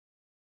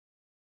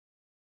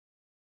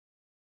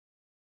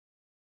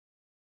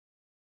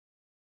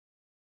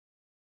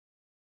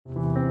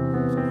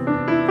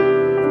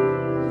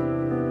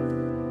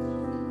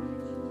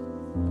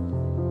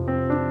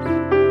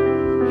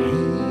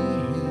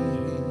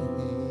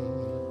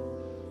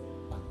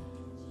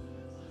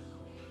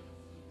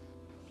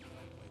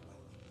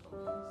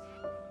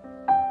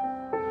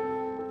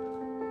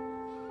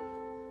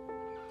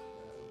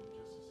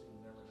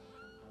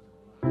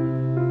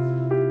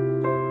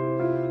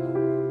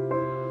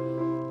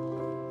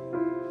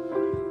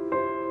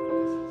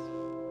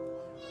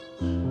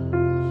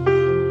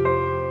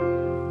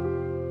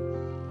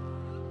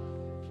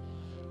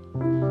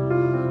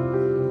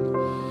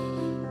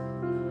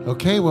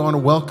Okay, we want to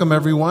welcome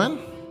everyone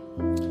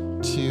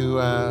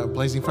to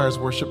Blazing Fire's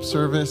worship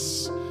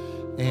service,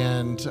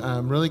 and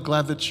I'm really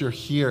glad that you're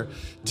here.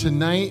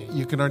 Tonight,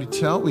 you can already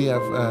tell, we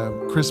have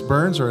Chris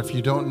Burns, or if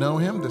you don't know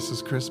him, this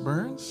is Chris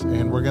Burns,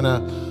 and we're going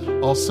to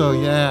also,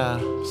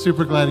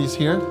 super glad he's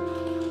here.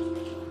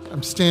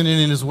 I'm standing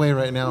in his way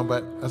right now,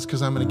 but that's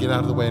because I'm going to get out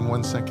of the way in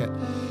 1 second.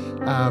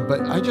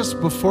 But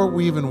before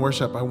we even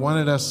worship, I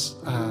wanted us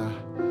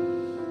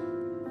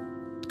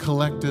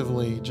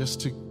collectively just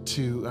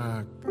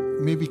to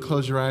maybe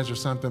close your eyes or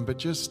something, but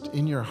just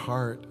in your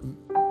heart,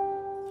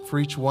 for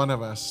each one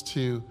of us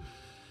to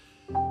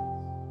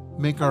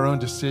make our own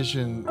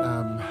decision.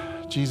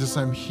 Jesus,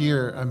 I'm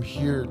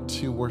here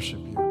to worship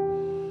you.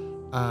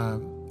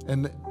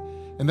 And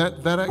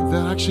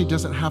that actually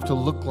doesn't have to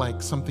look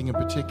like something in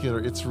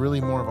particular. It's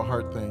really more of a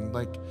heart thing.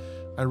 Like,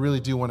 I really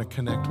do want to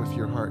connect with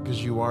your heart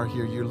because you are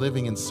here. You're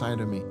living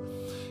inside of me.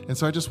 And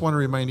so I just want to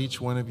remind each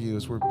one of you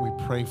as we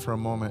pray for a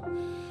moment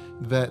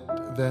that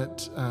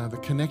the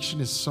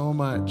connection is so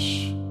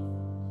much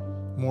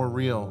more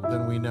real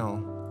than we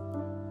know,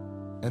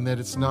 and that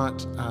it's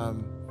not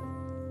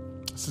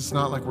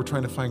like we're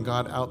trying to find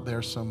God out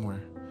there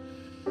somewhere.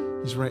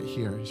 He's right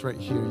here. He's right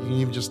here. You can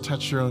even just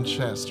touch your own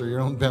chest or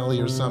your own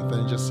belly or something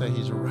and just say,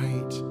 He's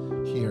right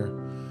here.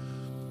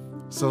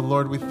 So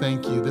Lord, we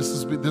thank you.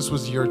 This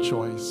was your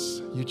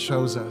choice. You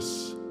chose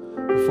us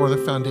before the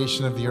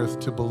foundation of the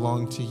earth to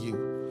belong to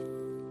you.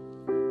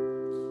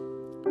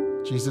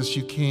 Jesus,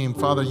 you came.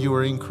 Father, you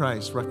were in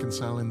Christ,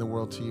 reconciling the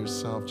world to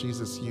yourself.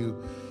 Jesus, you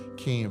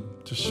came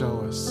to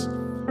show us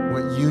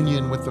what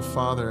union with the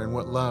Father and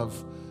what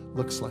love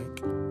looks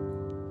like.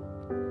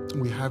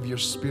 We have your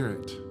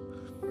Spirit.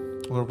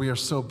 Lord, we are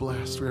so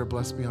blessed. We are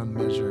blessed beyond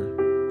measure.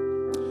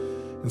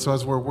 And so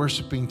as we're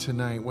worshiping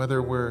tonight,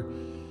 whether we're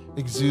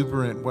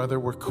exuberant, whether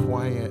we're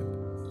quiet,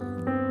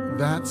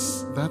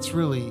 that's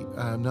really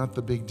not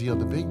the big deal.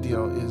 The big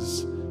deal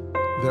is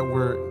that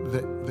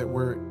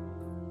we're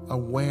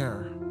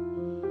aware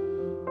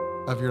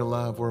of your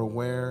love. We're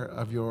aware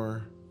of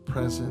your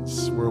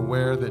presence. We're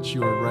aware that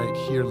you are right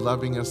here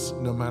loving us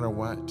no matter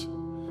what.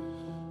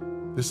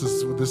 This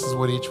is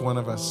what each one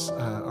of us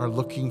are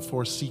looking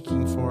for,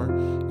 seeking for,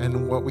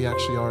 and what we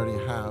actually already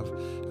have.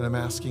 And I'm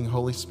asking,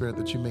 Holy Spirit,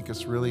 that you make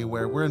us really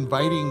aware. We're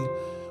inviting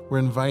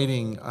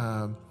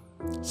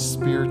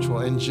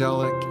spiritual,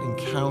 angelic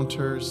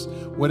encounters.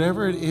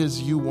 Whatever it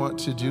is you want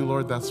to do,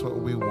 Lord, that's what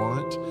we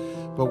want.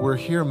 But we're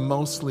here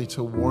mostly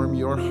to warm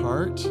your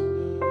heart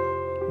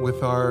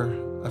with our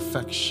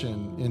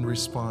affection in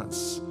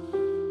response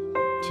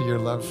to your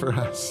love for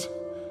us.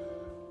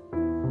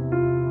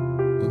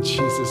 In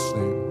Jesus'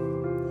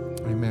 name,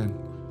 amen.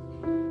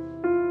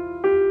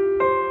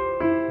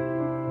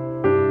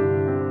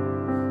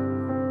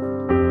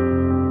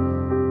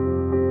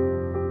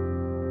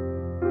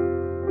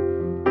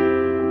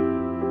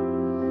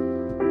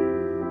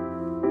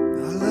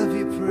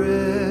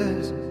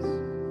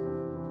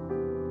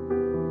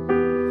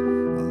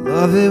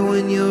 Love it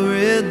when you're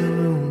in the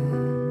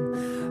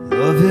room.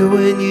 Love it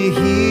when you're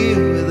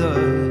here with us.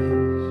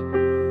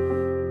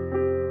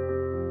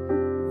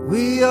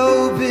 We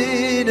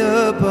open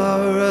up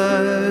our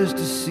eyes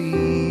to see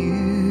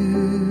you.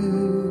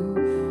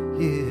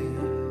 Yeah.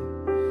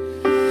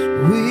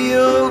 We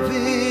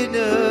open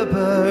up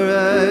our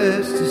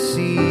eyes to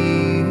see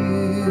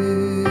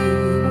you.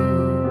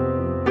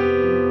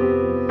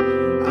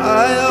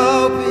 I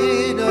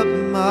open up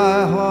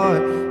my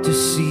heart to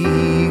see you.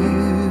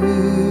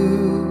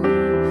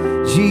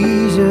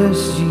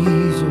 Jesus,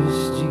 Jesus,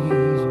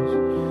 Jesus.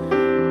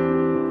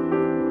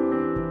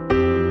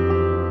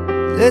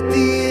 Let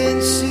the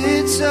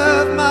incense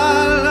of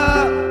my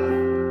love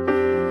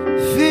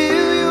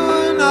fill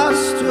your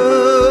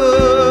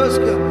nostrils,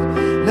 God.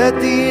 Let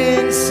the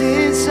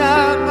incense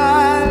of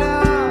my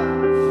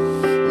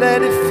love,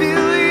 let it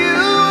fill you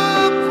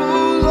up,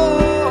 oh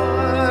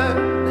Lord.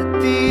 Let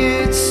the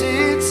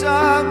incense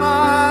of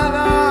my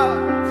love,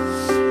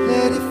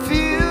 let it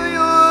fill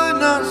your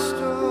nostrils.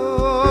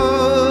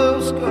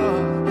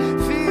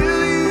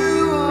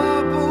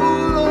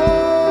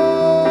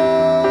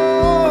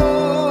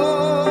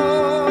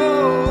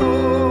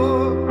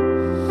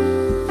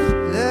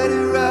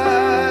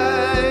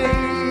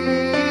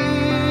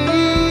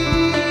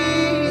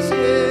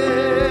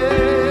 Yeah.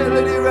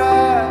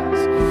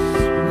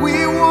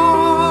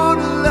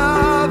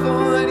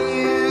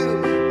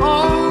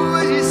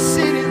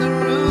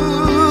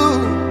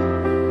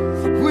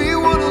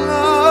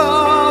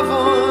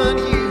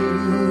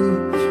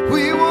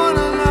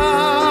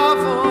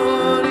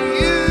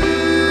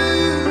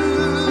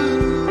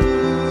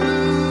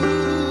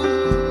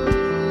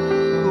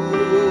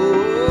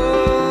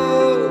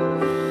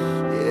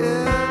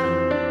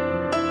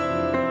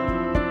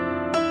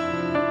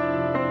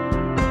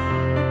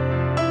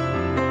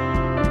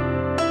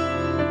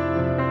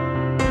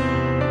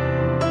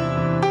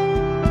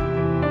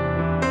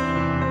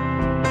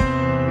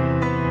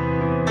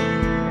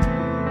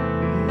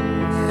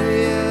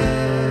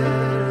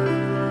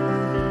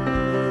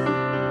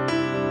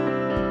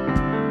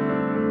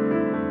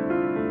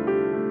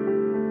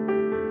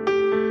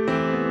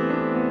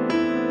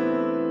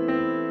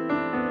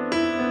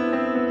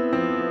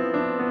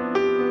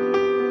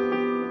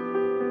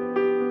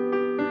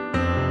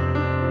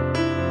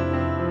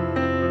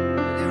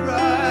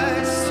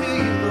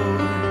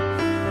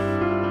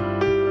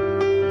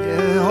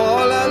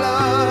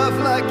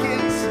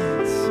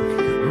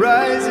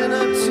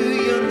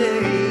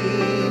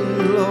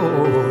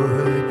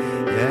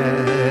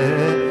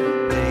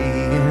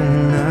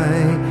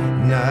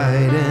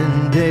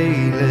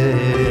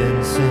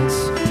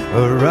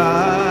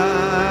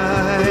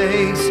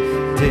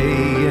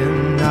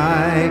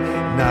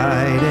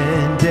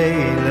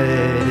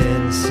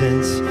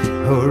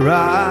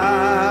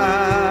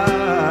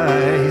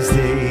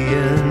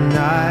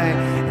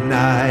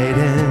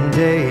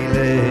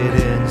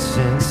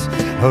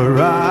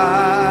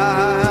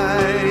 arise,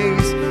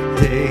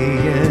 day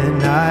and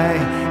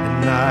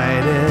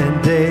night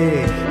and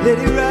day. Let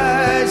it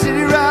rise, let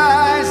it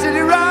rise, let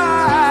it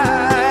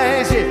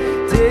rise. Yeah.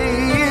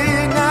 Day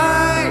and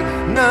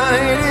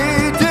night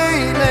and day.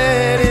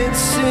 Let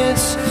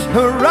incense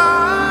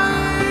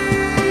arise.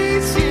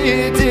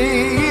 Yeah.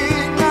 Day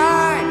and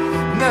night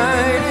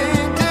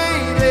and day.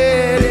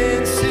 Let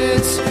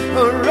incense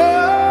arise.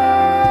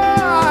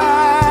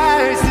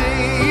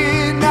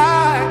 Day and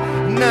night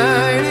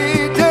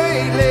and day.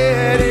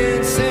 Let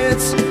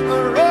incense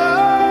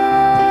arise.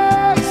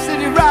 Let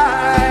it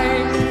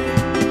rise.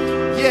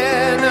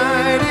 Yeah,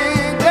 night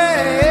and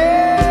day.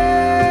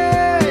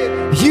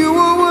 You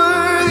are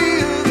worthy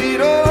of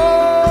it all.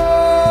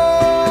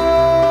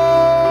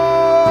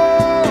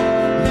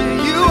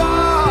 You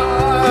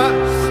are.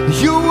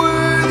 You're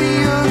worthy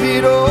of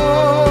it all.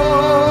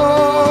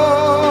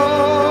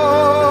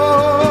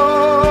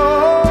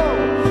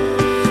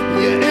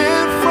 Yeah,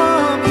 and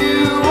from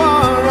you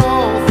are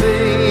all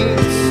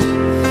things,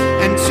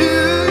 and to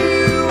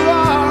you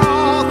are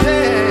all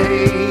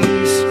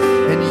things,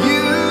 and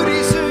you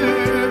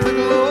deserve the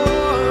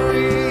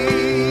glory.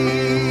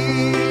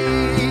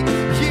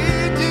 You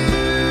do,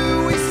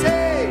 we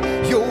say,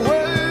 you're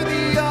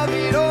worthy of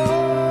it all.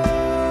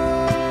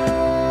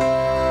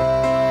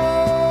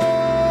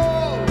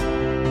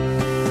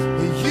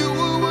 You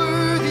are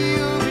worthy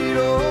of it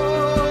all.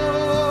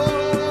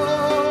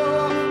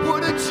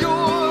 What a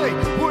joy,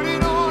 what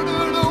an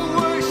honor to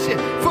worship,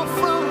 for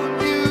from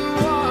you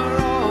are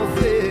all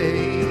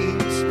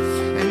things,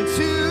 and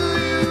to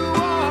you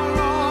are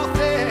all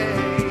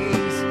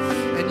things,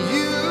 and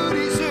you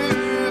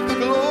deserve the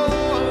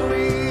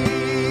glory.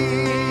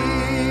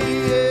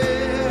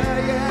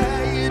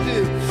 Yeah, you do.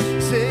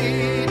 Say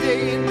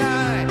day and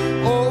night,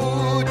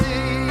 oh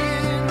day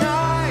and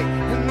night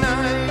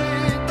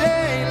and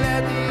day.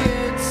 Let the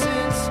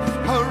incense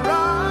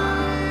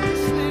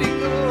arise, let it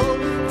go.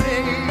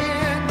 Day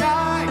and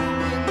night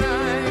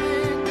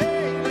and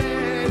day.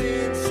 Let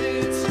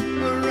incense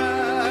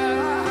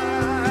arise.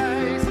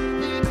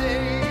 Yeah,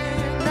 day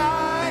and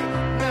night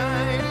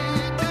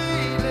and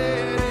day.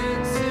 Let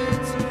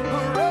incense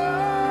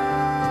arise.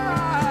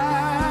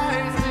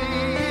 Day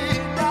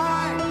and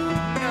night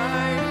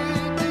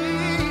and day.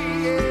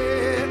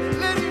 Yeah,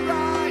 let it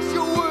rise.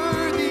 You're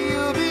worthy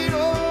of it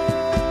all.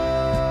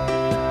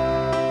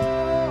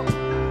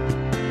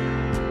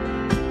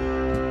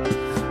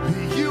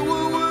 You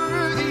are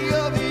worthy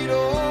of it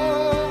all.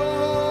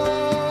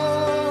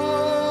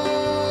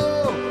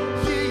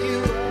 Yeah, you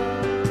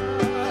are.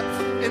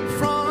 And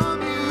from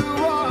you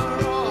are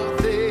all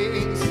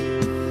things,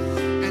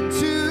 and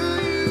to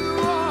you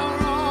are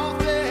all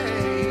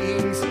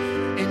things,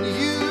 and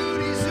you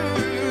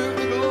deserve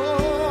the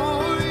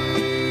glory.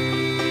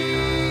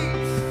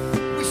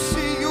 We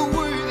say you're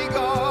worthy,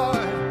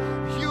 God.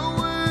 You're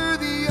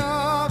worthy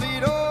of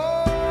it all.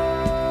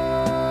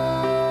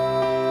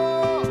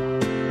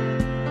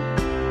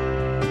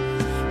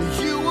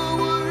 You are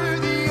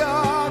worthy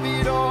of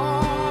it all.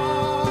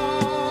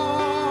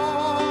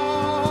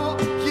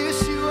 Yes,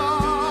 you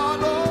are,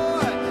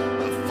 Lord.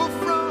 For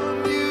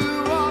from you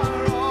are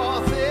all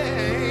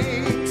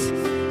things,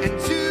 and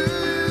to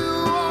you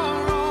are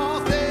all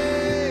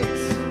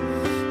things,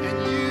 and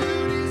you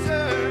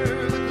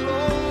deserve the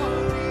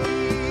glory.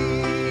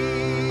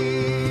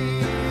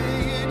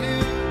 You do.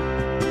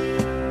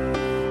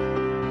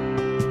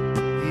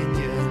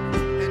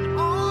 And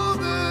all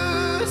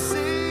the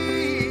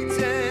saints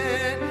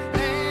and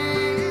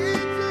angels,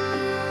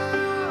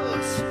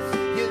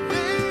 yeah,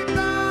 they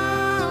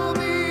bow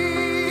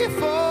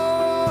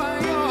before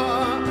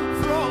your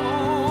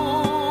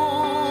throne,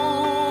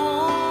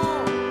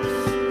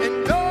 and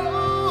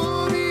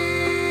all the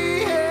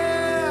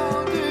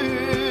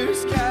elders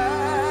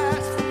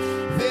cast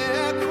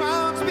their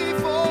crowns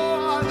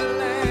before the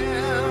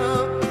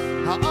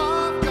Lamb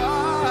of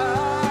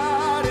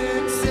God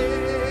and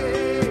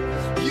say,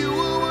 you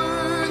are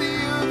worthy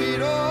of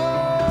it all.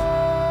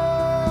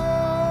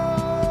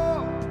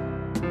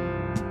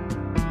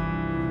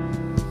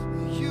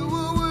 You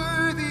are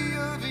worthy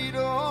of it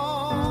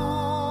all.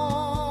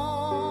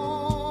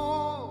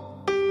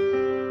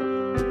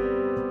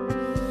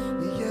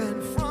 Yeah,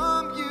 and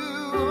from you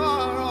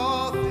are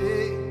all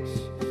things,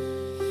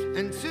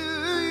 and to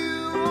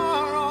you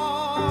are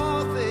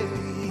all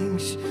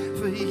things,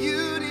 for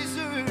you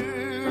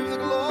deserve the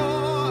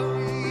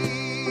glory.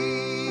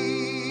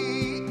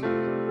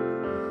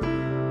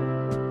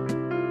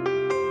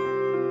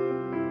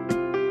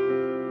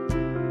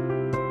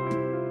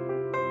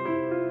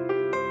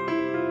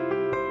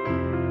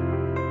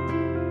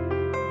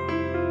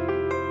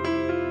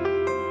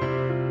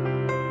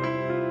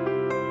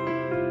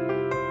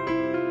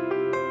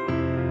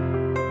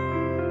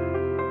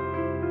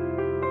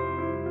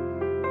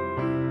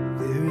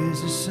 There is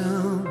a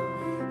sound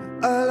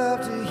I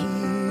love to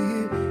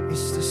hear.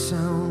 It's the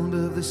sound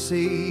of the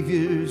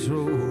Savior's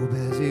robe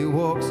as he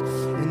walks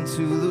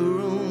into the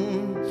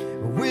room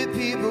where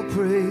people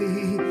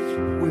pray,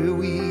 where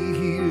we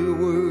hear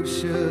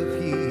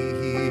worship. He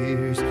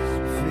hears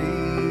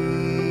faith.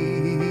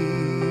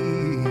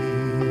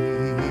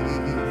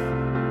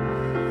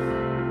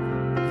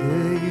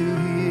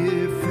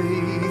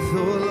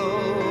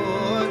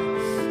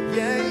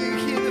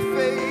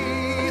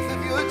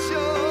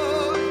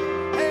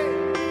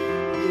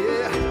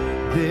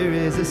 There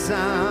is a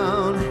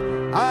sound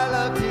I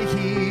love to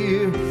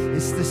hear.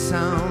 It's the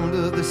sound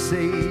of the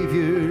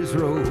Savior's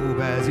robe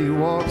as he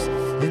walks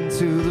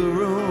into the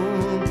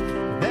room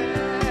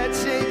that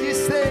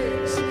changes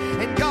things.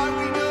 And God,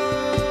 we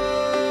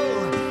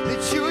know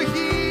that you're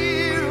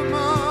here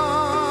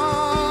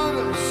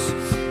among us.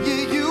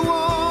 Yeah, you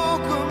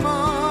walk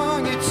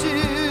among your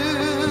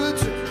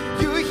children.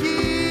 You're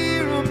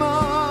here among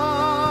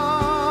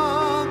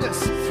us.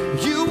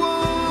 You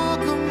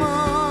walk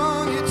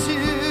among your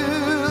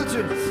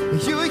children.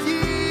 You're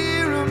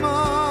here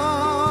among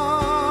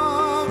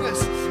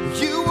us.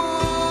 You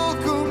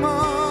walk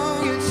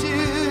among your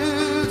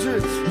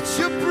children. It's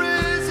your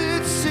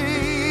presence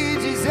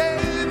changes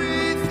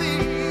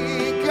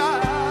everything,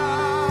 God.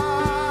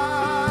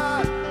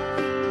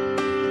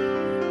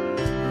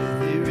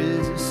 There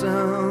is a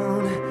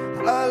sound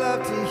I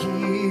love to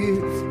hear.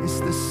 It's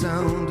the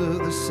sound of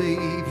the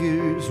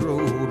Savior's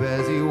robe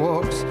as he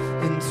walks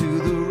into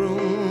the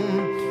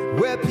room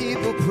where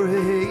people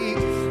pray,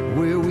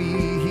 where we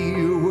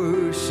hear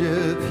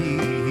worship, he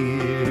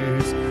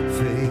hears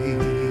faith.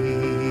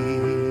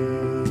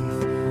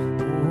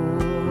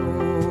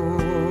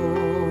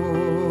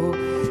 Oh,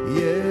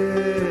 yeah.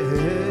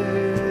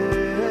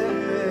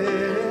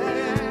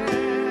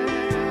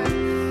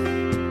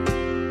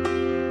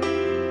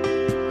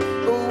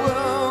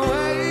 Oh,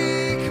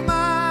 awake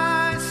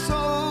my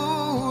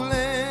soul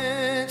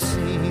and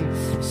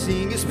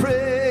sing his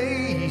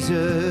praise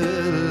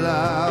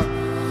aloud.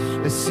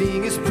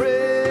 Sing his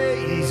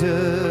praise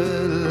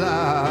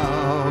aloud.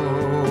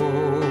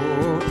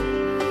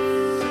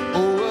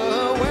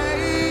 Oh,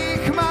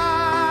 awake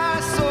my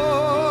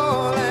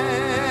soul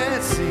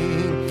and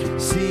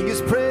sing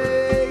his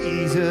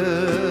praise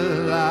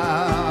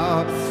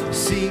aloud.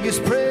 Sing his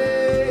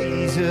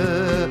praise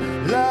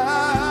aloud.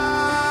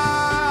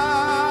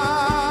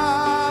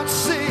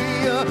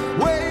 Sing,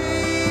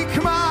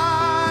 awake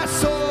my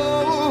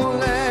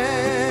soul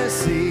and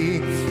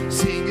sing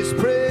his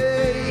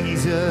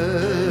praise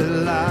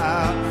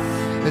aloud.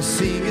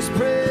 Sing his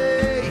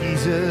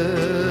praise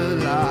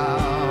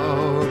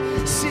aloud.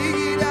 Sing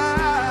it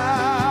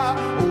out.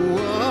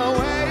 Oh,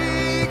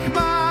 awake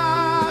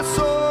my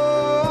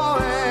soul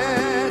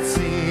and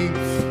sing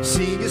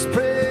his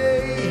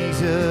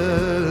praise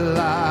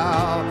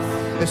aloud.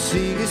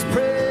 Sing his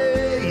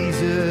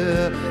praise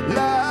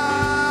aloud.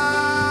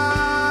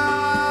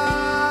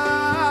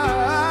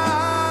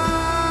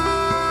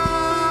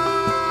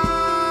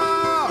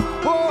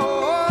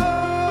 Oh,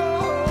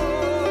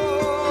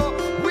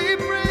 we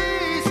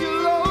praise you,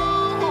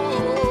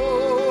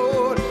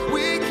 Lord.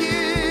 We give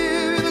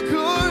you the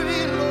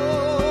glory,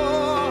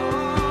 Lord.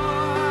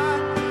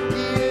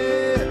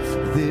 Yeah,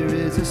 there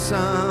is a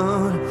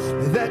sound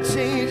that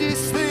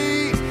changes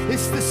things.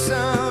 It's the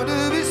sound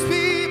of his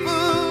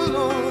people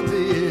on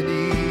their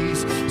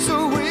knees.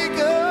 So wake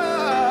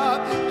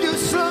up, you're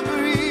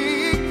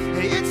slumbering.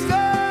 It's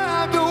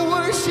time to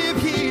worship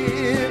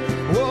him.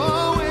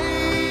 Oh,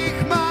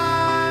 wake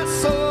my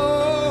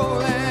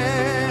soul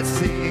and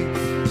sing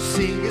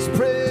his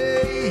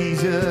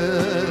praise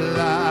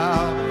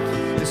aloud.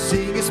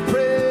 Sing his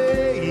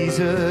praise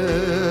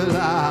aloud.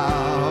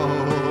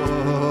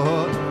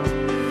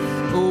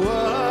 Oh,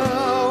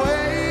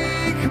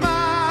 awake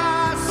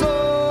my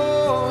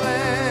soul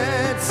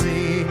and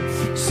sing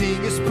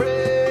his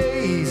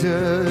praise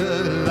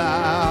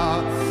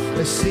aloud.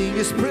 Sing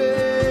his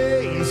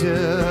praise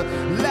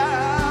aloud.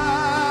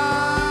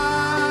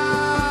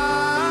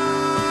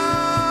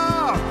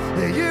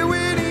 Yeah,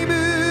 when he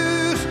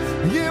moves,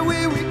 yeah,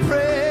 when we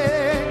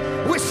pray,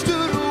 we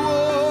stood a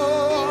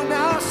wall,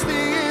 now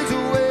stands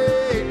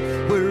away,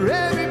 where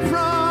every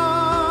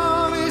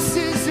promise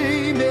is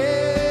amen.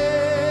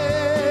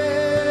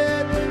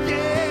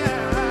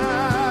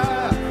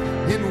 Yeah,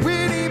 and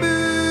when he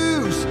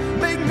moves,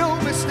 make no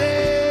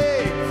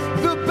mistake,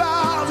 the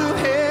bowels of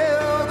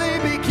hell, they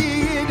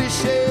begin to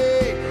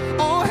shake.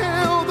 All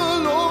hail the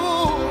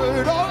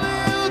Lord, all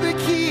hail the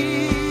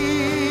King.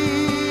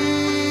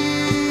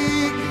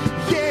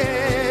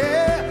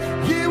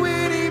 Yeah, yeah,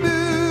 when he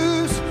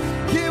moves,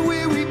 yeah,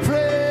 when we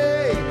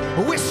pray,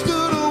 we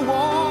stood a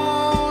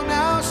wall,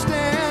 now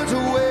stands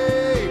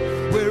away,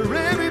 where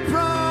every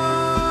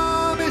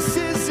promise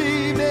is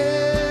amen.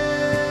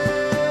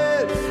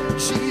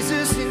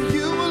 Jesus and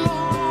you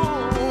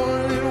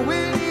alone, and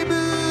when he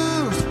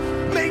moves,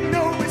 make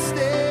no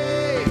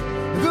mistake,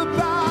 the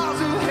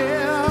bowels of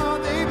hell,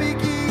 they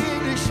begin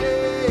to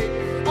shake.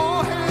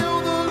 All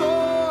hail the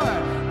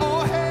Lord,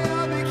 all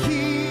hail the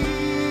King.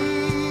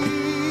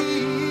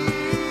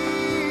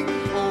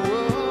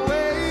 Oh,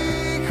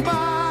 awake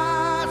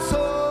my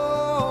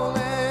soul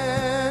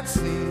and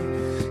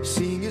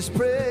sing his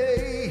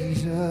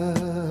praise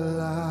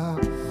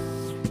aloud.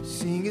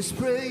 Sing his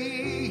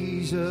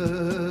praise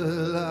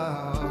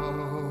aloud.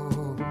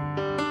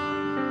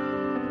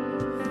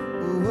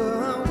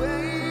 Oh,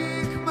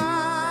 awake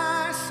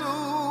my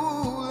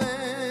soul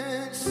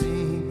and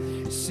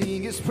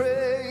sing his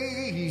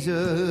praise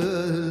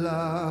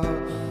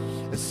aloud.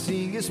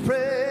 Sing his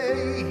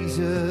praise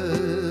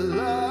aloud.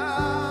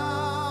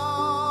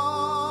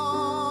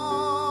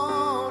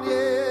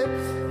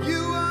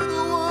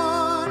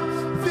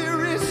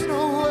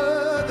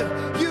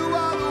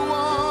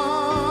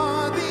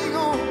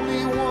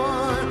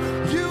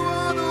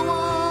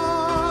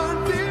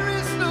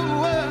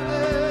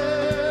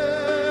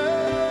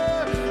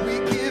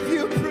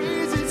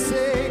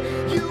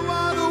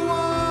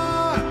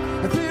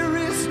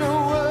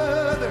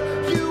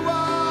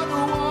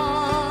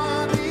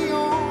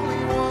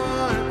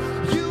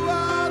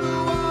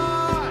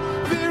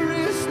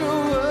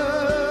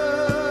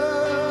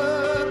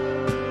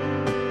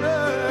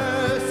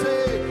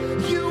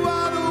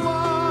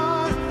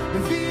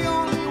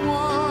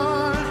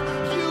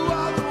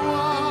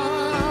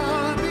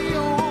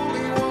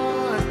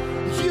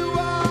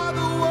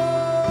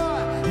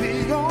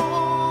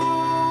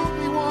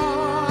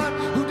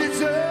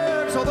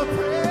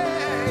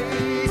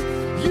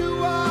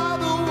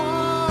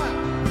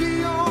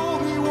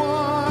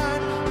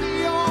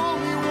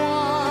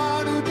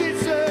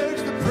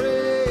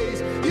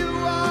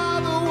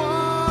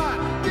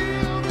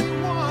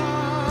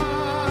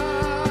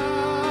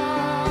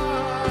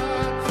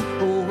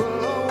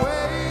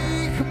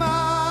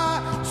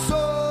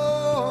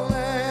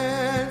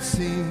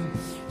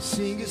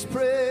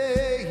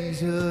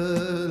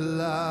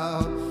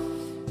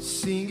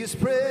 his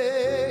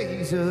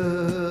praise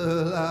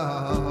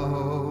aloud.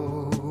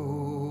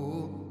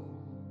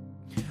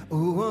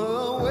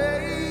 Oh,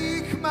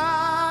 awake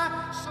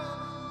my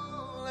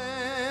soul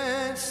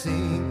and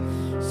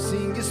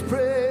sing his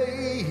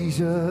praise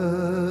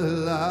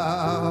aloud.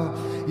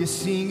 You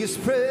sing his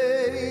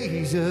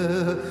praise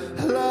aloud.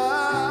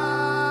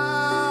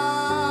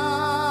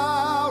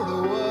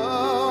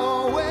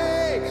 Oh,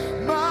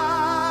 awake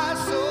my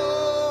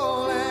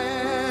soul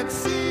and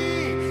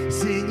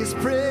sing his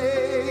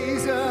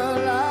praise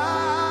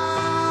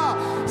aloud.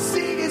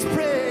 Sing his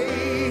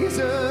praise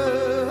aloud.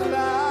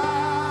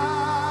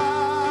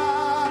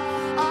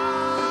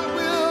 I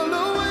will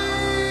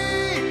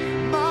awake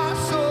my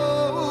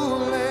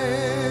soul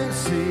and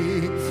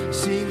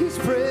sing his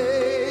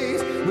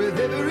praise with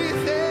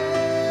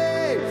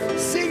everything.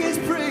 Sing his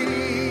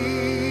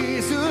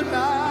praise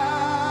aloud.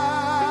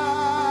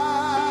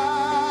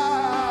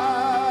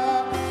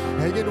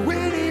 And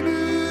when he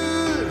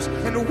moves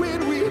and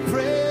when we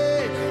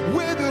pray,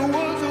 where there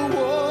was a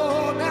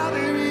wall, now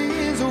there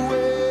is a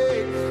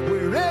way.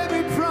 Where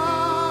every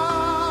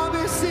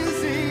promise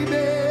is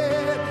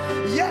amen.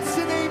 Yes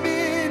and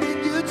amen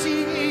in you,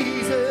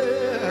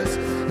 Jesus.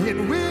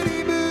 And when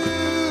he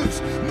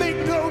moves, make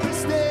no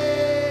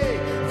mistake,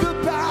 the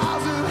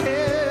bowels of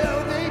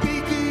hell, they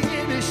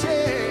begin to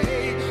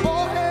shake.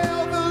 Oh,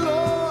 hail the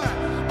Lord,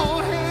 oh,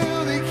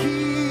 hail the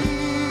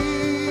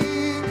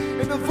King.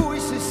 And the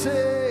voices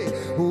say,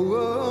 oh,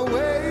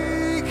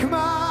 awake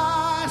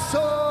my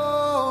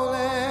soul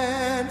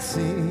and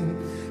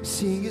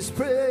sing his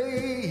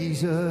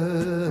praise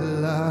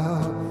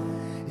aloud.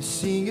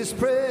 Sing his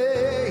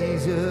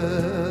praise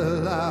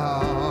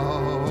aloud.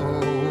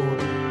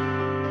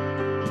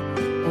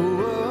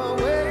 Oh,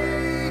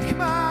 awake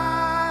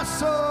my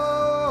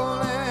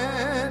soul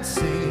and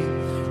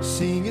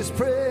sing his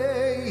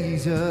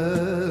praise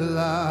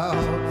aloud.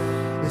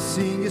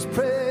 Sing his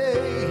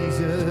praise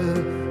aloud.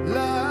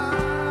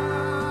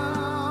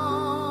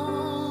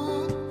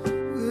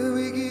 Will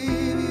we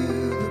give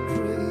you the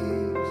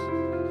praise?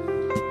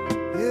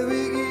 Will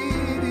we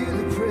give you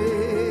the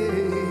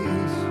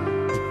praise?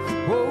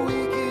 Oh, we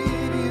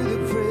give you the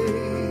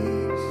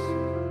praise.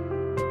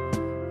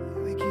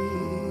 We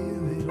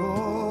give it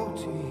all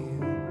to you.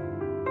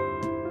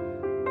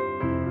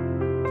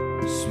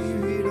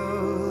 Spirit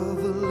of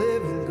the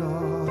living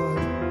God,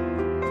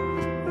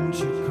 won't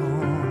you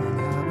come and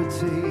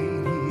habitate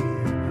here?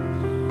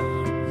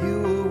 You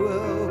are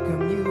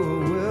welcome, you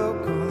are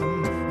welcome.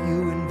 You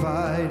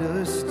invite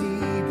us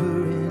deeper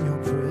in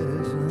your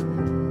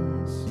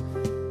presence.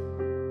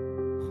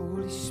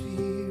 Holy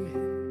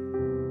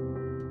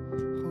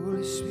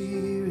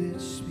Spirit,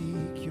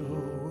 speak your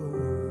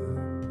word.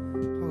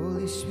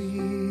 Holy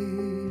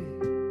Spirit,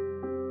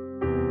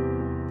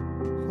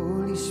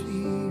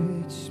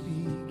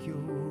 speak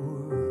your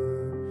word.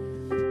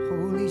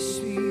 Holy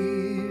Spirit,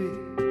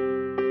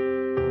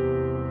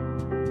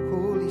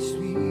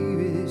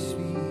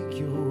 speak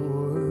your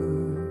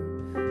word.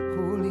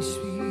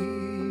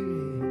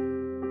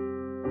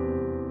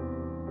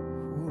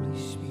 Holy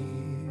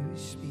Spirit,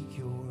 speak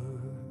your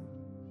word.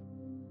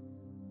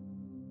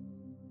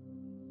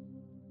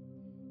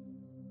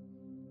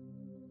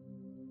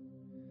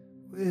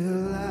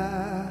 Will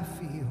I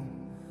feel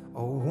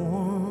a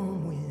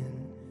warm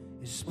wind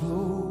is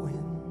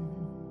blowing?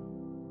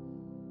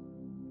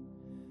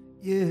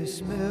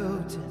 Yes,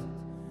 melting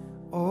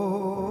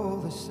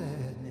all the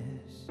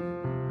sadness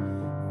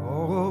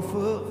off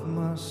of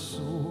my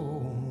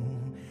soul,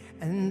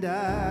 and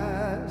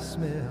I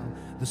smell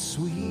the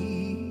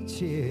sweet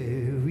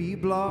cherry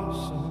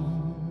blossoms.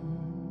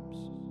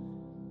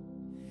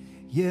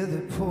 Yeah,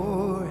 they're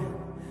pouring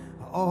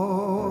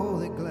all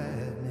the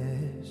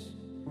gladness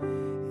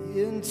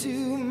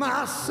into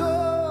my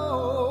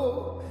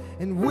soul.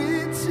 And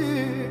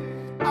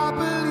winter, I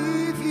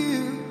believe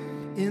you.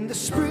 In the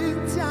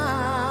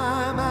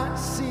springtime, I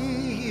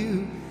see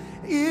you.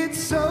 It's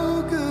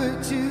so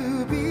good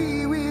to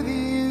be with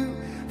you,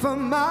 for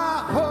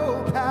my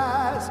hope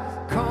has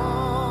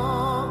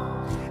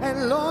come.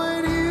 And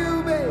Lord,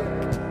 you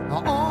make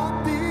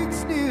all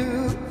things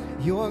new.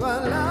 Your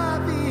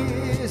love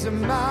is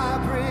my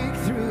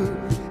breakthrough,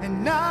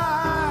 and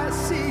I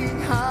sing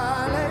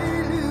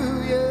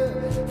hallelujah,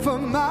 for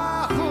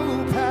my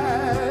hope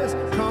has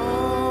come.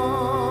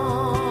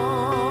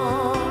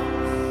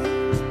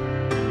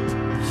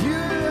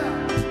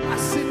 Yeah, I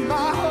sing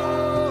my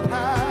hope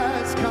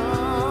has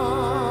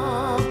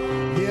come.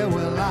 Yeah,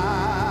 well,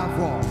 I've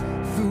walked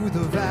through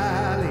the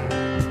valley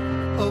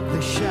of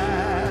the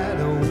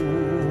shadow.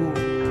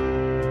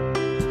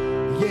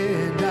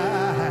 Yeah, and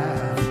I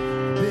have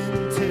been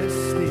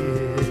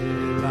tested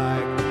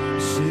like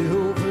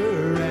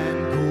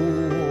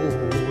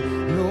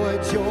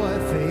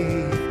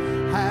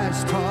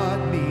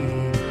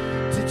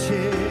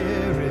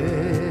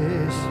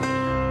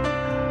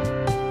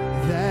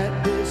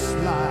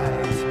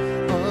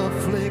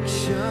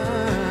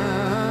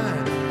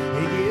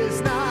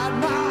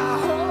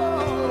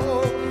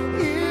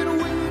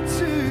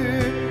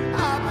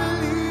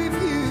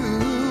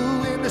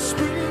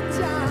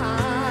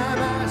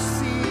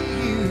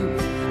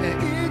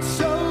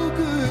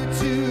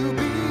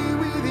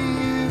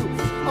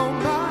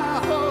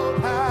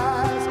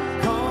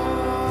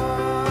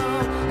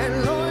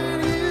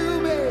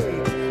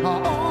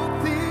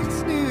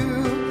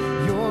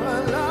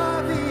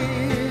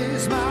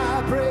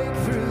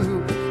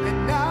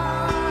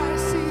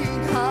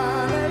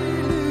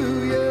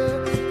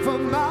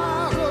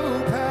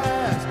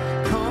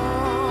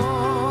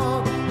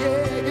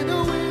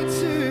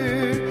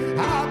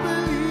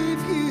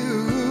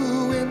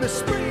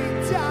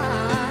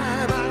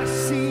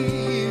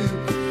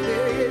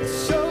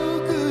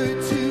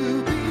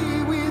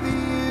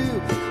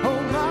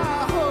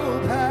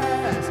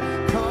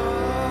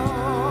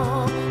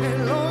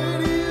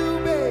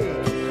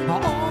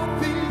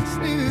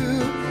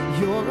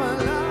my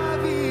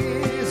love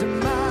is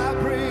my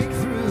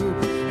breakthrough,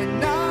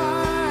 and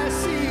I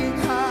sing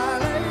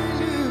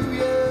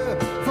hallelujah,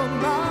 for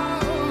my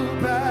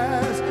hope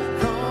has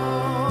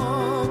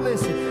come.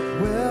 Listen,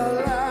 well,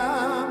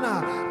 I'm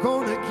not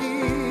gonna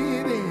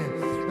give in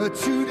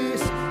to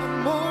this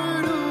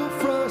mortal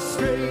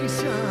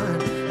frustration,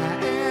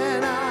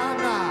 and I'm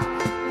not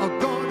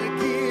gonna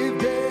give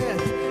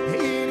death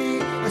any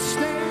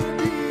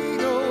standing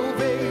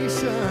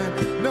ovation.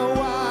 No,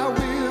 I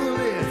will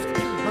lift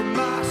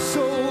my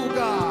soul,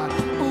 God,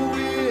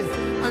 with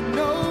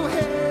no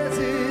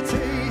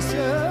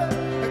hesitation,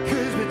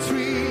 'cause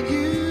between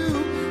you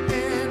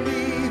and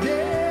me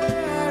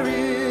there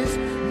is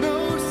no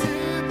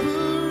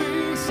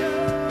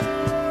separation.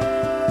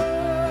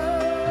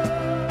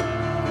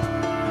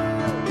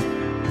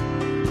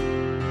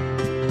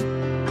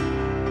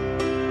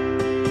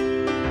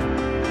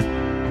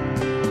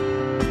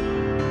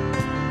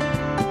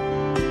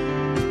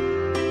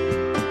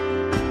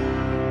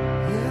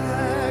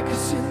 Yeah,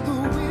 'cause in the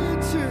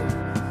winter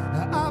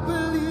I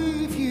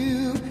believe you,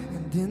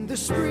 and in the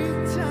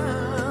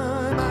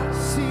springtime I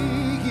see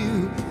you.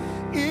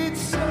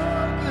 It's so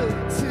good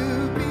to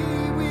be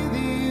with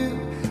you.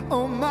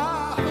 Oh,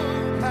 my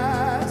hope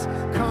has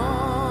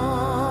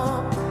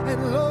come, and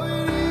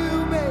Lord, you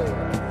make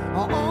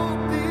all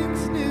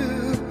things new.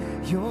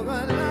 Your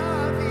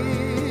love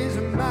is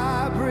my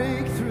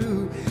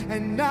breakthrough,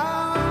 and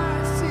now I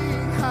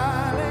sing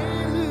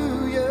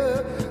hallelujah,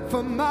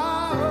 for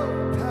my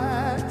hope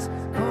has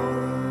come.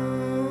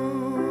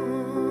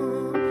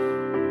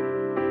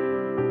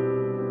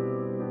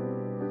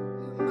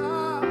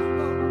 My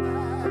hope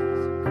has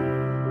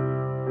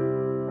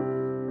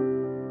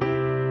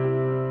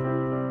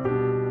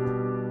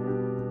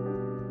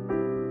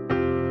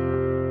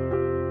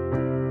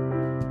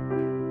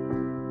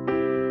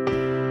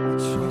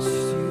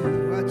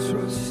I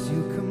trust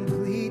you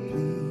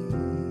completely.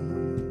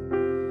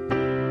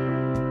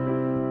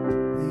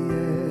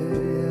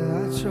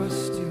 Yeah, I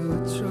trust you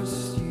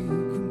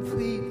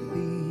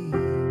completely.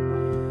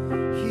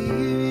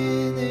 Here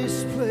in this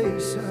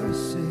place I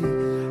say,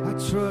 I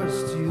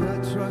trust you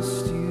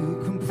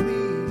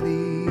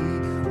completely.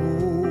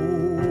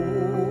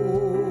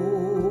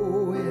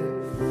 Oh,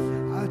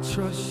 yeah, I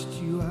trust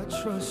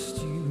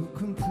you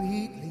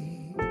completely.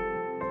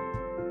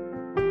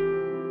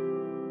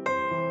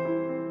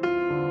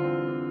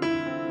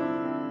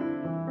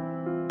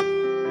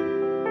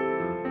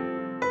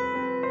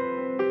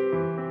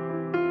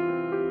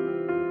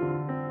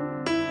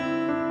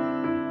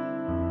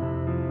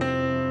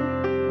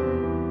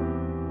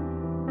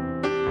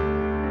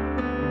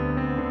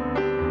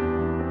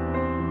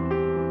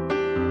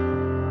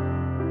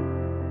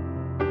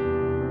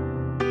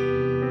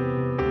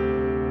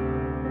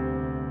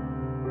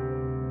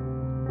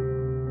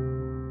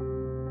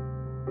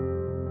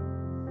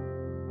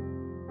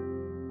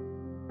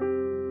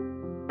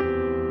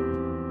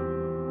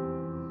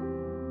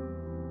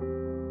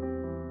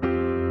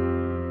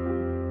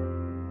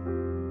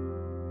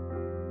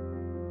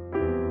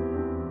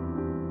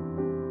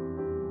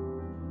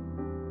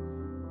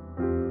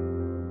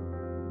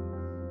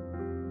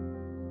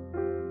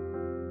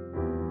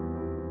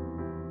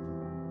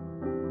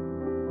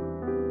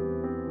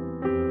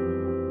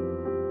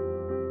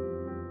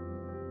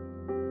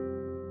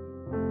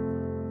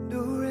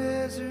 No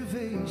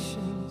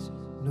reservations,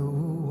 no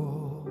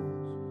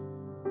walls,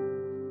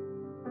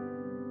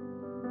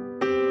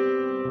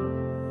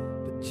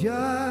 but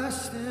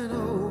just an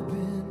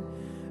open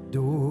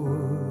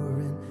door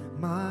in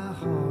my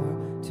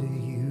heart to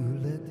you.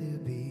 Let there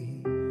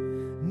be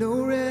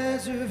no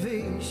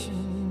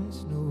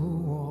reservations, no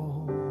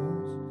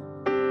walls,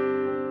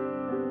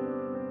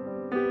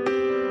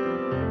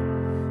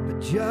 but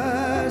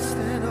just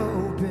an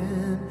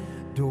open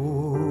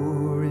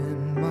door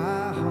in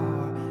my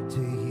heart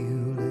to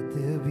you. Let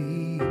there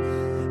be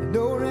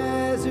no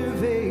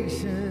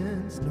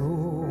reservations, no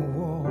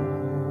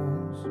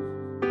walls,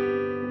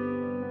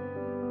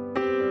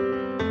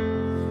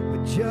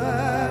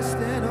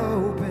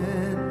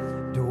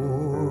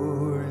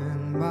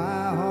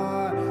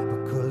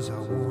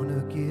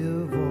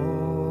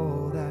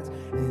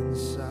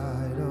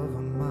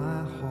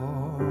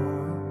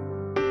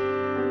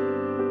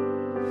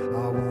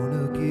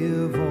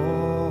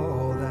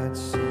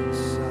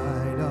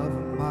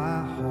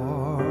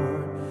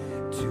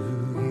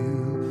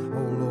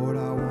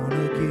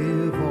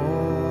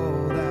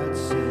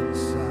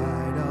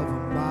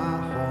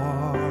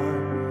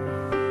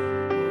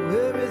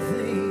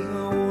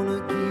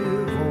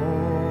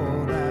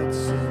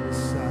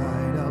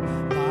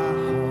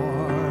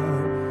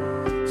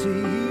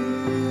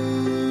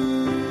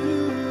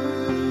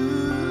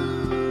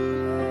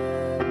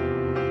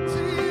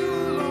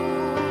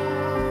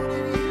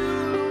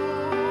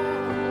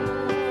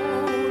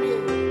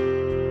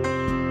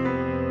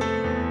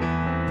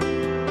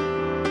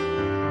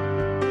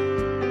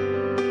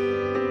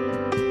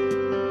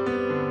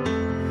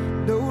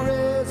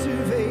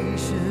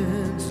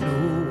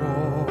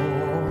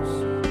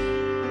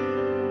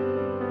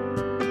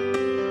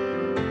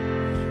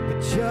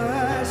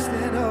 just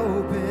an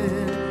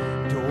open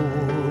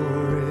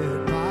door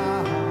in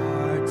my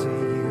heart to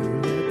you.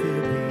 Let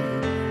there be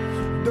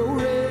no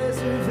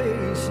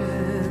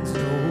reservations,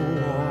 no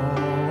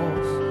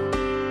walls.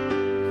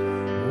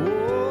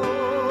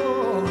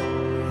 Oh,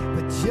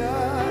 but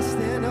just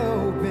an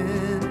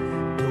open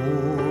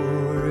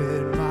door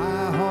in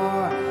my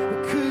heart,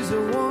 because I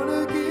want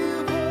to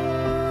give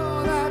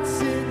all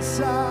that's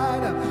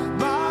inside of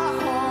my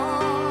heart.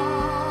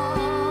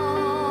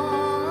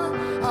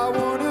 I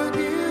want to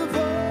give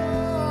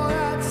all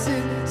that's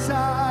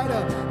inside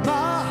of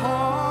my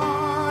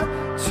heart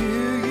to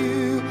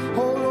you.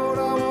 Oh Lord, I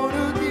want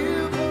to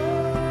give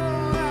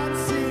all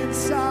that's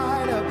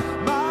inside of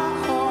my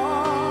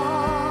heart.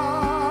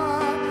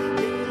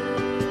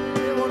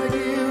 Yeah, I want to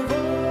give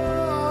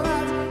all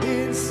that's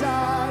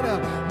inside of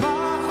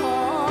my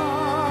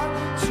heart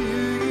to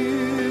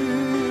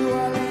you. I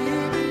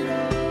leave it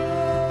all.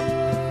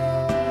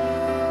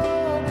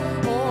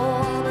 Oh,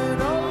 I'm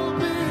an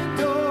open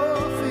door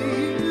for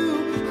you.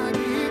 I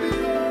give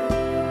it all.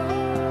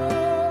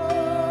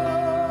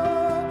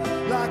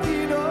 Like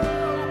an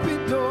open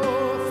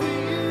door for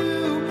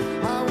you.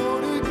 I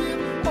want to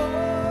give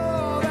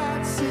all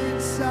that's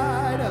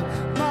inside of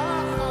my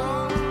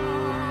heart.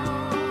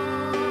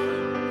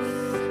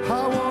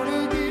 I want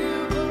to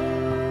give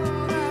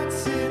all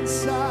that's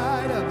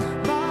inside of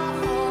my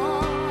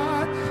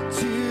heart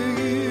to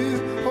you.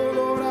 Oh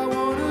Lord, I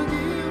want to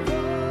give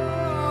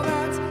all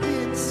that's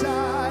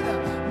inside of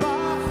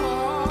my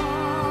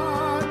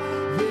heart.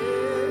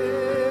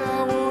 Yeah, I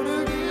want to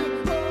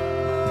give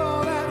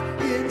all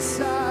that's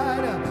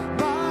inside of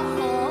my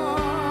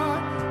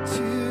heart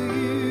to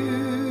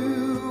you.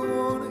 I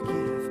want to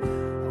give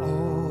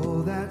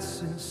all that's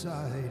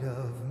inside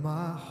of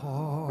my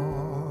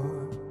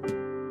heart.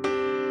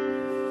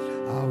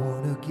 I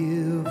want to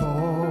give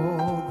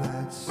all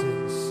that's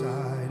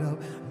inside of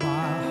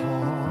my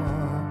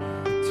heart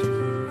to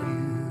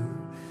you.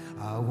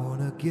 I want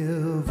to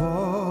give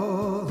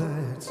all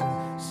that's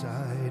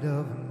inside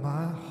of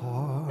my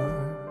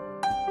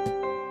heart.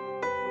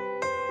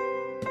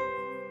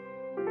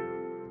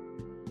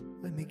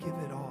 Let me give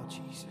it all,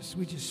 Jesus.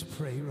 We just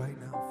pray right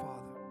now,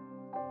 Father.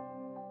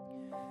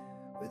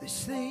 Where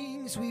there's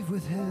things we've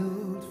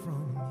withheld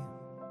from you.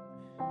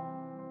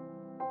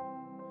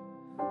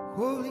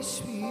 Holy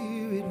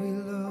Spirit, we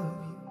love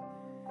you.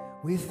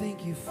 We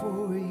thank you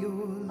for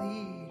your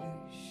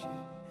leadership.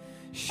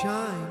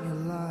 Shine your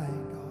light,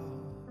 God.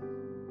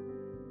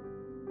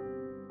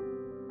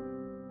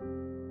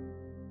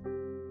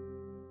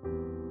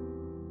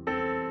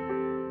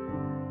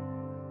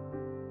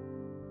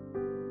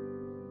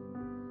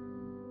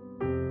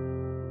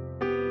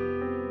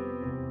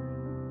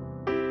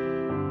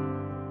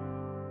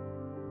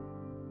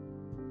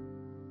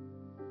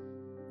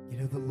 You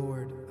know, the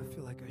Lord, I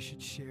feel like I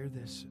should share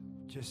this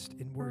just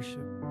in worship.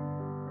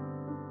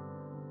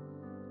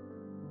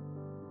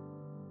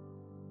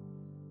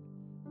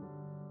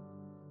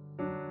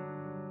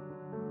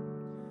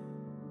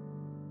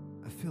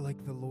 I feel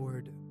like the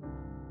Lord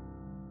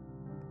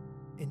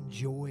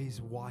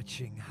enjoys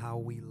watching how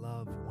we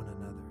love one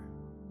another.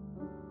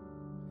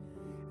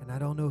 And I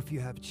don't know if you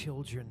have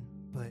children,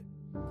 but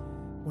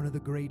one of the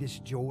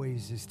greatest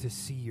joys is to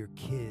see your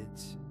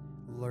kids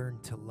learn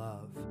to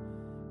love,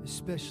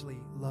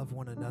 especially love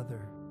one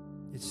another.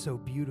 It's so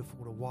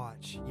beautiful to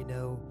watch. You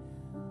know,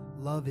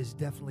 love is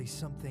definitely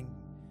something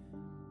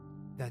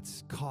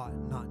that's caught,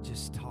 not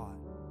just taught.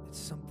 It's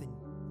something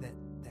that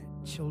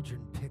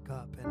children pick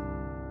up.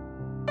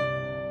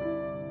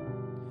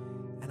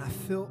 And I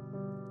felt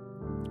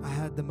I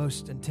had the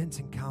most intense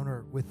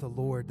encounter with the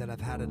Lord that I've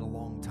had in a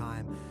long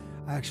time.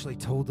 I actually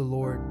told the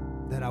Lord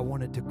that I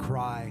wanted to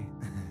cry.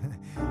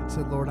 I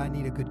said, Lord, I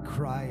need a good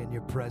cry in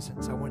your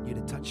presence. I want you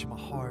to touch my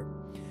heart.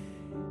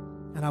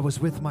 And I was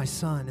with my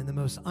son in the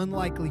most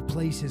unlikely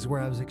places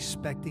where I was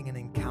expecting an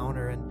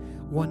encounter.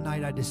 And one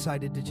night I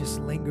decided to just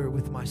linger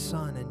with my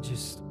son and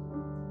just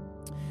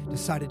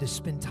decided to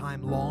spend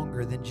time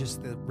longer than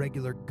just the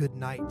regular good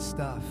night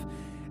stuff.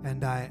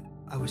 And I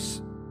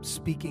was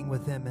speaking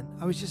with him, and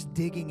I was just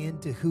digging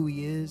into who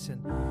he is.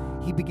 And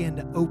he began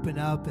to open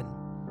up and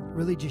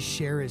really just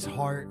share his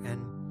heart.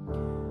 And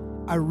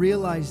I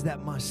realized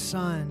that my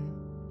son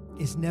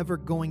is never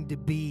going to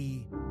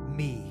be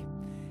me.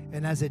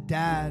 And as a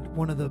dad,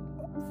 one of the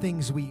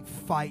things we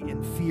fight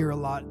and fear a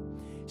lot,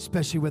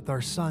 especially with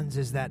our sons,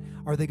 is that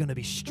are they going to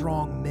be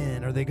strong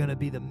men? Are they going to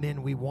be the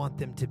men we want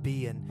them to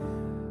be? And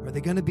are they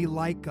going to be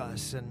like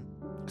us? And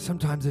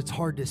sometimes it's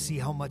hard to see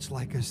how much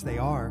like us they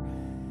are.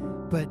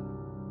 But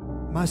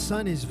my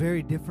son is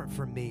very different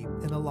from me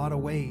in a lot of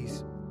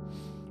ways.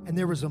 And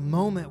there was a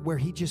moment where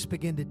he just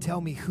began to tell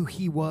me who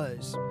he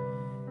was.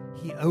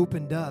 He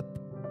opened up,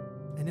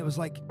 and it was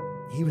like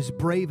he was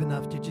brave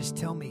enough to just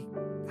tell me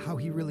how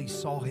he really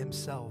saw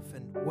himself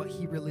and what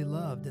he really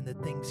loved and the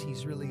things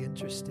he's really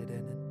interested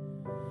in.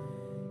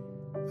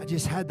 And I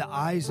just had the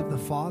eyes of the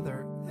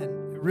Father,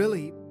 and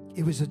really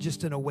it was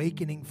just an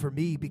awakening for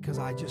me, because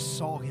I just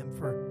saw him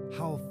for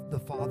how the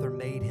Father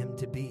made him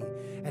to be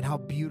and how how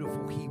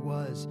beautiful he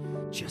was,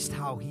 just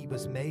how he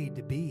was made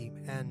to be.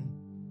 And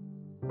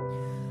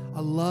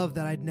a love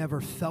that I'd never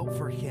felt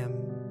for him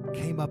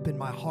came up in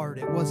my heart.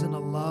 It wasn't a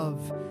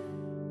love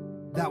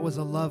that was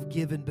a love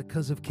given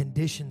because of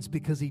conditions,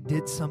 because he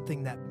did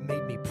something that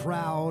made me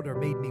proud or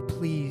made me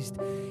pleased.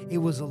 It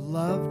was a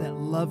love that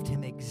loved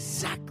him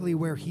exactly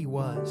where he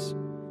was,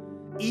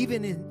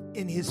 even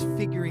in his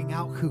figuring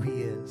out who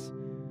he is.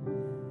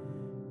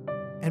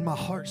 And my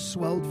heart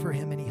swelled for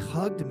him, and he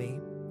hugged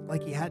me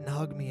like he hadn't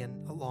hugged me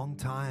in a long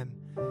time.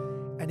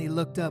 And he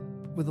looked up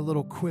with a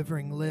little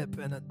quivering lip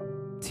and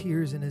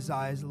tears in his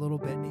eyes a little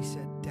bit, and he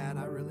said, "Dad,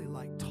 I really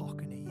like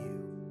talking to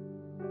you."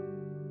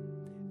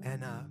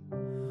 And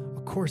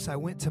of course, I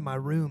went to my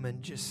room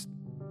and just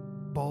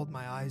bawled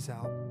my eyes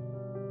out.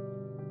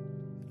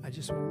 I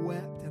just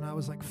wept, and I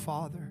was like,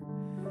 "Father,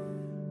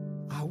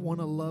 I want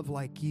to love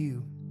like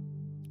you."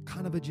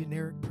 Kind of a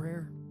generic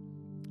prayer.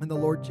 And the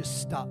Lord just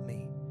stopped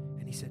me,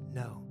 and he said,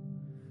 "No,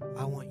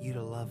 I want you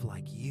to love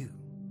like you."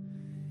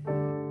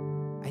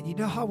 And you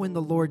know how when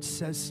the Lord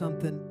says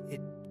something,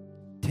 it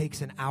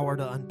takes an hour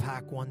to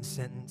unpack one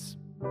sentence?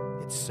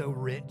 It's so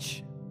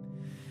rich.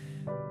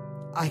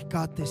 I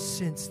got this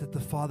sense that the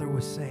Father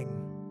was saying,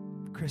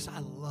 "Chris, I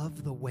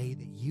love the way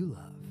that you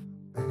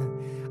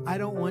love. I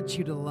don't want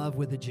you to love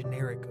with a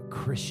generic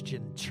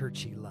Christian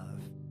churchy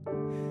love."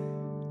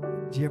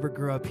 Did you ever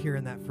grow up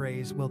hearing that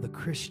phrase, "Well, the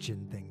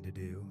Christian thing to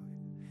do"?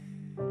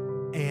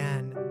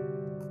 And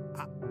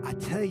I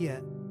tell you,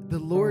 the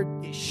Lord,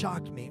 it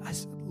shocked me. I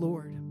said,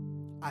 "Lord,"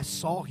 I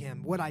saw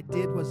him. What I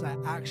did was I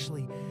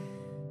actually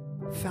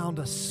found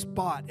a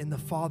spot in the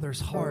Father's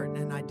heart,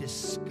 and I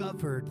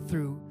discovered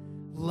through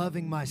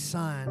loving my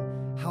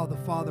son how the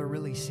Father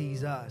really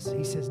sees us.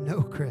 He says,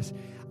 "No, Chris,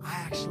 I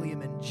actually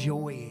am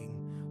enjoying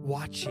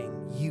watching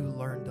you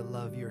learn to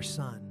love your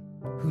son,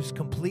 who's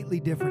completely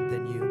different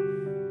than you."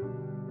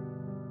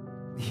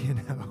 You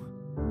know?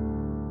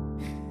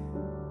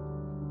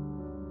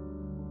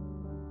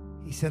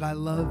 He said, "I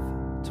love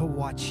to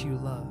watch you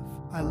love.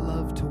 I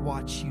love to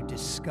watch you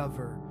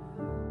discover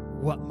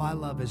what my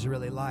love is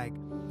really like."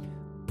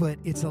 But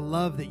it's a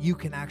love that you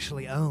can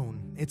actually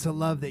own. It's a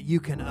love that you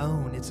can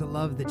own. It's a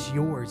love that's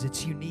yours.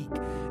 It's unique.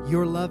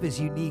 Your love is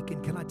unique.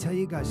 And can I tell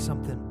you guys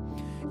something?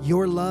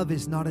 Your love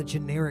is not a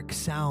generic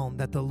sound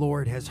that the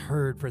Lord has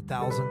heard for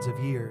thousands of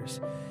years.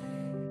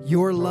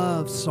 Your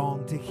love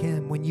song to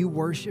him, when you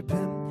worship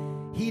him,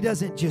 he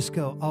doesn't just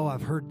go, "Oh,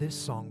 I've heard this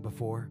song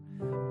before.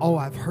 Oh,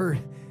 I've heard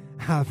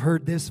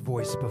this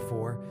voice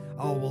before.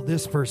 Oh, well,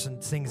 this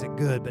person sings it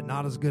good, but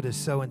not as good as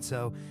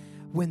so-and-so."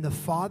 When the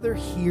Father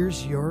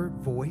hears your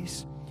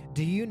voice,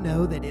 do you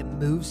know that it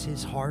moves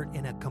his heart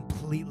in a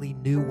completely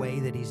new way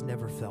that he's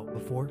never felt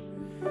before?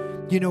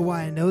 You know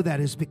why I know that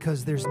is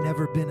because there's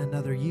never been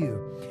another you.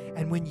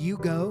 And when you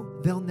go,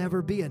 there'll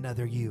never be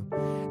another you.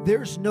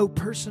 There's no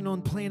person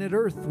on planet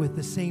Earth with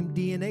the same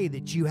DNA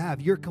that you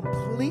have. You're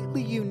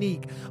completely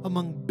unique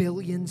among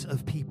billions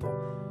of people.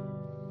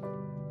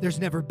 There's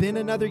never been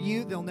another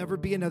you. There'll never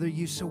be another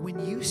you. So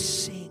when you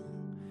sing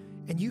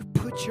and you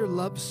put your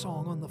love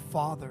song on the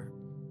Father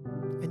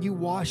and you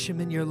wash him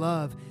in your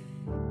love,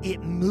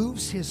 it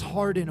moves his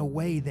heart in a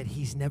way that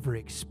he's never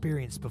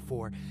experienced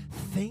before.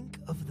 Think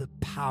of the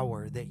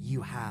power that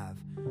you have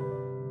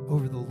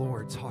over the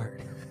Lord's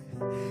heart.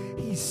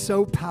 He's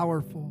so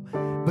powerful,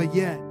 but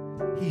yet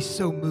he's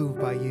so moved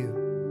by you.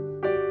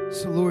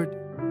 So Lord,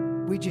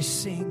 we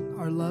just sing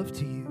our love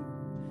to you.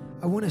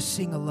 I want to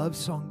sing a love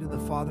song to the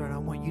Father, and I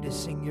want you to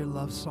sing your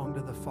love song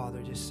to the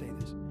Father. Just say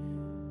this.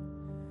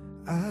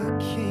 I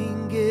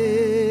can't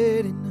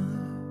get enough.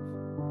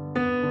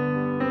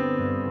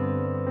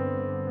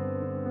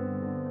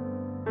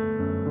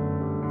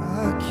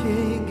 I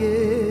can't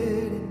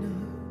get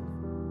enough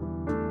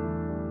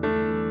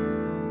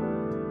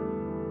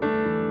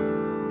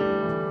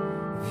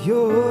of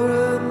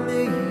your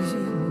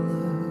amazing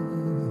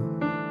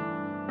love.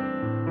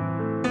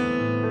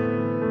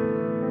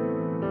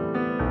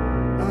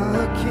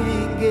 I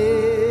can't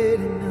get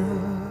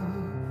enough.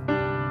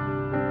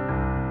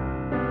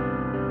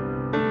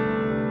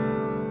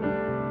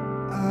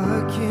 I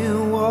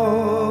can't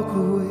walk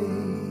away.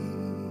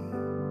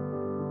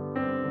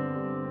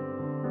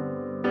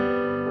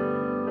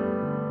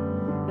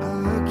 I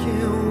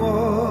can't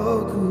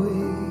walk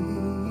away.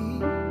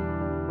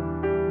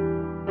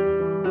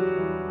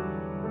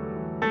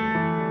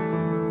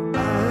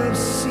 I've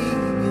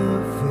seen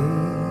your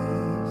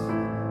face.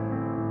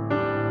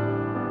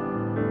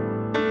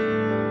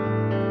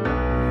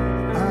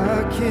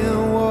 I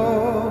can't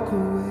walk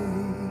away.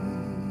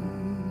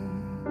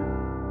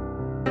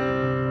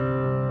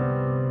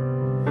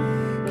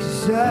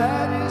 'Cause I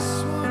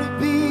just wanna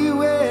be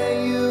where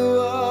you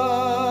are.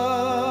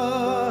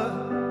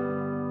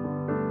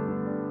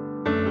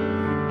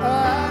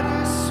 I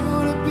just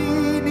wanna be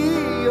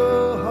near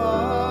your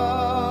heart.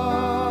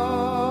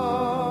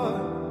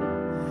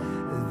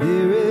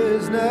 There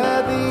is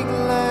nothing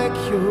like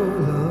your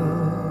love.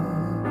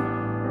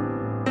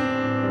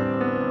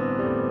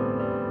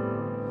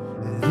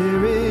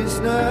 There is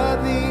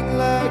nothing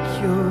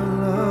like your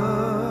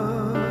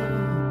love.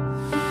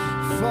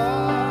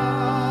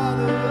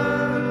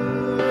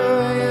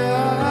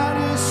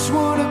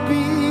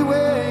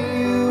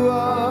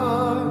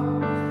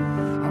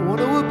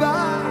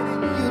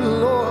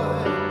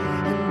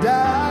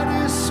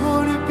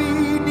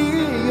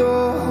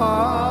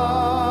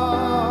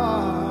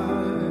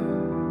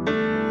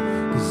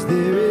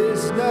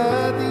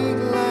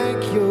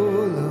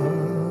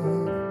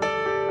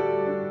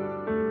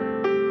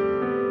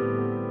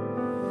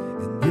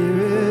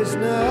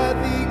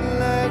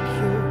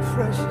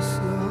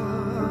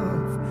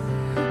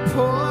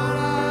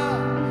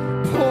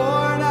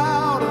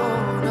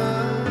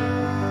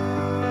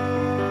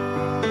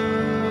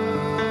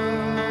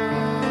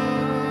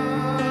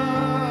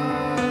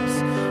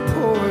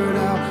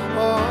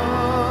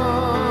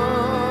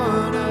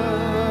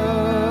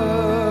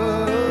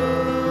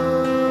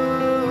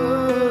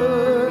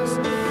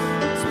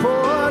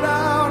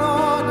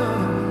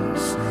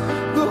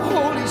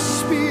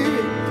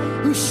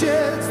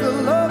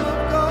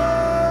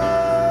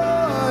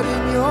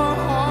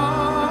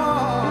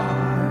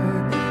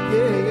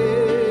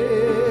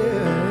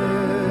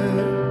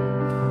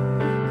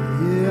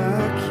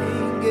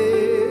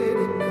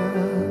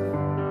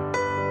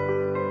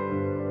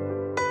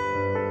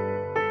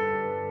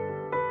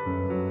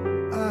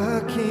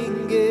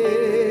 can't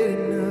get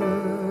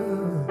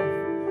enough.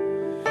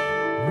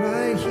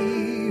 Right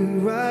here,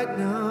 right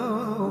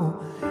now,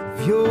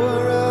 of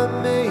your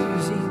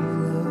amazing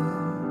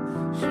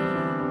love.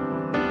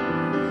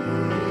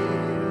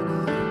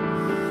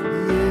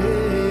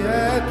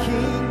 Yeah, I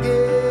can't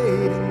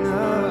get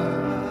enough.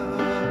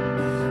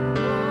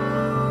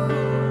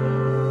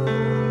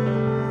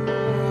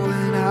 Oh,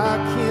 and I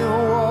can't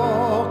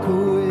walk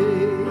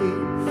away.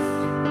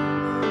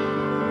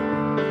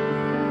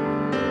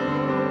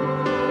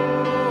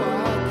 Oh,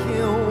 I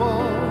can't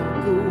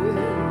walk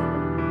away.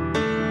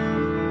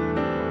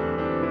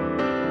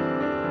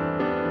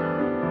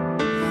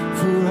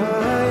 For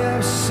I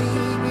have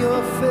seen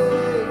your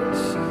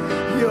face,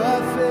 your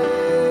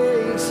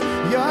face,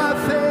 your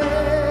face.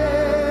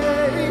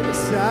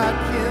 I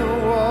can't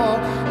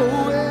walk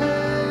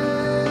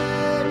away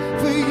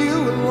for you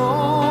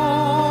alone.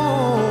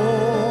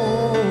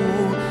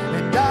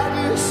 And I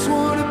just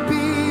want to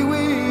be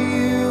where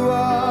you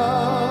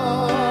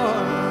are.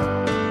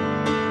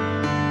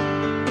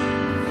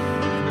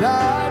 And I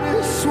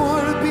just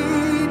want to be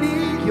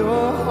near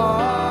your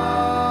heart.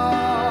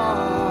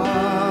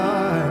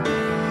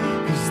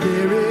 'Cause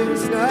there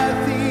is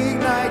nothing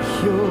like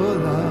your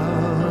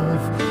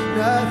love.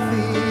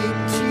 Nothing,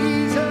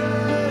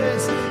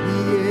 Jesus.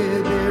 Yeah,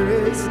 there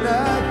is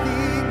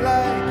nothing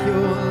like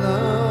your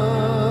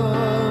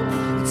love.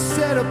 It's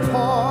set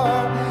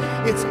apart.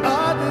 It's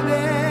other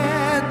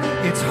than.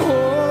 It's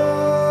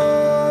holy,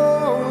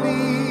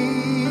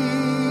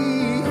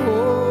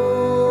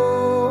 holy.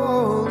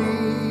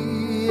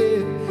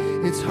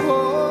 Yeah. It's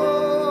holy,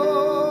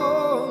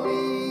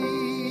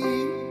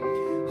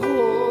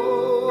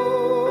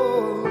 holy,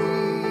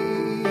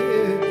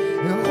 yeah.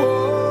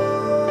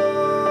 Holy,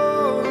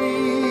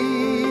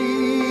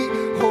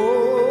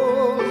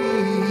 holy.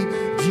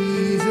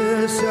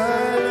 Jesus, I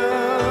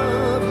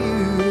love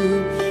you.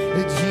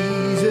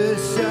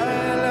 Jesus, I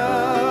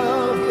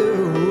love you.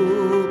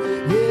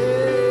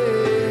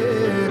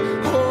 Yeah.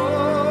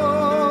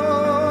 Holy,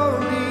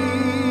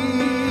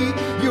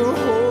 you're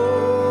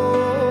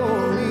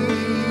holy.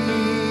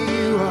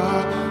 You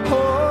are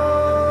holy.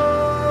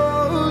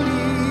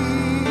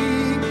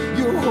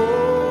 You're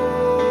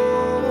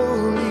holy.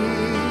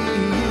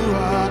 You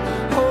are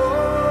holy.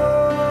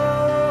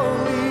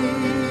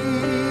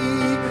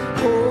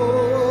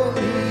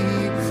 Holy.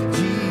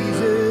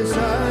 Jesus, I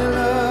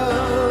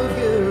love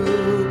you.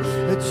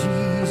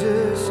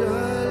 Jesus, I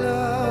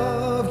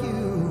love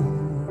you.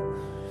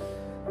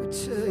 I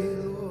tell you,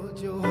 Lord,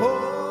 you're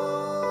holy.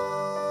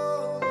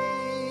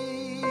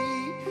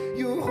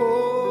 You're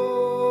holy.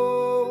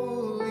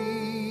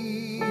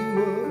 You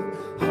are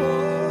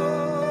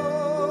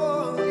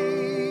holy.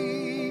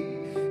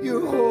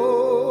 You're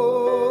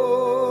holy.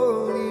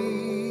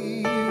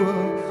 You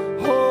are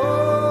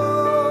holy.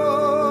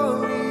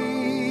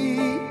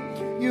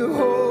 You're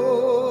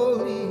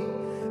holy.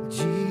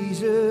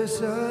 Jesus,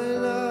 I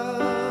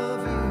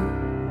love you.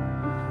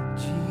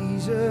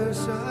 Jesus,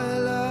 I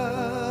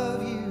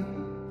love you.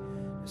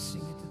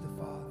 Sing it to the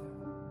Father.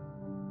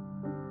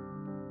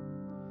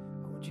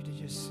 I want you to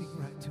just sing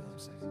right to him.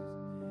 Say,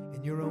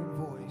 in your own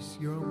voice,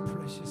 your own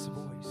precious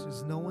voice.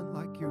 There's no one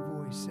like your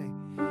voice. Say,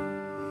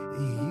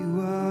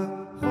 you are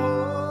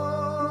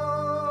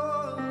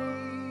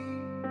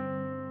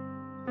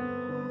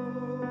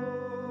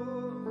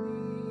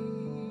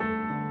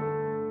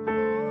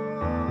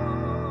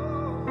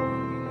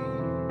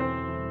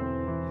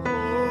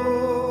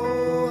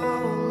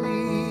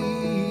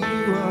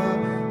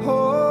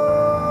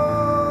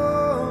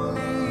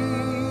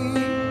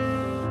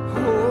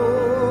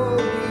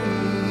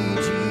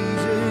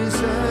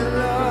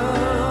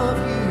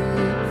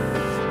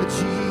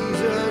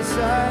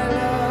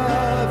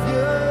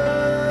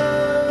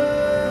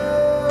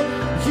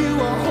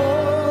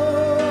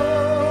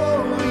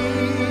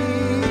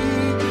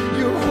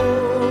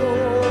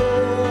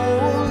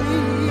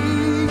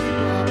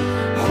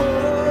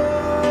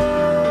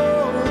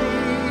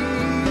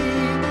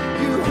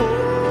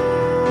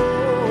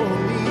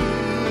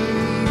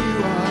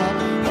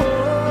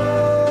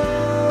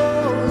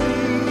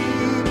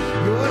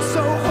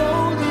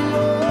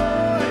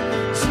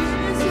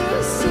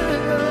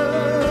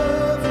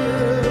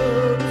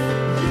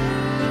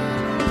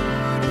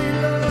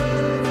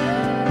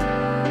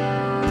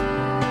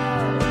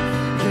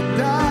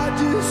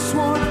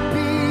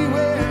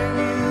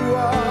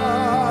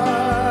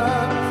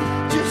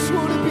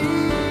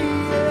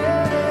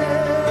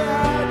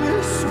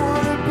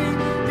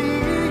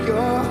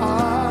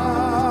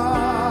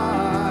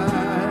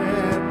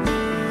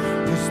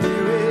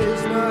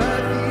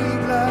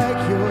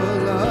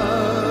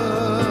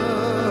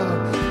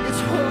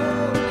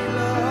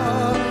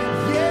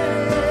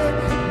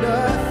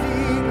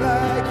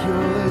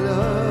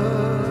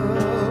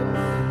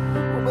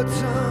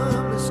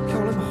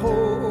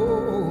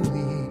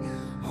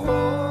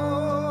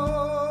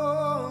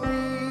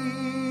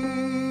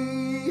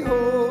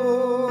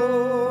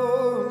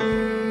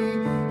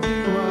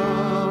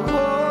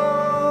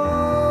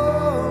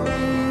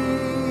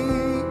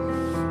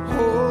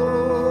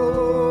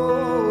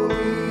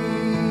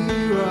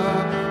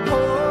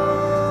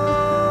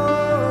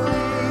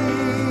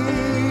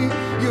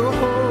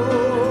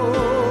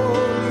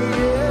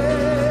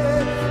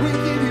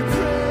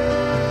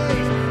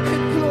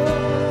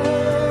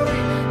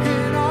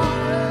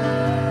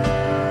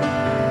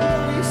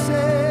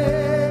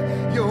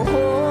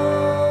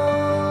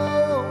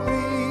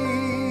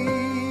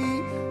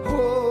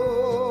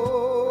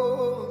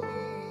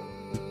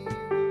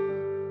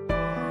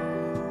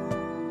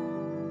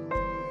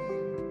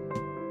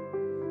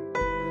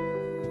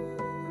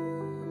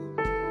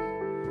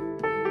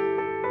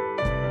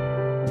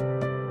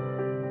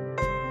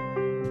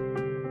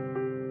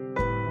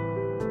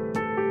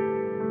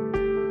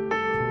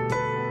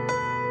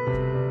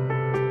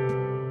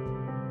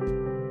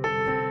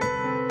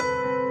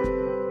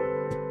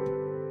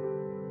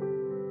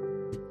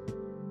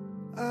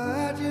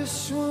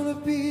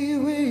be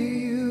where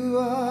you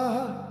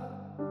are.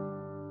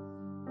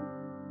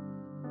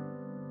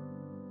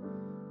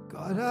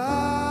 God,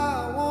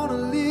 I want to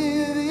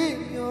live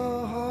in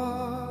your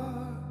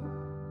heart.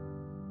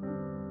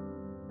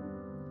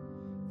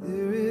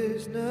 There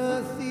is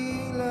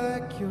nothing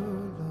like your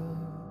love.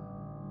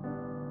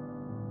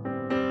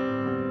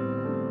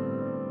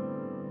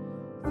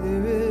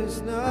 There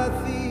is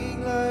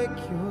nothing like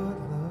your love.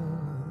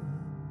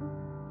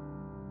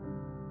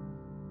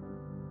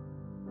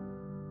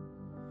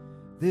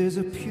 There's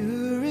a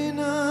pure and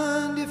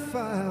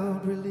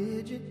undefiled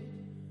religion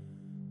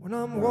when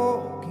I'm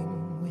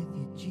walking with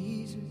you,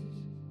 Jesus.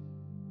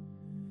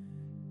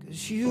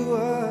 'Cause you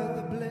are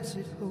the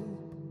blessed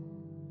hope.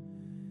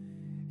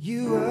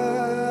 You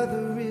are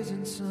the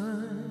risen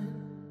Son.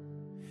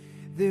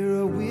 There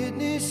are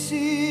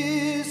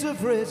witnesses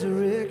of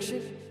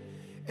resurrection,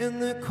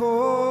 and they're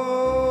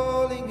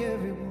calling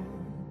everyone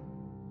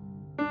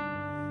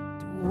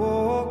to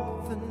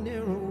walk the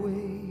narrow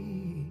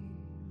way,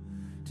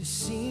 to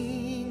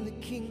sing the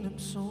kingdom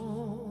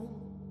song.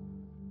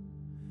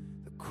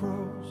 The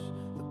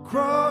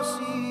cross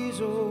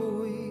is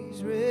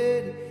always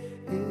ready.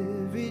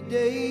 Every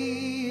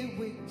day it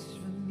waits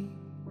for me.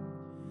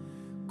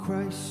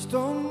 Christ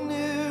on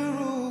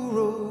narrow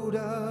road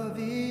of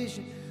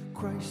vision,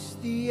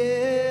 Christ the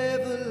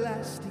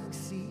everlasting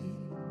seed.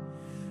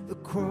 The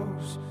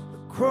cross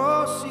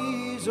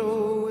is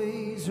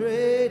always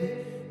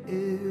ready.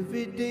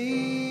 Every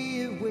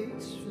day it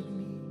waits for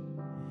me.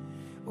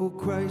 Oh,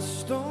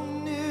 Christ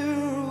on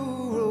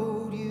narrow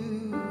road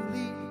you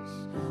lead us,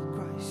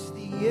 Christ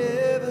the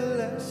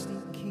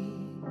everlasting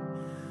King.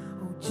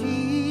 Oh,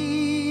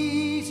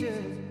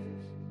 Jesus,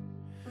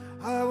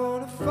 I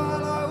want to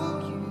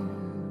follow you.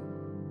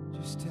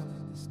 Just tell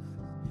him this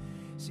night.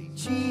 Say,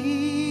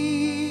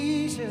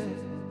 Jesus,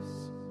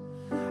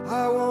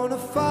 I want to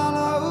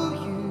follow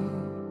you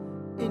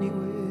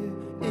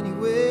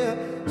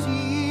anywhere.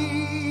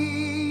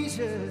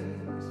 Jesus,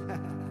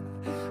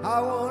 I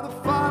want to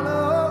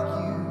follow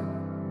you.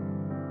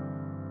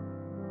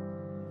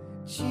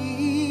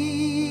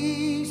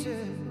 Jesus,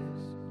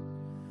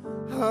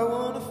 I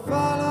want to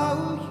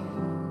follow you.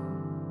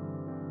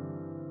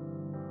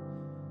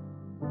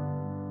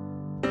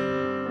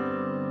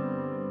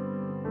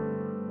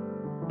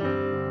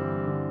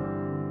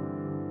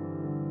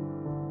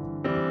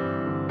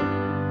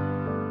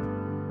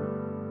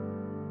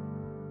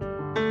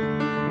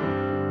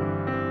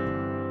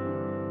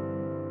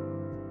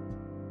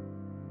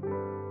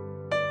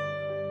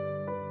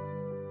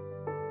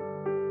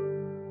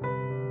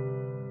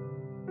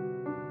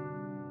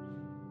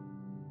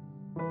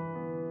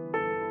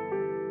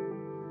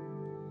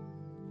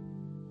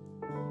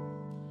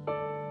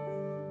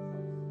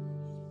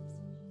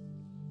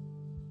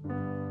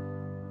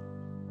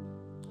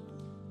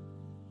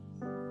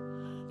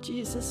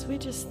 Jesus, we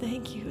just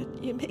thank you.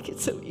 You make it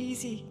so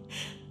easy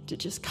to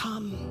just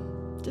come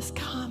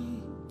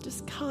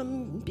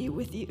and be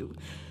with you,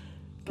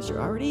 because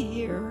you're already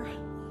here.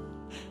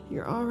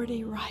 You're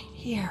already right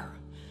here.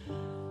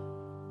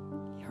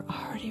 You're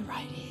already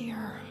right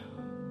here.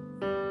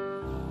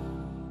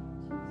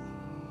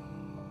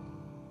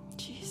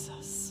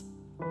 Jesus.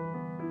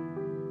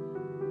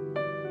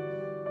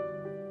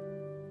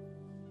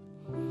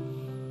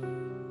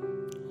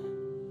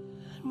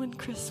 When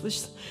Chris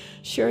was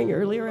sharing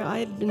earlier, I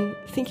had been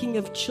thinking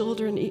of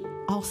children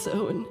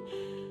also, and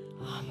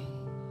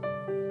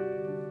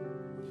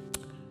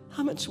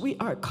how much we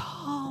are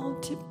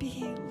called to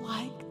be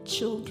like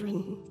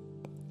children.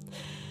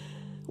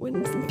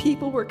 When some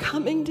people were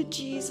coming to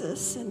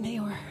Jesus and they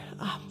were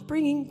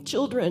bringing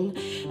children,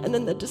 and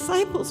then the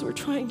disciples were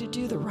trying to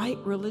do the right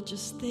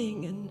religious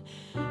thing and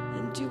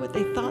do what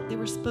they thought they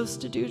were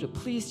supposed to do to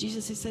please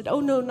Jesus, he said, "Oh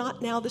no,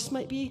 not now. This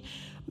might be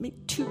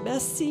too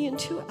messy and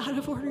too out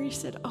of order." He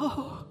said,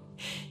 "Oh,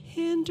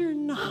 hinder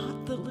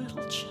not the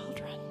little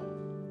children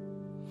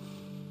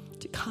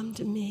to come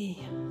to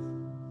me."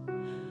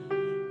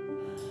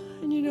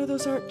 And you know,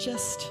 those aren't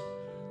just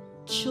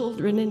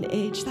children in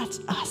age. That's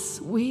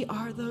us. We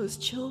are those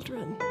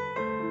children.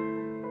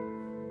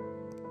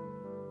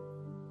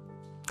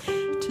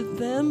 To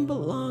them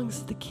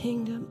belongs the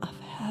kingdom of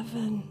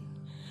heaven.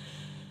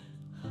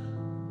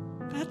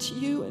 That's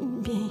you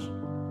and me.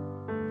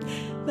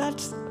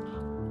 That's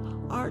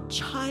our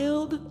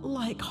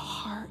childlike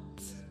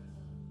hearts.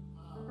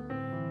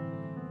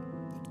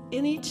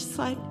 In each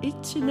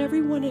and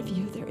every one of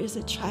you, there is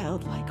a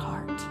childlike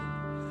heart.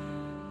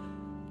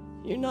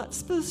 You're not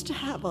supposed to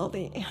have all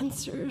the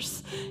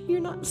answers.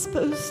 You're not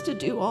supposed to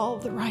do all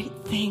the right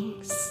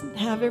things and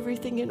have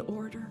everything in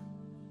order.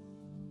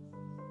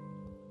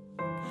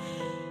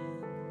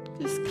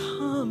 Just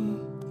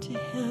come to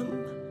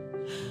him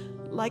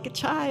like a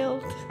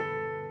child,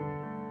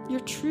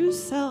 your true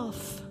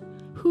self,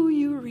 who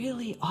you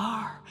really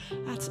are.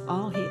 That's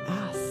all he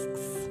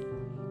asks.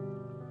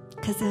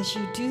 Because as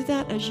you do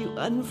that, as you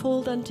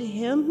unfold unto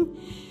him,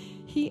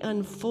 he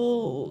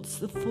unfolds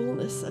the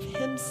fullness of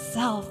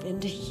himself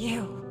into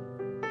you.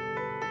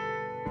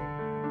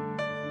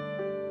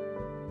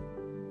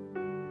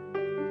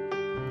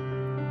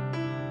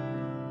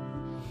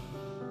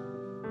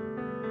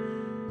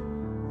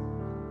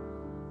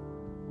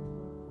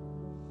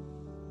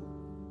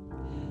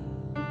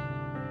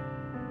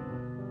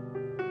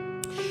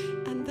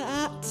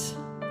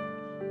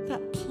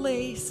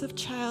 place of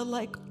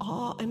childlike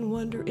awe and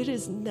wonder, it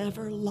is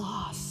never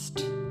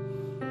lost.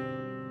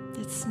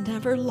 It's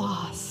never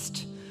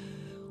lost.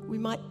 We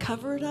might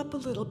cover it up a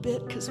little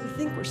bit because we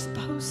think we're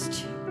supposed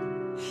to.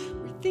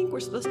 We think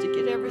we're supposed to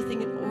get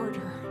everything in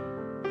order.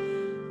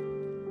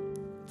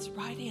 It's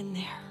right in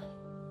there.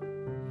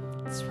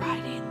 It's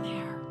right in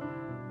there.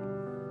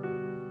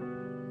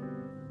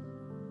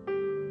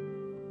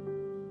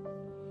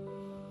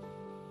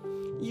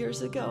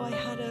 Years ago, I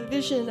had a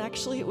vision.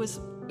 Actually, it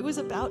was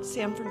about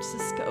San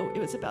Francisco. It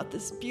was about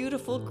this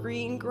beautiful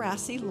green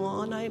grassy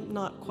lawn. I'm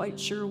not quite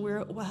sure where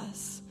it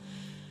was.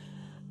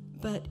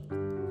 But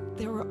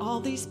there were all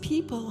these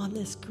people on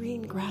this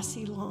green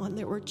grassy lawn.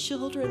 There were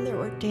children, there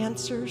were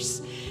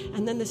dancers,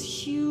 and then this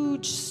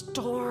huge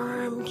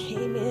storm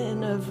came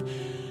in of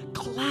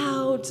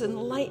clouds and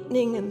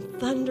lightning and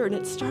thunder, and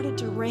it started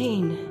to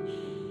rain.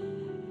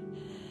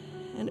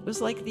 And it was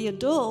like the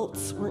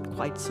adults weren't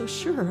quite so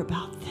sure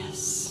about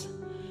this.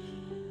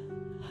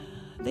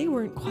 They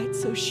weren't quite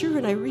so sure,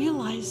 and I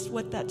realized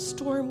what that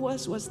storm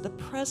was the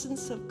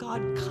presence of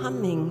God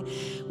coming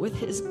with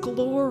his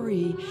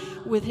glory,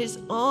 with his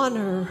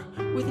honor,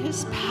 with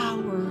his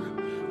power,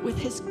 with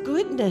his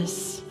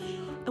goodness.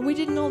 And we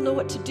didn't all know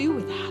what to do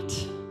with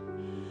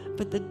that.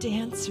 But the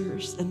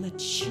dancers and the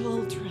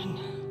children,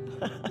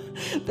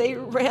 they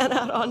ran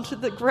out onto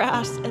the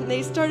grass and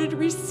they started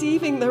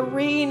receiving the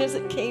rain as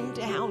it came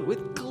down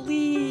with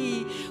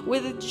glee,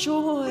 with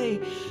joy,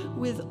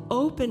 with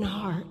open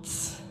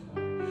hearts.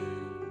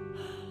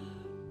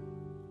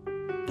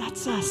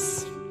 That's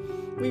us.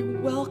 We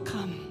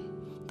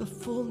welcome the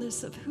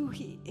fullness of who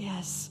he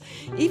is,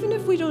 even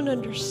if we don't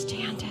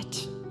understand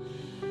it,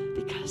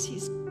 because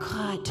he's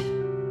good.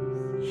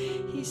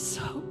 He's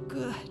so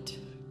good.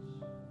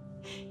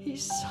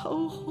 He's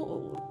so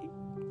holy.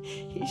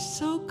 He's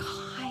so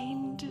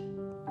kind,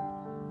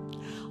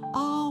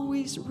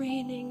 always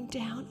raining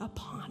down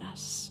upon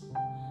us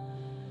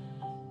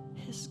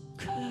his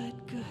good,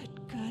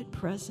 good, good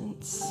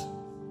presence.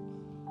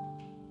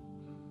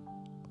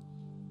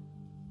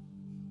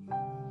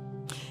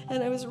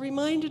 And I was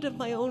reminded of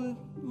my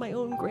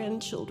own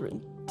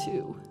grandchildren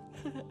too.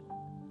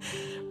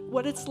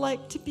 What it's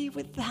like to be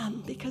with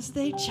them, because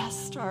they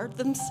just are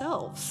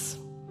themselves,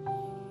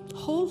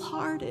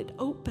 wholehearted,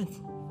 open.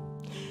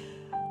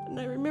 And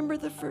I remember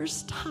the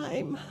first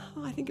time,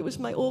 I think it was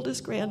my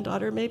oldest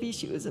granddaughter, maybe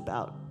she was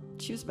about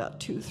 2,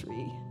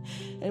 3.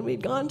 And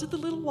we'd gone to the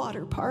little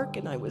water park,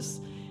 and I was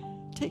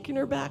taking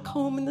her back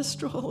home in the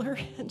stroller,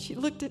 and she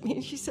looked at me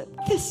and she said,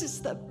 "This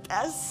is the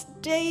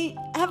best day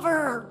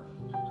ever."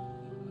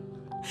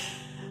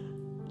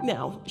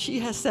 Now, she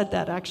has said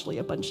that actually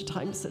a bunch of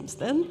times since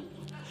then,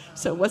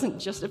 so it wasn't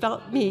just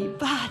about me,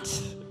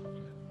 but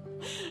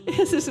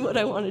this is what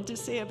I wanted to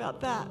say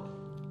about that.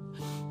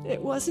 It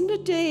wasn't a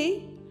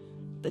day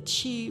that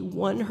she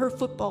won her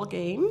football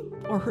game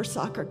or her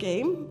soccer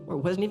game, or it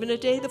wasn't even a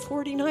day the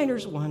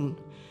 49ers won.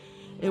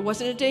 It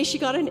wasn't a day she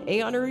got an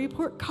A on her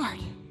report card.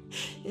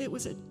 It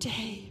was a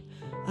day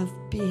of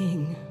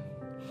being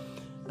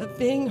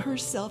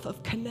herself,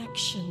 of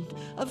connection,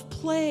 of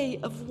play,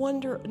 of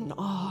wonder and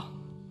awe.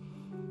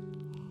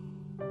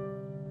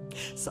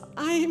 So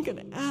I am going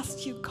to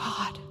ask you,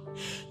 God,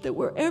 that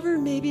wherever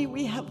maybe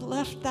we have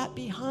left that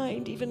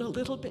behind even a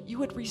little bit, you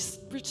would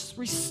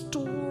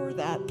restore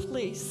that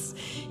place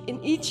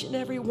in each and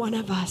every one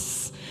of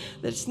us.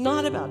 That it's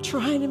not about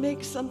trying to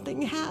make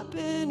something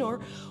happen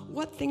or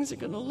what things are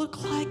going to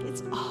look like.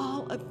 It's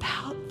all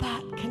about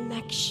that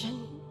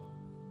connection.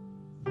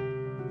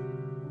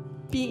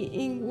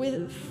 Being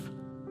with,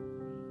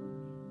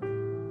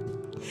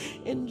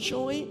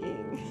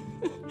 enjoying,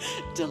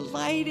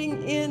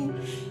 delighting in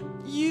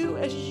you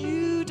as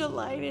you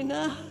delight in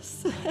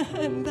us.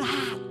 And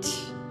that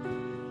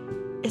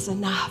is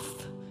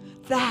enough.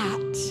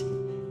 That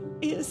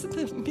is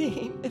the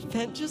main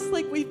event, just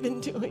like we've been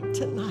doing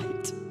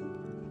tonight.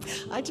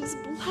 I just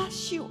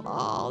bless you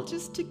all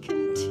just to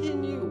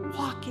continue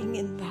walking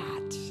in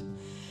that.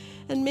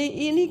 And may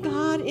any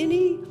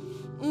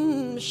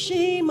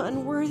shame,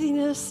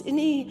 unworthiness,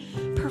 any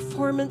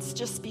performance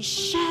just be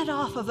shed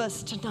off of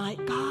us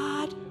tonight.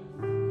 God,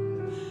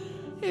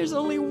 there's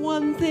only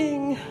one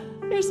thing.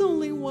 There's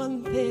only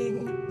one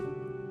thing.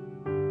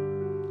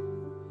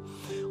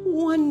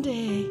 One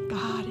day,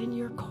 God, in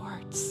your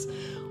courts.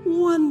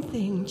 One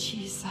thing,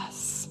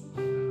 Jesus.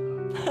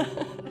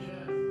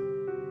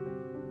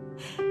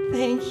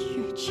 Thank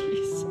you,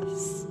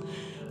 Jesus.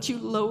 You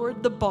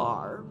lowered the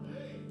bar.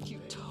 You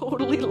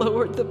totally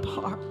lowered the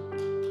bar.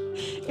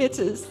 It's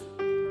as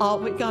all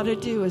we got to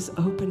do is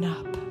open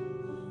up.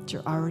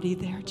 You're already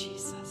there,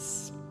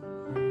 Jesus.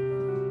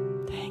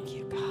 Thank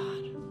you,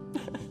 God.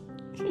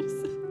 You're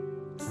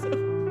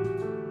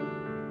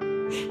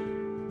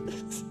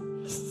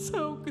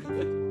so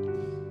good.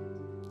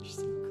 You're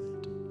so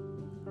good.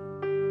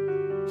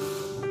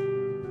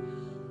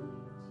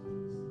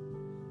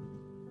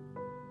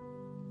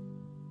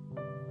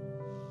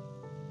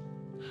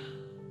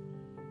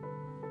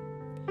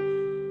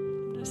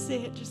 I'm going to say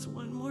it just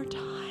one more time.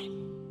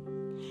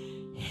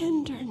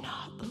 Hinder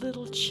not the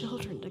little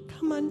children to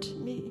come unto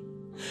me,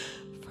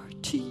 for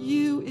to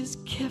you is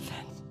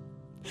given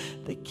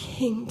the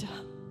kingdom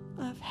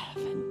of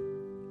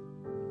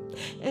heaven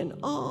and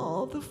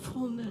all the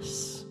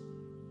fullness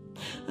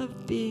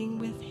of being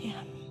with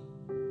him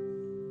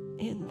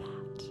in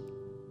that.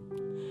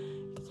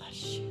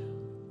 Bless you.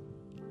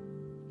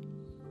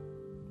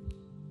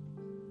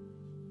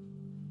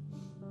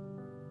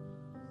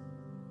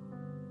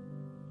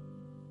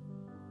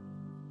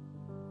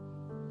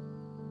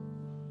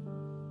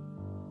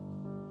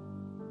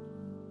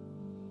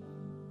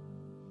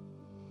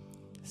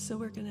 So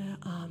we're going to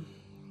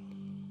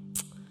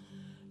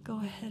go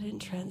ahead and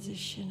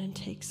transition and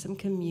take some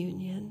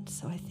communion.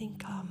 So I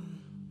think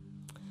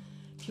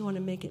if you want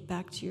to make it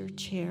back to your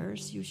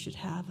chairs, you should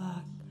have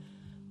a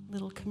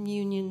little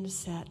communion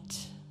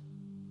set.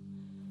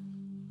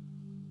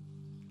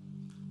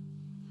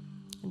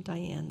 And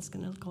Diane's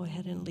going to go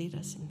ahead and lead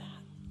us in that.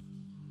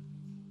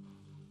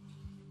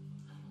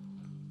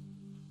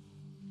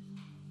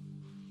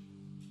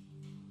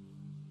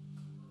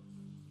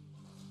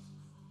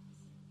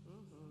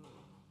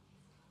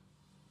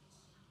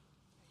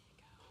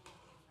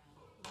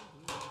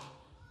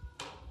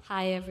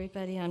 Hi,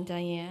 everybody. I'm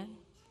Diane.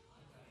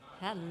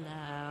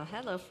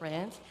 Hello,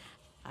 friends.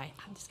 I'm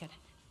just gonna,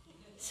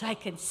 so I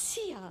can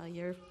see all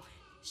your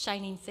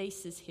shining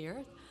faces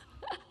here.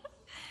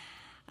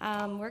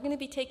 We're going to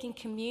be taking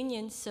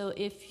communion. So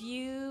if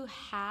you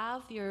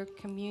have your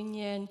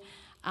communion,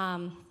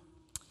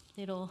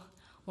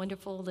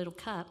 wonderful little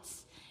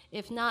cups.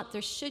 If not,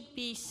 there should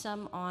be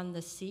some on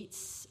the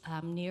seats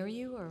near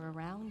you or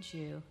around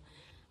you.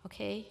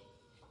 Okay.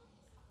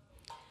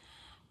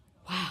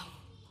 Wow.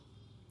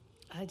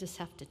 I just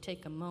have to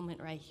take a moment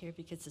right here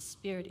because the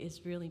Spirit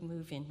is really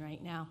moving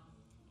right now.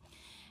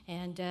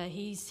 And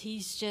he's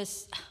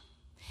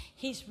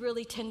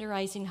really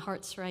tenderizing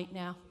hearts right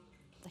now.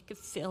 I could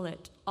feel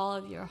it, all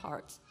of your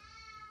hearts.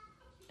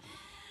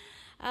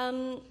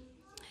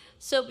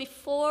 So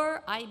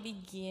before I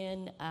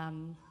begin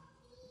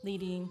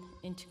leading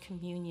into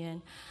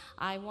communion,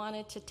 I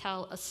wanted to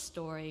tell a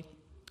story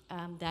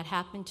that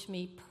happened to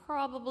me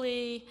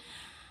probably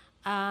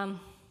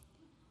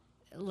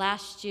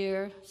last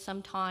year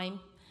sometime,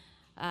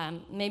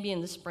 maybe in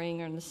the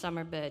spring or in the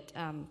summer, but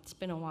it's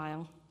been a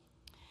while.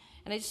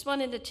 And I just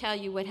wanted to tell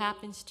you what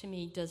happens to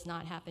me does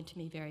not happen to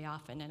me very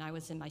often, and I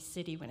was in my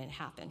city when it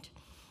happened.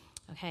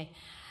 Okay.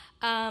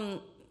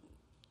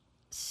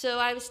 So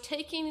I was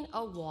taking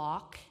a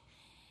walk,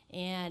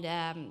 and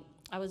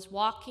I was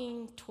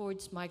walking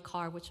towards my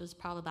car, which was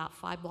probably about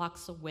 5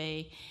 blocks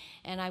away,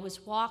 and I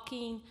was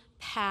walking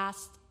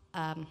past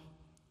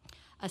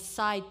a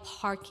side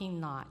parking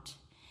lot.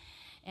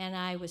 And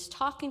I was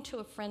talking to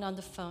a friend on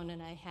the phone,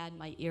 and I had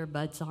my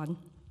earbuds on.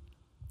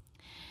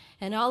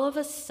 And all of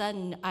a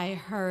sudden, I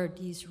heard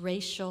these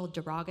racial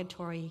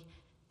derogatory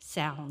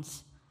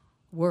sounds,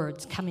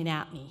 words coming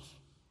at me.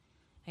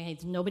 Okay,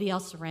 there's nobody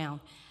else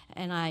around.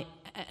 And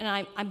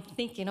I'm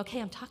thinking,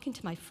 okay, I'm talking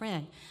to my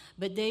friend.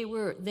 But they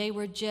were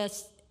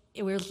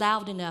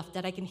loud enough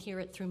that I can hear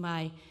it through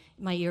my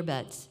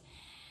earbuds.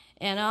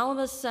 And all of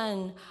a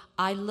sudden,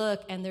 I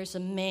look, and there's a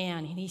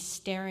man, and he's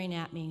staring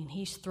at me, and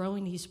he's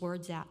throwing these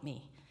words at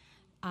me.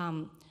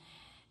 And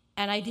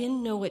I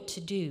didn't know what to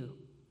do.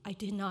 I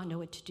did not know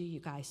what to do, you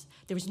guys.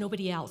 There was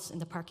nobody else in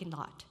the parking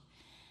lot.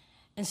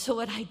 And so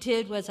what I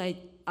did was I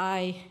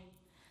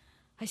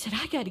said,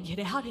 I got to get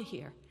out of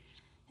here.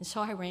 And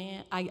so I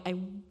ran. I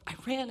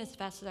ran as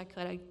fast as I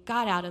could. I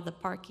got out of the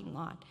parking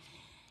lot.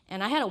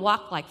 And I had to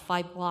walk like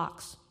 5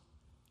 blocks.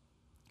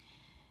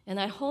 And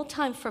that whole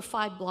time for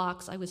 5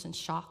 blocks, I was in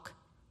shock.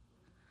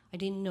 I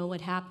didn't know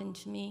what happened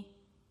to me.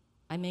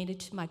 I made it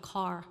to my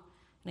car.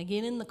 And I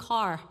get in the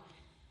car.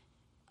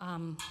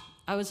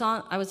 I was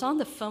on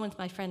the phone with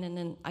my friend, and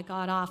then I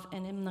got off.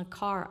 And in the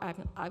car,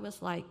 I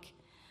was like,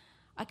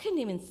 I couldn't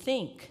even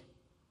think.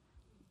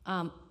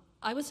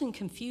 I was in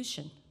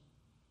confusion.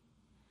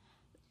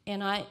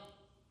 And I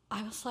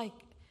was like,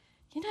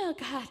 God,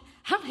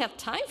 I don't have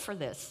time for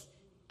this.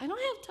 I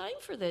don't have time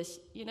for this,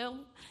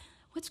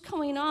 What's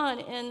going on?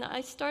 And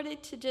I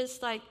started to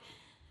just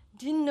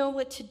didn't know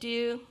what to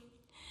do.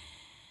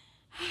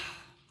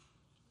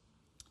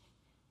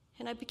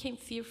 And I became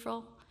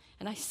fearful.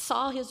 And I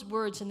saw his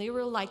words, and they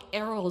were like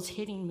arrows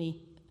hitting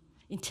me.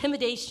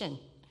 Intimidation.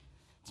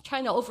 It's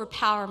trying to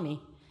overpower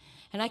me.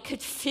 And I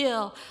could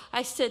feel,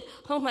 I said,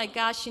 oh my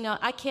gosh,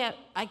 I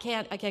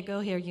can't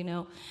go here,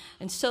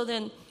 And so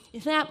then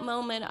in that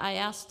moment, I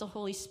asked the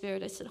Holy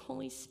Spirit, I said,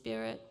 Holy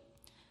Spirit,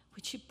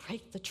 would you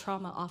break the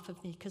trauma off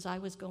of me? Because I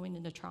was going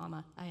into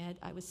trauma.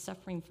 I was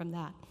suffering from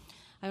that.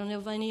 I don't know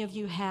if any of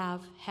you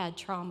have had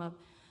trauma,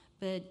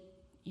 but,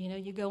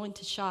 you go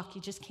into shock.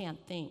 You just can't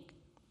think.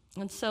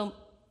 And so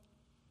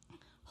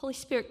Holy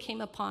Spirit came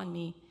upon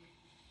me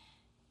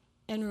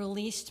and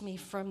released me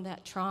from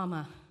that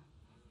trauma.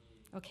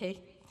 Okay?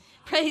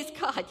 Praise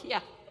God,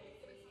 yeah.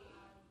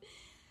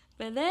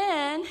 But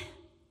then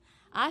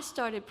I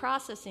started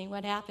processing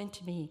what happened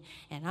to me,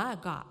 and I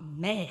got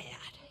mad.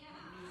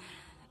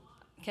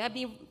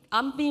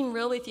 I'm being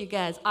real with you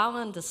guys. I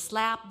wanted to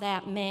slap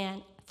that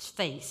man's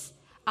face.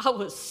 I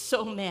was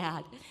so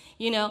mad,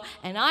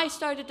 and I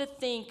started to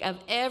think of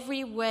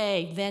every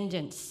way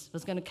vengeance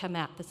was going to come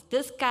out.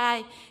 This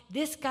guy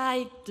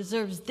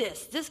deserves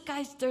this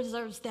guy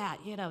deserves that,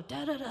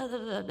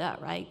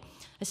 right?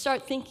 I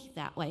started thinking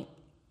that way.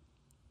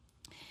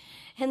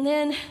 And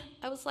then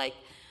I was like,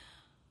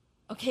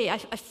 okay, I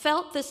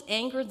felt this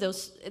anger,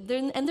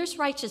 and there's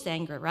righteous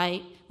anger,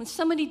 right? When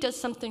somebody does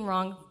something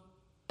wrong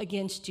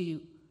against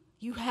you,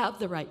 you have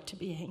the right to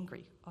be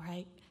angry, all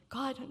right?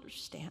 God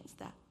understands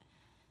that.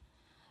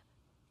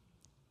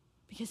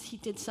 Because he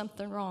did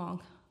something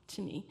wrong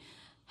to me.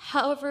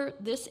 However,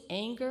 this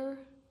anger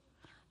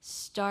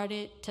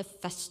started to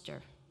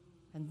fester.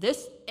 And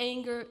this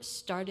anger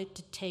started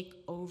to take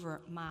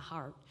over my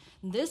heart.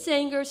 And this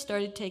anger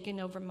started taking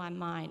over my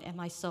mind and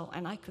my soul,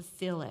 and I could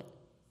feel it.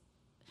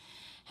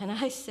 And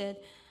I said,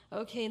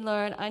 okay,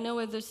 Lord, I know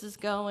where this is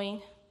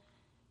going.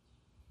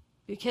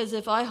 Because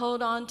if I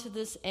hold on to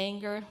this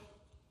anger,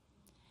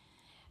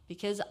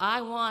 because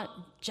I want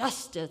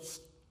justice,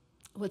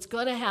 what's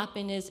going to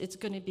happen is it's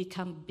going to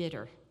become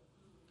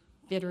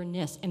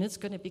bitterness, and it's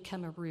going to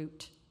become a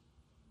root.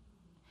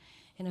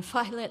 And if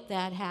I let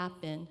that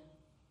happen,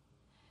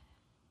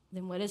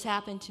 then what has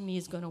happened to me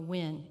is going to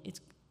win. It's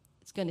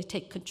going to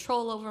take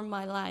control over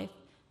my life.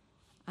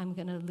 I'm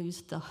going to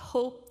lose the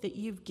hope that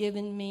you've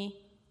given me.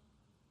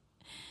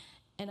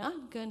 And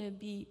I'm going to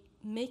be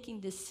making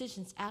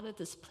decisions out of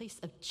this place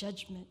of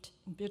judgment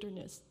and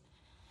bitterness.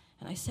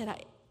 And I said,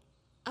 I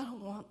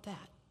don't want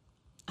that.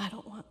 I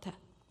don't want that.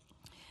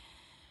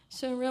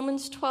 So in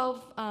Romans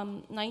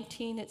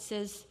 12:19, it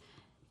says,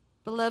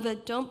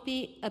 Beloved, don't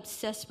be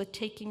obsessed with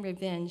taking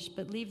revenge,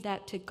 but leave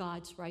that to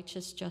God's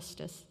righteous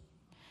justice.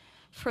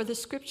 For the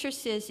scripture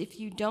says, if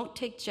you don't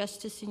take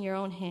justice in your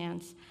own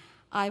hands,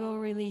 I will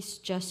release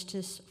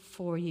justice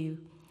for you,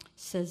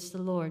 says the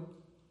Lord.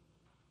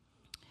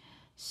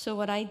 So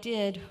what I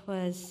did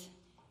was,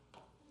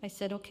 I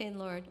said, okay,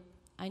 Lord,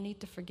 I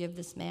need to forgive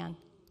this man.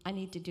 I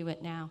need to do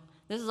it now.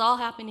 This is all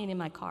happening in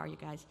my car, you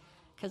guys,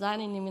 because I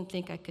didn't even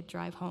think I could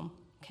drive home,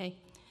 okay?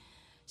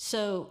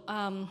 So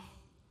I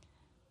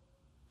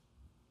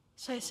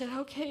said,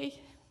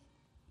 okay,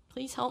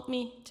 please help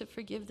me to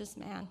forgive this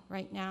man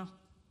right now.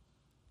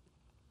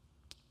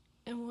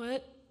 And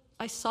what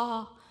I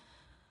saw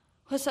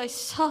was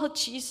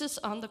Jesus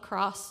on the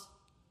cross.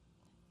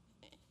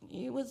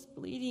 He was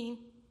bleeding.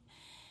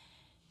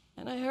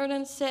 And I heard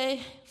him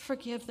say,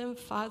 forgive them,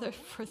 Father,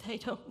 for they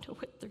don't know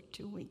what they're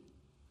doing.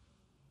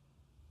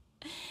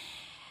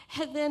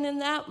 And then in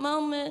that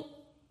moment,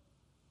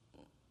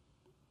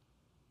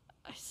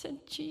 I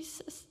said,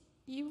 Jesus,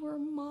 you were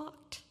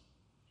mocked.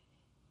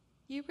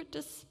 You were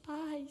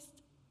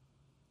despised.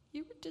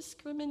 You were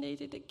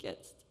discriminated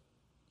against.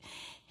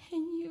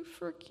 And you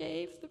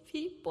forgave the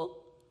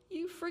people.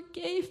 You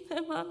forgave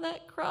them on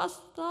that cross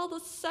with all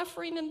the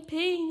suffering and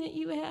pain that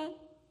you had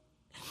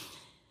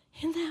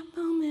in that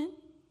moment.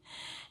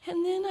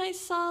 And then I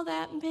saw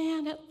that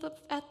man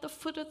at the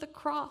foot of the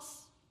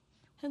cross,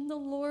 and the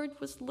Lord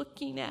was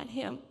looking at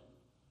him.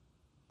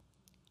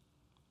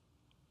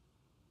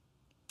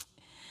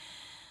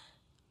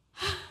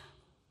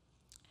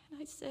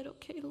 And I said,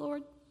 okay,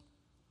 Lord,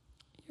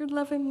 you're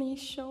loving me,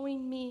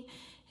 showing me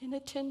in a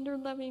tender,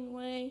 loving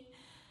way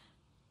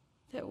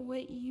that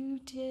what you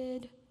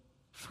did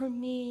for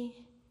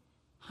me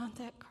on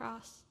that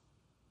cross,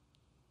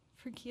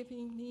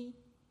 forgiving me,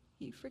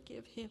 you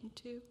forgive him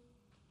too.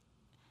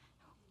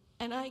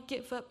 And I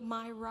give up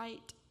my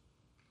right,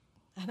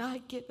 and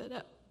I give it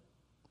up.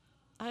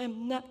 I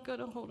am not going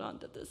to hold on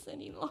to this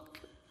any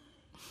longer.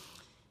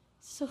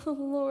 So,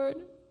 Lord,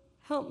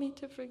 help me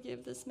to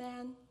forgive this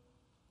man.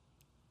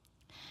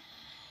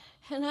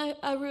 And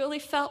I really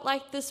felt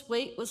like this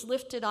weight was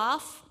lifted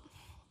off,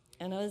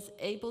 and I was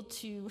able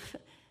to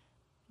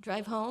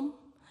drive home.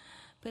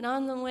 But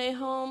on the way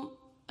home,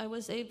 I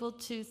was able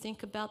to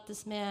think about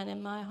this man,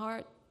 and my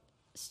heart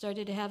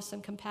started to have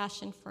some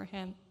compassion for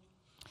him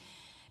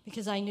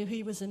because I knew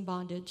he was in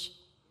bondage.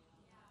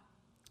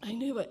 I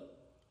knew it.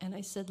 And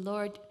I said,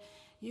 Lord,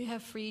 you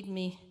have freed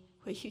me.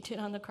 What you did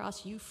on the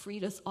cross, you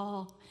freed us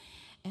all.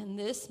 And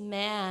this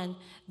man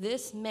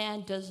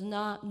does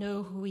not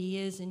know who he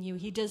is in you.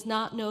 He does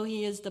not know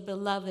he is the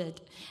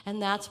beloved.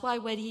 And that's why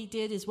what he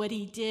did is what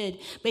he did.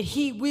 But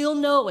he will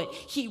know it.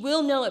 He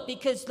will know it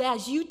because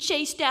as you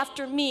chased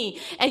after me,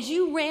 as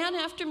you ran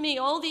after me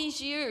all these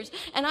years,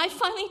 and I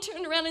finally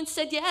turned around and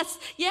said, yes,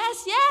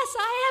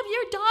 I am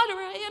your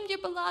daughter. I am your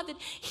beloved.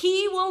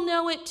 He will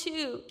know it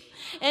too.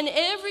 And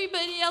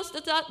everybody else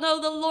that does not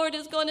know the Lord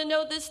is going to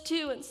know this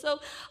too. And so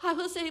I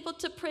was able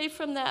to pray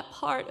from that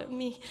part of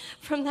me,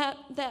 from that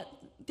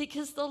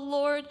because the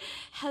Lord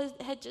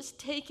had just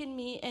taken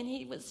me and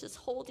he was just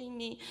holding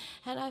me.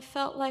 And I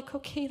felt like,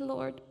 okay,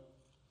 Lord,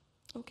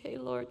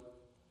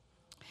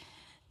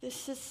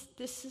 this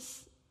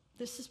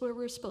is where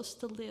we're supposed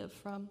to live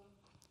from.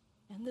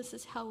 And this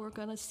is how we're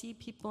going to see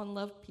people and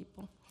love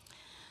people.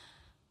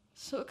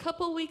 So a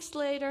couple weeks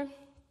later,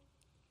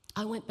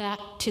 I went back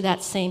to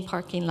that same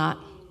parking lot.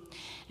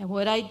 And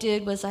what I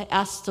did was I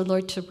asked the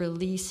Lord to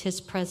release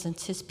his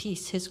presence, his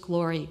peace, his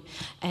glory.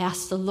 I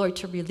asked the Lord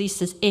to release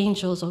his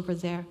angels over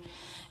there.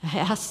 I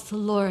asked the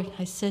Lord,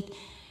 I said,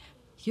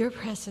 your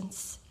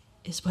presence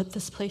is what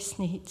this place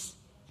needs.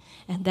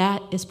 And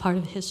that is part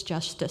of his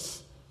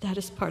justice. That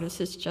is part of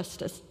his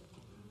justice.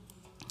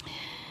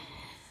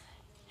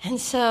 And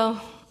so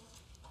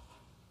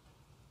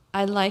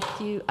I'd like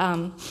you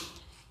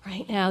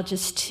right now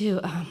just to,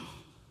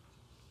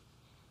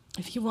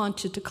 if you want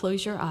to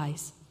close your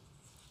eyes.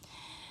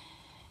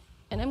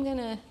 And I'm going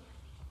to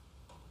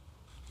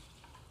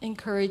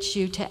encourage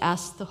you to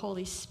ask the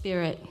Holy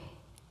Spirit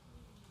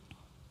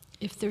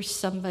if there's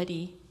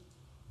somebody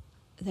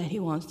that he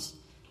wants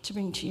to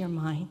bring to your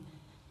mind,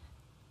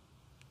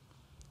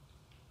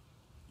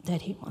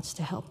 that he wants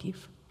to help you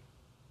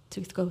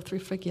to go through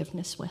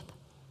forgiveness with.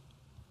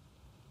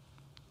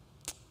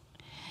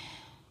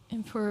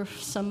 And for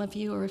some of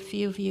you or a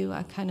few of you,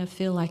 I kind of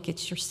feel like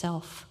it's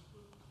yourself.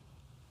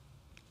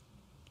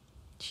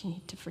 You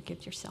need to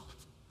forgive yourself.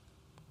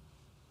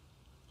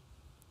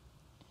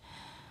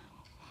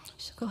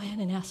 So go ahead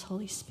and ask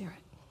Holy Spirit.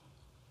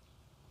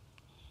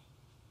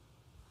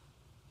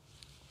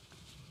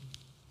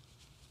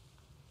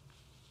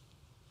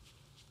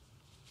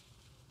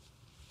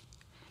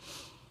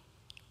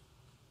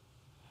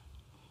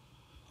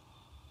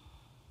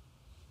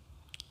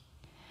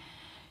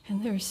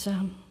 And there's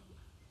some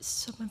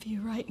of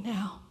you right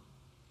now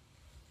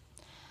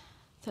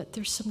that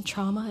there's some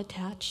trauma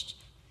attached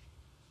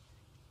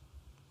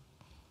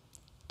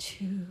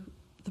to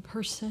the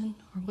person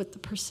or what the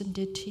person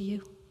did to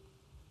you.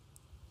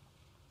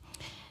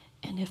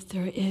 And if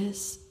there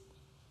is,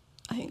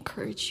 I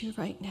encourage you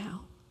right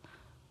now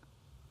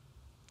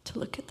to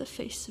look at the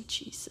face of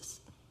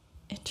Jesus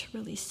and to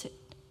release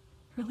it.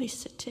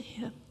 Release it to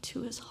him,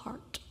 to his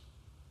heart.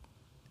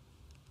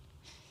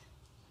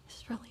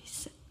 Just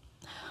release it.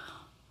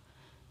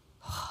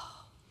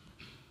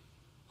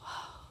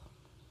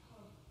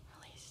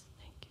 Release.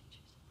 Thank you,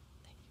 Jesus.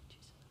 Thank you,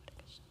 Jesus.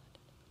 Release it.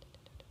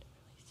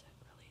 Release it.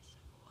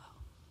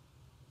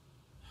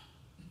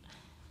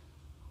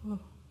 Wow.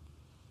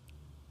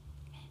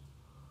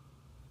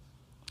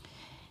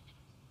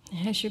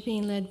 As you're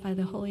being led by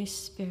the Holy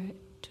Spirit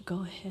to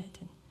go ahead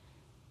and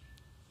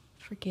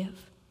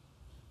forgive.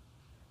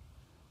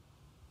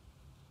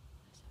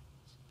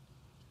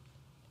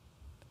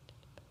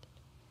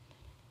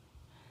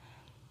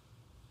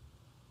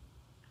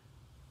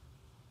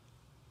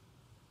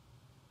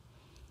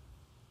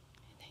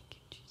 Thank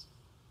you, Jesus.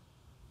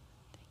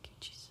 Thank you,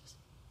 Jesus.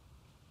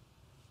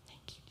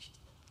 Thank you,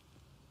 Jesus.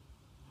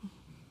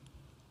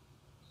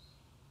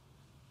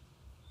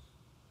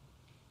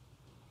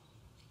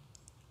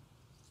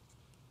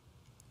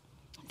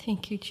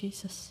 Thank you,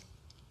 Jesus,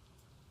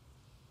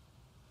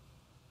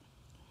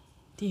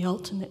 the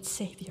ultimate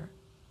Savior.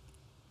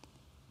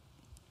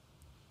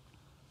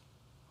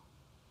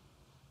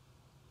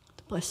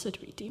 The blessed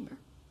Redeemer.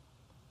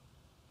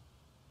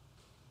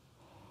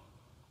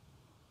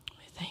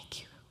 We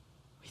thank you.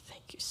 We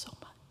thank you so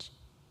much.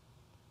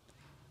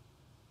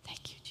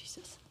 Thank you,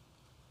 Jesus.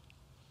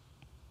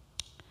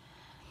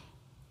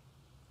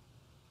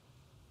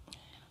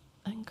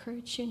 I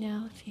encourage you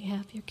now, if you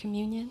have your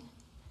communion,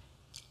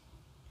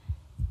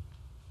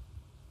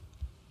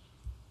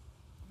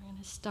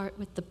 start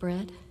with the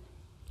bread.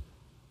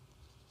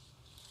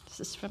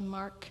 This is from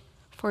Mark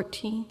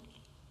 14.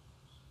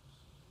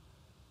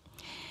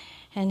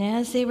 And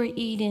as they were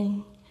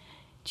eating,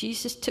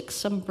 Jesus took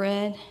some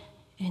bread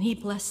and he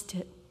blessed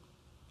it.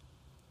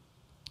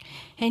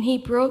 And he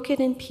broke it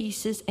in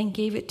pieces and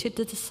gave it to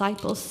the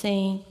disciples,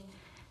 saying,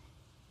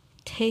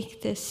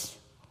 Take this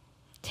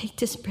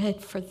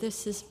bread, for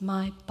this is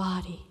my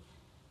body.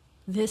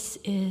 This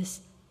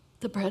is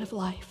the bread of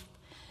life.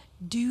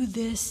 Do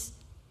this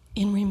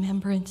in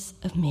remembrance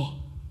of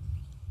me.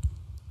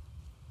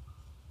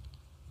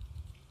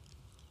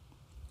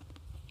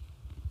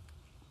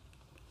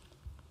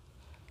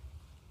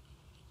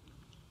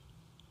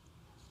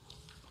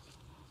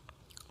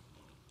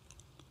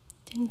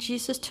 Then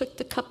Jesus took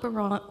the cup of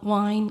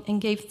wine and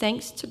gave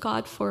thanks to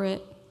God for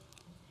it.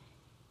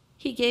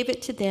 He gave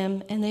it to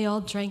them, and they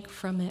all drank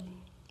from it.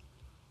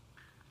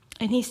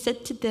 And he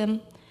said to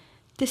them,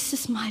 This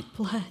is my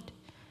blood,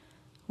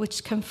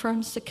 which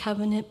confirms the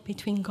covenant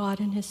between God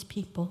and his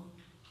people.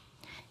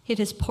 It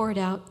is poured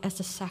out as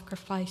a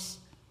sacrifice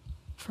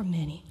for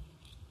many.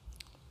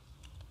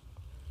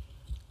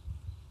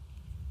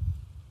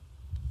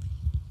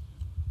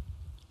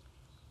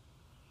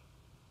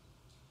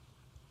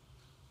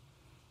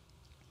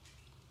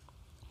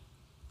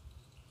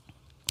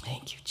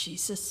 Thank you,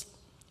 Jesus,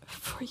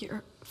 for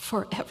your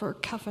forever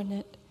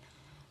covenant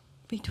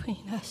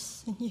between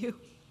us and you.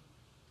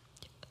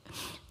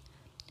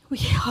 We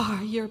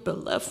are your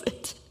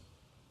beloved.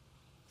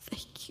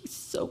 Thank you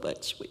so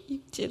much what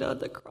you did on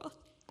the cross.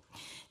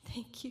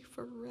 Thank you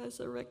for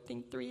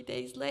resurrecting 3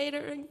 days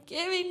later and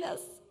giving us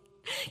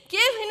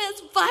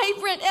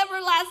vibrant,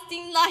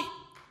 everlasting life.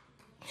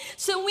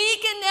 So we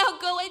can now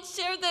go and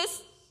share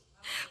this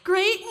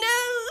great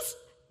news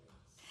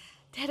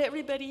that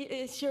everybody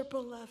is your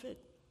beloved.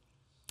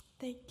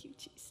 Thank you,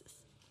 Jesus.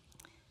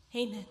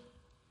 Amen.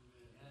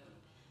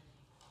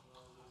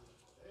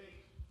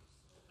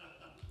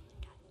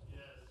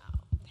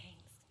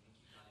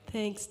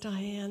 Thanks,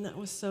 Diane. That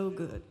was so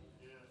good.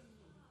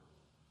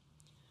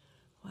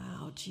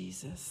 Wow,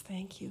 Jesus.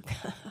 Thank you,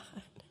 God.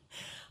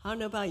 I don't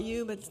know about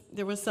you, but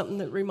there was something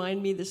that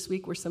reminded me this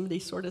week where somebody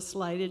sort of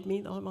slighted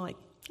me. I'm like,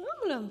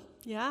 I'm going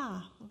to,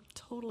 I'll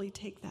totally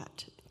take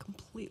that,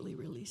 completely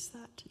release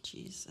that to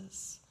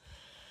Jesus.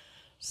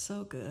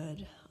 So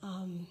good.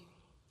 I'm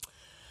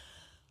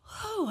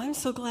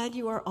so glad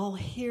you are all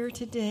here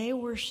today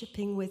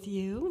worshiping with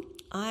you.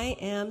 I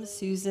am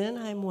Susan.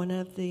 I'm one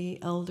of the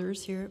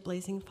elders here at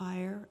Blazing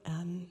Fire.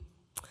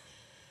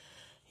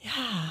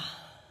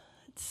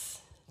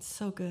 It's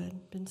so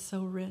good, been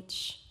so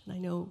rich. And I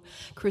know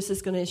Chris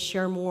is going to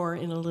share more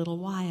in a little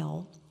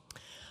while.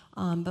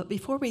 But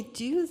before we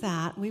do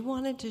that, we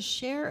wanted to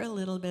share a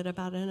little bit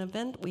about an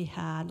event we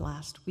had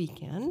last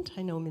weekend.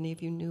 I know many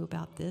of you knew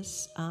about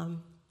this.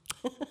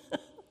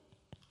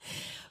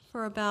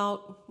 For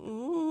about,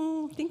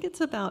 I think it's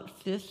about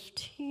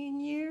 15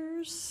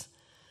 years.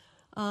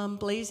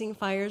 Blazing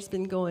Fire's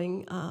been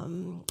going,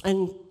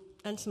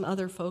 and some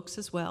other folks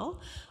as well,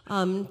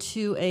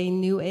 to a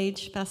New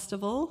Age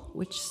festival,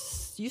 which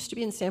used to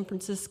be in San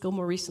Francisco.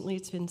 More recently,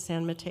 it's been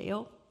San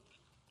Mateo.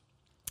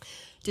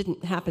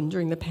 Didn't happen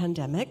during the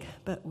pandemic,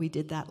 but we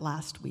did that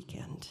last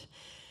weekend.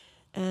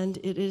 And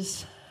it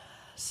is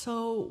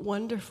so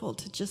wonderful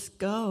to just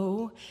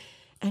go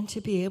and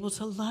to be able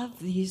to love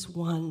these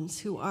ones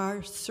who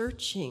are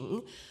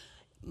searching.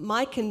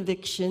 My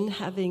conviction,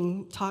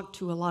 having talked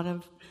to a lot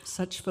of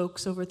such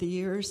folks over the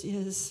years,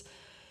 is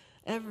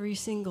every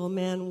single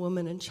man,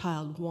 woman, and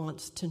child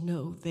wants to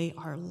know they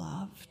are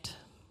loved.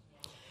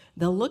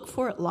 They'll look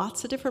for it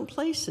lots of different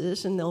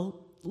places, and they'll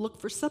look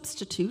for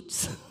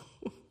substitutes,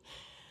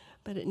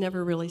 but it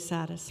never really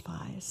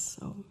satisfies.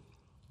 So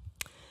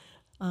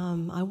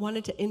I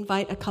wanted to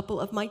invite a couple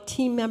of my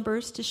team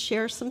members to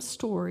share some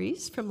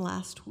stories from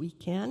last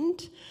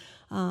weekend.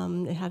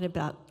 It had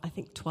about, I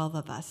think, 12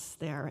 of us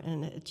there,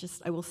 and it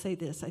just, I will say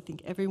this, I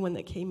think everyone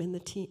that came in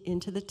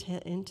into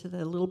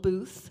the little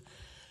booth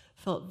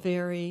felt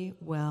very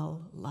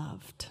well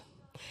loved.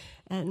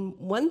 And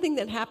one thing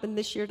that happened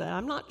this year that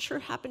I'm not sure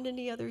happened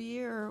any other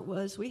year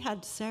was we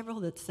had several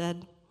that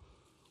said,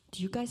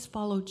 "Do you guys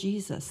follow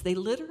Jesus?" They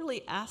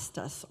literally asked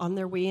us on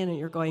their way in, and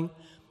you're going,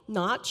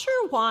 not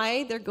sure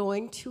why they're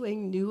going to a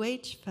New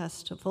Age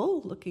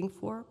festival looking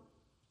for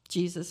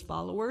Jesus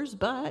followers,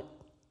 but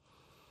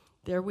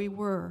there we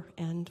were,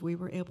 and we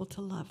were able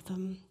to love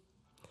them.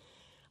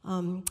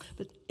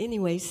 But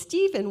anyway,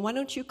 Stephen, why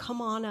don't you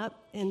come on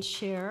up and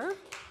share?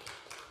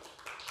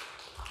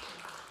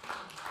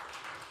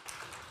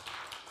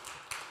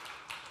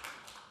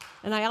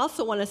 And I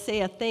also want to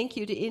say a thank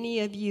you to any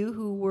of you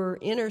who were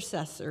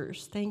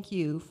intercessors. Thank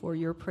you for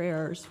your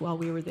prayers while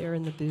we were there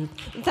in the booth.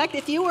 In fact,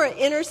 if you were an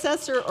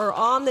intercessor or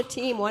on the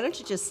team, why don't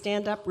you just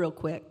stand up real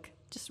quick?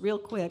 Just real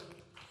quick.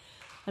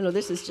 I know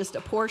this is just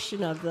a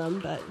portion of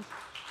them, but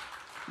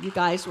you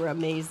guys were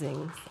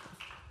amazing.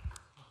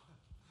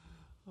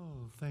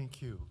 Oh,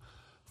 thank you.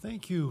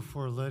 Thank you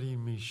for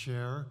letting me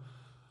share.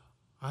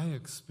 I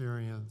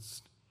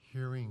experienced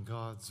hearing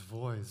God's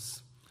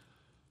voice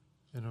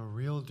in a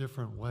real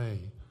different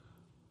way.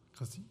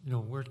 Because,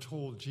 we're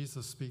told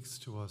Jesus speaks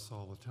to us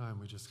all the time.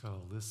 We just got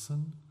to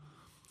listen.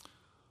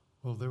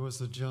 Well, there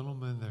was a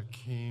gentleman that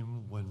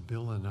came when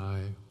Bill and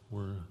I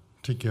were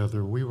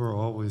together. We were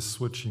always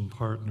switching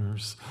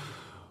partners,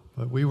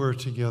 but we were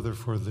together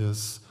for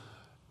this.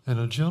 And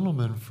a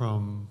gentleman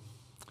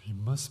he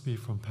must be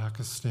from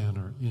Pakistan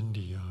or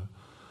India.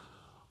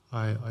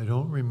 I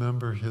don't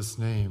remember his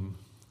name.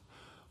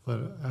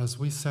 But as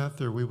we sat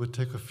there, we would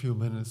take a few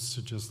minutes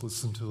to just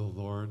listen to the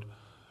Lord,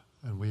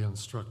 and we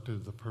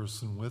instructed the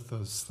person with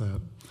us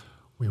that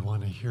we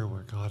want to hear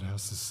what God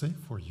has to say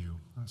for you.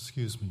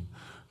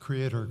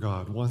 Creator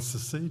God wants to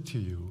say to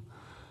you.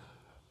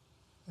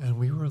 And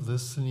we were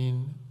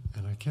listening,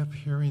 and I kept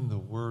hearing the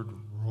word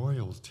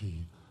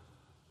royalty.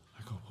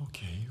 I go,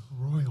 okay,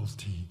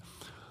 royalty.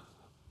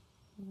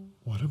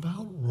 What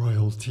about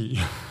royalty?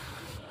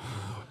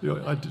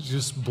 I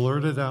just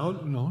blurted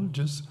out,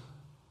 just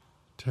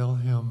tell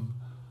him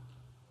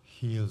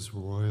he is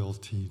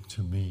royalty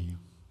to me.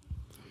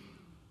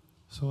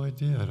 So I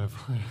did.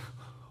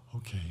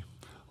 Okay,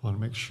 I want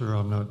to make sure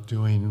I'm not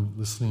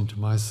listening to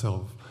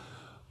myself.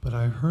 But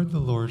I heard the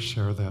Lord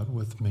share that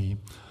with me.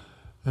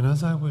 And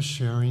as I was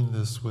sharing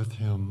this with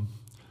him,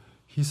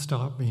 he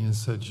stopped me and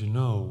said,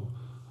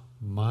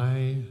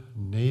 my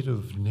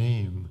native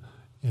name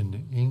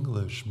in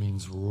English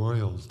means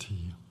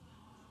royalty.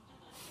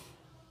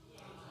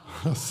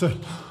 I said,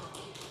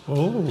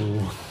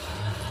 oh.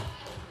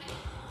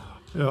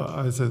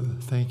 I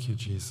said, thank you,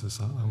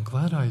 Jesus. I'm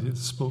glad I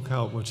spoke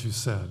out what you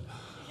said.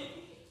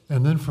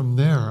 And then from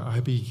there, I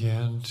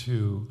began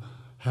to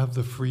have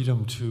the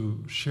freedom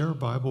to share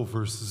Bible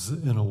verses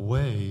in a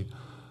way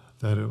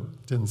that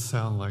it didn't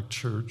sound like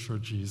church or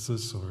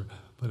Jesus,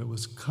 but it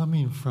was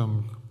coming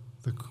from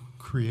the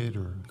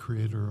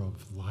creator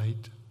of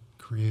light,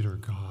 creator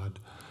God.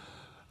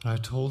 And I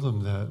told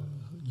him that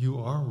you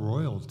are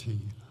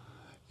royalty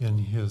in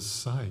his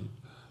sight,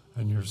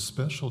 and you're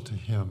special to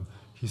him.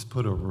 He's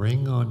put a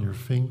ring on your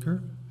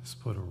finger, he's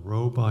put a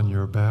robe on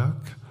your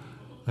back,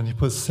 and he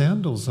put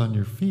sandals on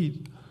your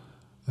feet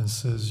and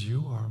says,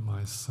 "You are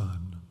my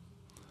son."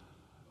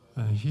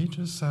 And he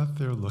just sat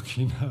there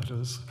looking at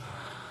us,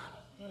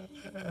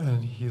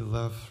 and he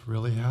left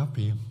really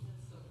happy.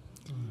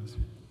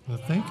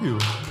 Thank you.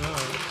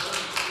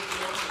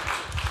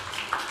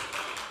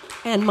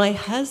 And my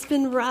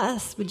husband,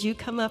 Russ, would you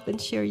come up and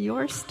share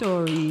your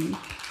story?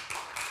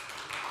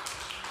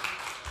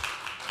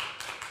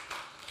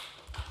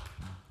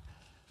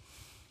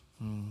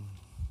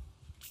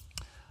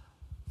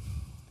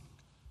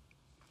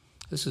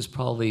 This was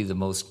probably the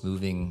most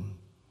moving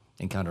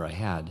encounter I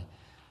had.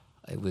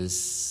 It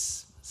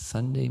was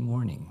Sunday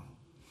morning,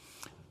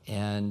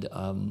 and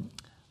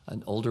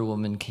an older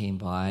woman came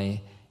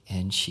by,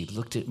 and she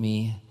looked at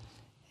me,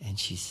 and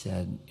she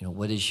said,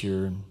 what is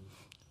your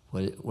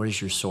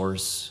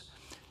source?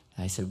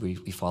 And I said, we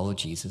follow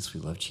Jesus. We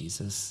love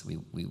Jesus.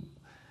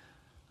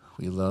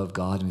 We love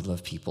God, and we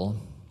love people.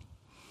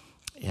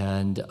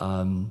 And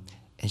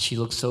she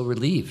looked so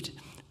relieved,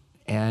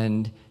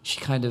 and she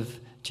kind of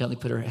gently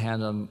put her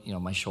hand on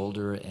my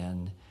shoulder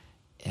and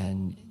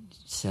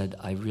said,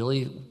 "I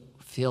really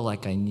feel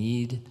like I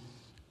need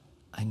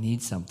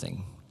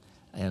something,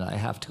 and I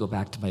have to go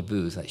back to my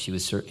booth."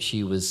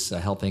 She was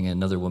helping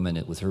another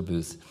woman with her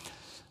booth,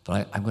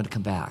 but I'm going to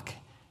come back,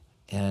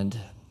 and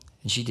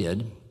she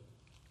did.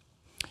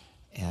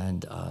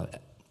 And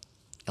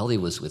Ellie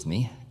was with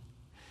me.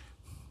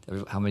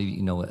 How many of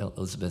you know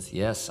Elizabeth?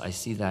 Yes, I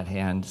see that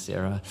hand,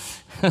 Sarah.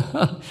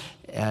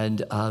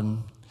 And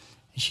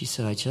she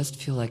said, "I just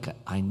feel like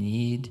I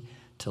need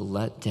to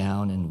let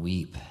down and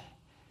weep.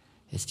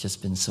 It's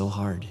just been so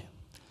hard.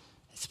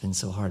 It's been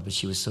so hard." But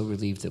she was so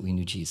relieved that we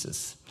knew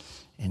Jesus.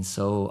 And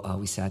so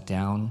we sat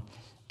down,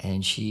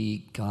 and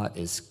she got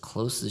as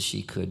close as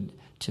she could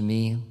to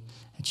me,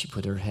 and she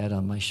put her head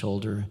on my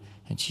shoulder,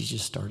 and she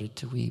just started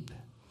to weep.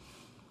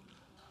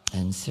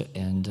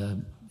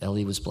 And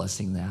Ellie was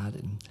blessing that,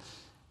 and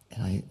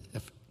I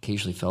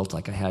occasionally felt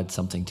like I had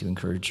something to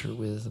encourage her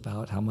with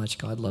about how much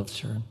God loves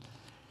her.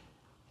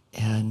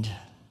 And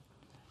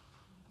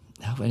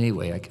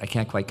anyway, I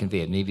can't quite convey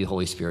it. Maybe the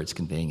Holy Spirit's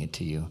conveying it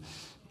to you.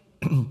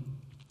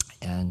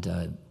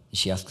 And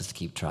she asked us to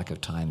keep track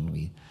of time, and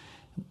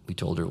we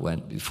told her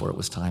when before it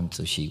was time,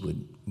 so she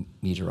would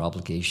meet her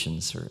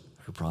obligations, her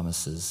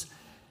promises.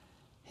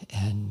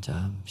 And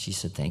she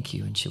said thank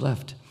you, and she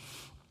left.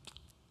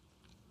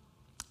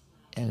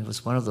 And it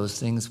was one of those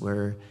things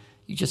where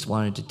you just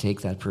wanted to take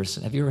that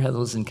person. Have you ever had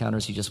those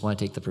encounters you just want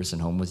to take the person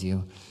home with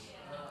you?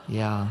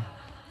 Yeah.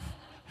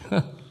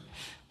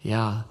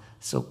 Yeah.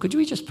 So could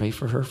we just pray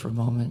for her for a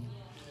moment?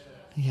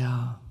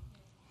 Yeah.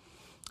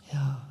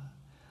 Yeah.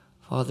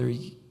 Father,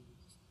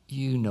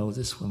 you know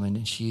this woman,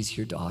 and she's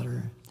your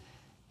daughter.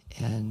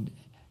 And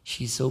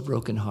she's so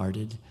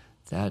brokenhearted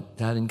that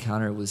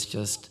encounter was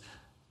just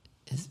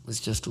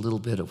a little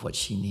bit of what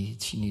she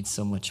needs. She needs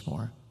so much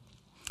more.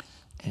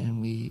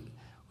 And we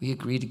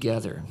agree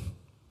together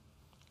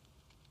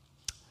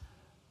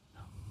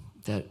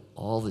that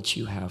all that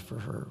you have for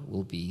her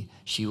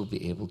she will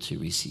be able to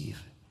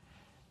receive.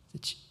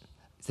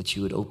 That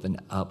you would open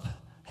up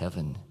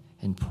heaven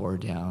and pour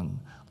down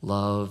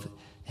love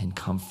and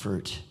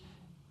comfort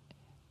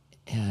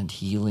and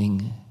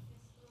healing,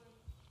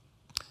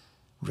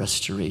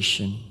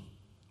 restoration.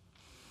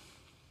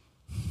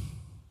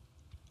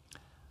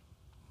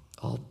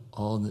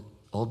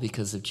 All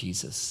because of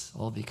Jesus.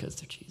 All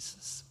because of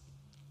Jesus.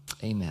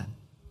 Amen.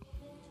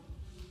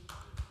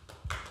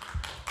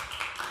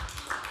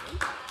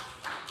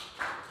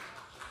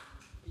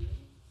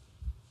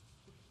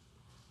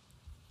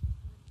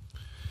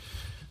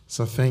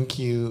 So thank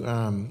you,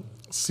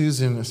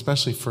 Susan,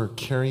 especially for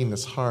carrying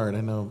this hard.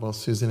 I know both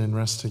Susan and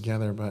Russ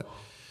together, but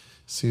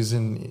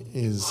Susan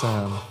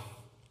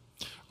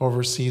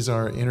oversees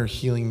our inner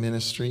healing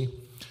ministry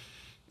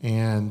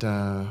and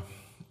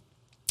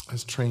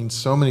has trained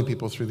so many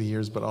people through the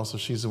years, but also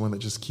she's the one that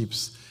just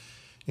keeps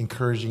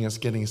encouraging us,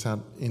 getting us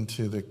out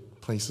into the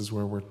places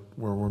where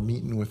we're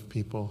meeting with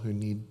people who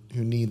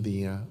need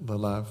the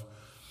love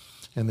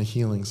and the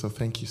healing. So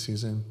thank you,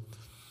 Susan.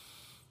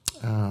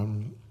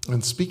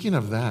 And speaking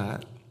of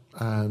that,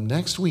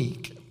 next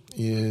week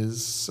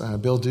is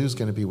Bill Dew's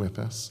going to be with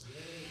us.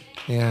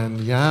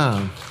 And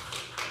yeah,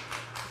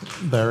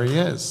 there he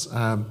is.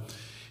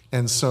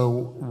 And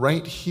so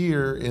right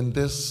here in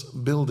this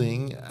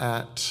building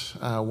at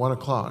 1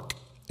 o'clock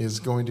is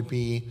going to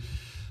be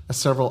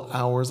several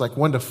hours, like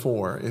 1 to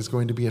 4 is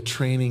going to be a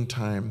training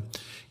time.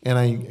 And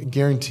I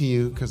guarantee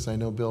you, because I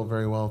know Bill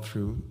very well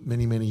through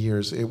many, many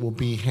years, it will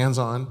be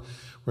hands-on.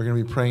 We're going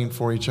to be praying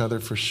for each other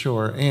for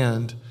sure.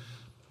 And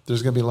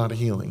there's going to be a lot of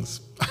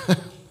healings.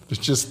 It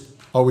just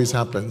always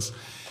happens.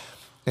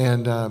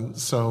 And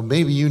so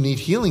maybe you need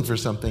healing for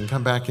something.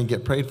 Come back and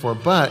get prayed for.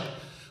 But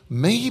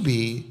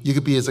maybe you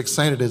could be as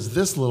excited as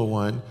this little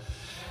one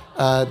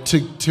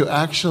to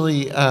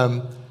actually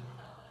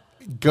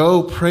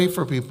go pray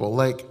for people.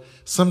 Like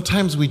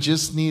sometimes we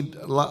just need,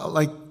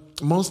 like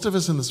most of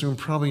us in this room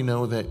probably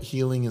know that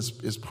healing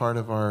is part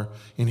of our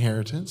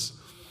inheritance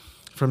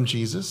from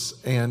Jesus,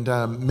 and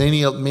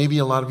maybe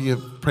a lot of you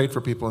have prayed for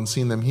people and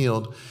seen them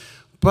healed,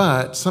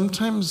 but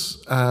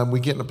sometimes we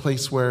get in a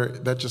place where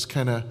that just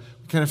kind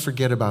of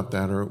forget about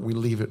that, or we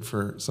leave it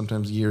for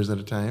sometimes years at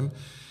a time,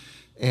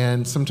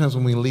 and sometimes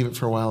when we leave it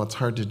for a while, it's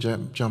hard to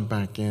jump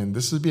back in.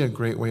 This would be a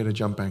great way to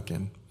jump back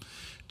in.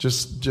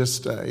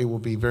 Just it will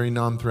be very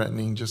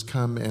non-threatening. Just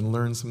come and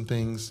learn some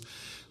things.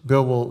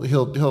 Bill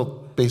he'll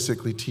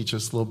basically teach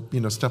us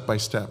little, step by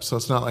step. So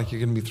it's not like you're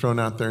going to be thrown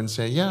out there and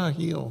say, yeah,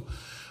 heal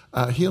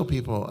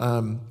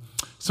people.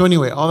 So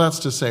anyway, all that's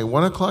to say,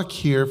 1 o'clock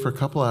here for a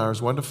couple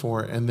hours, 1 to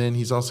 4, and then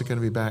he's also going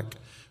to be back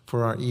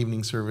for our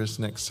evening service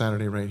next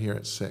Saturday right here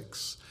at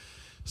 6.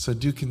 So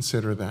do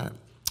consider that.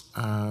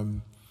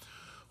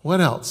 What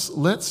else?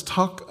 Let's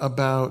talk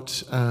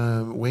about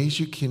ways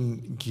you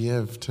can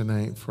give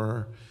tonight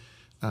for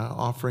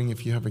offering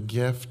if you have a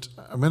gift.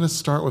 I'm going to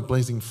start with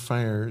Blazing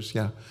Fires.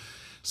 Yeah.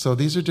 So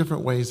these are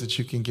different ways that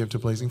you can give to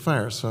Blazing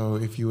Fires. So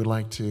if you would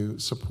like to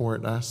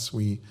support us,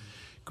 we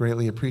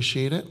greatly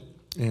appreciate it.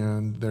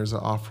 And there's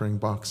an offering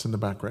box in the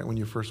back right when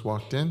you first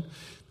walked in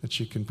that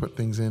you can put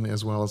things in,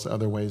 as well as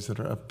other ways that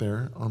are up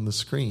there on the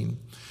screen.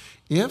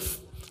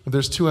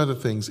 There's two other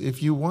things.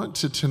 If you want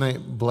to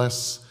tonight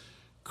bless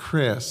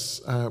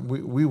Chris,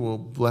 we will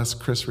bless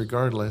Chris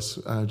regardless,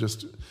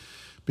 just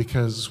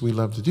because we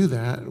love to do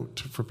that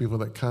for people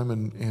that come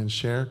and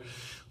share.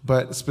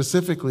 But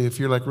specifically, if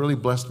you're like really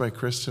blessed by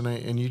Chris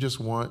tonight and you just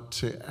want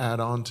to add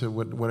on to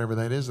whatever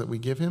that is that we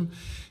give him,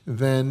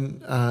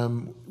 then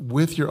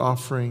with your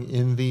offering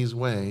in these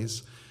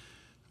ways,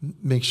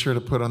 make sure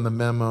to put on the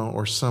memo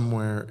or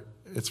somewhere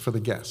it's for the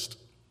guest.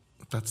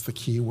 That's the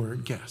key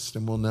word, guest.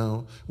 And we'll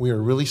know, we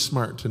are really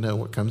smart to know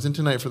what comes in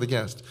tonight for the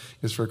guest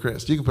is for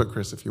Chris. You can put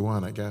Chris if you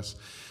want, I guess,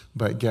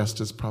 but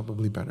guest is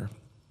probably better.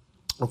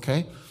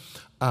 Okay?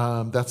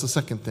 That's the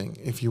second thing,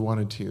 if you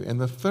wanted to. And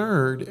the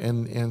third,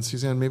 and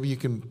Suzanne, maybe you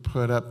can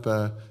put up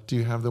do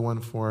you have the one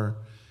for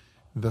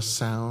the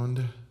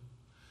sound?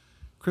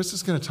 Chris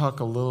is going to talk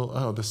a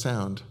little, the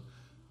sound,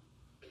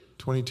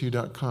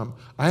 22.com.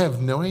 I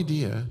have no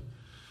idea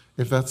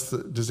if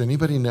does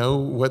anybody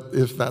know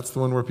if that's the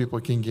one where people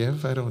can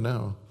give? I don't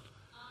know.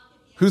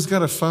 Who's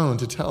got a phone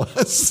to tell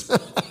us?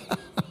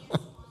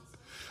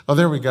 Oh,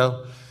 there we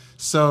go.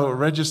 So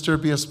register,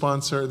 be a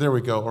sponsor, there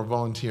we go, or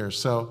volunteer.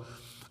 So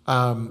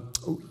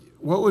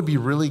what would be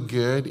really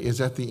good is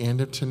at the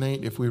end of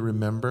tonight, if we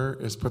remember,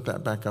 is put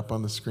that back up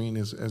on the screen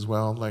as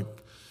well, like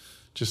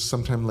just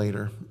sometime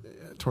later,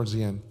 towards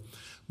the end.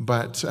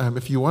 But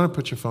if you want to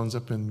put your phones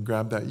up and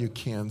grab that, you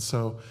can.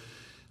 So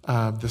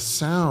the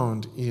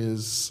sound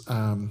is,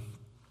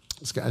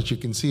 as you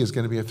can see, is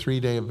going to be a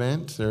 3-day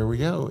event. There we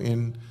go.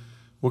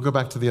 We'll go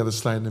back to the other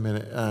slide in a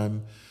minute.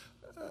 A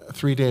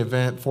 3-day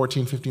event,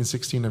 14, 15,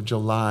 16 of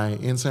July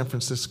in San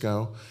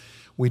Francisco.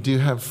 We do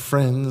have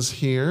friends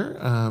here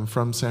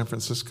from San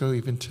Francisco,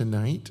 even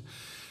tonight.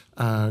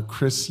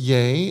 Chris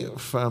Ye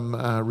from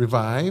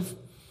Revive.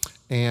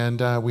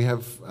 And we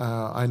have,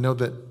 I know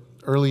that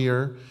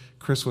earlier,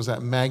 Chris was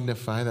at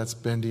Magnify. That's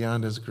Ben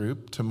Deonda's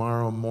group.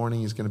 Tomorrow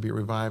morning, he's going to be at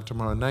Revive.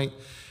 Tomorrow night,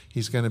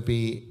 he's going to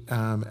be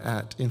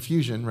at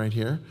Infusion right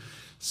here.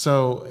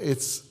 So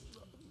it's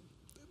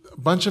a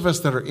bunch of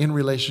us that are in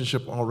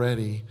relationship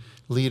already,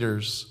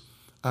 leaders,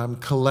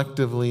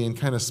 collectively and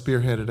kind of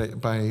spearheaded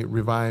by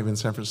Revive in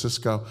San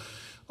Francisco,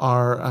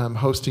 are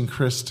hosting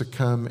Chris to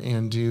come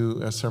and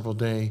do a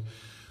several-day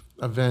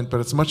event. But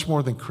it's much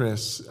more than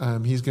Chris.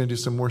 He's going to do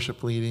some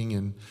worship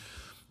leading,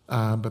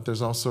 but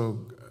there's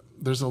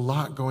a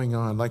lot going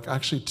on. Like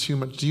actually too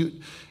much.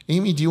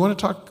 Amy, do you want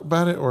to talk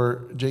about it,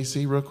 or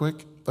JC real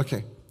quick?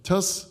 Okay, tell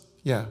us.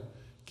 Yeah,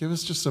 give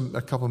us just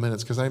a couple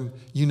minutes because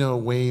you know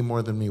way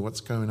more than me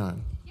what's going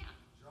on. Yeah.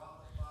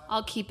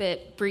 I'll keep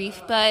it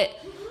brief, but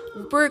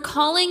we're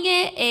calling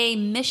it a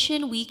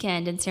mission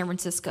weekend in San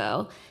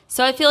Francisco.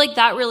 So I feel like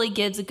that really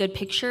gives a good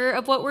picture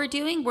of what we're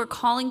doing. We're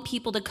calling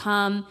people to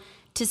come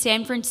to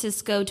San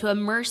Francisco to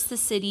immerse the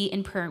city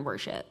in prayer and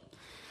worship.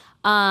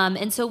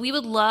 And so we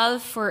would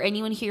love for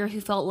anyone here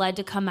who felt led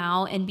to come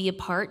out and be a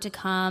part to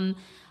come.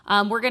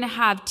 We're going to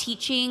have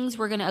teachings.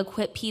 We're going to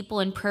equip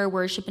people in prayer,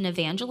 worship, and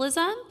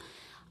evangelism.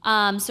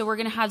 So we're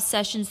going to have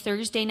sessions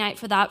Thursday night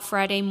for that,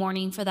 Friday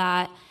morning for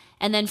that.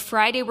 And then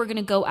Friday, we're going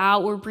to go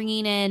out. We're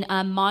bringing in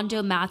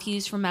Mondo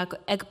Matthews from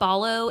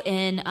Ekbalo.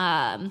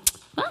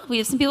 We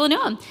have some people who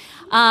know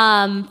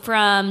him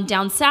from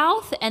down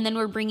south. And then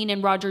we're bringing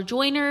in Roger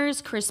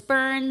Joiners, Chris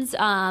Burns,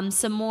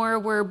 some more.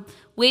 We're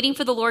waiting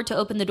for the Lord to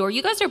open the door.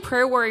 You guys are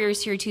prayer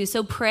warriors here too,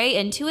 so pray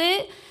into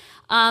it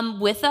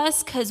with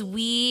us because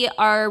we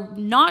are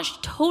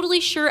not totally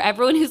sure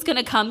everyone who's going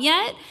to come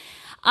yet.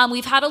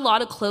 We've had a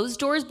lot of closed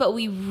doors, but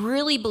we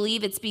really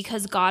believe it's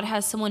because God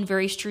has someone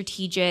very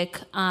strategic,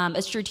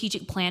 a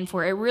strategic plan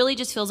for it. It really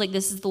just feels like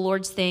this is the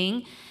Lord's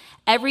thing.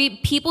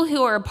 people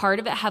who are a part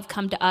of it have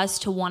come to us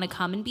to want to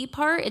come and be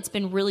part. It's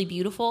been really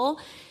beautiful.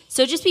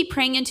 So just be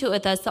praying into it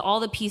with us that all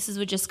the pieces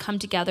would just come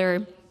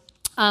together.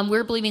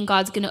 We're believing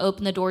God's going to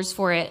open the doors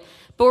for it.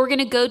 But we're going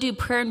to go do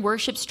prayer and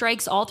worship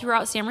strikes all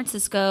throughout San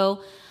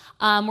Francisco.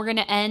 We're going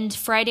to end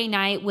Friday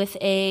night with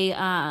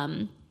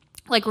a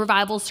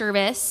revival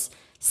service.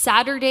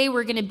 Saturday,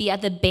 we're going to be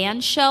at the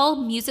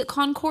Bandshell Music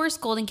Concourse,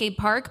 Golden Gate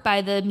Park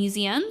by the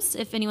museums,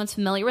 if anyone's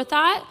familiar with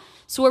that.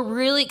 So we're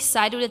really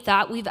excited with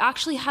that. We've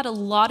actually had a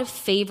lot of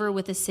favor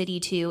with the city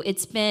too.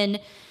 It's been,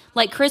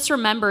 like Chris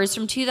remembers,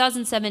 from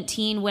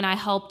 2017 when I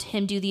helped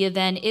him do the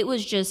event, it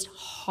was just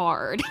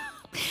hard.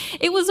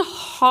 It was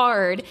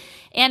hard.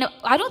 And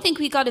I don't think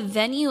we got a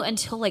venue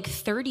until like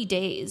 30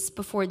 days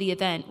before the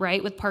event,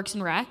 right, with Parks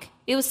and Rec.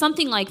 It was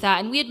something like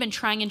that. And we had been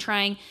trying and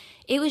trying.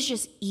 It was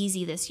just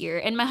easy this year.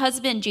 And my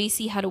husband,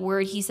 JC, had a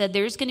word. He said,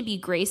 there's going to be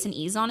grace and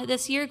ease on it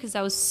this year, because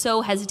I was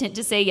so hesitant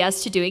to say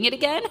yes to doing it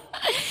again.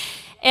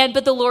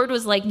 But the Lord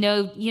was like,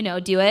 no,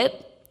 do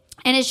it.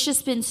 And it's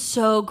just been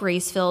so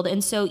grace-filled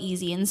and so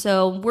easy. And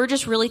so we're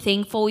just really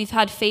thankful. We've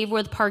had favor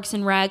with Parks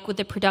and Rec, with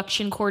the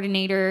production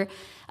coordinator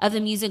of the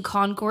music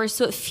concourse.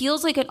 So it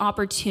feels like an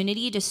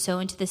opportunity to sow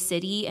into the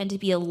city and to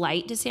be a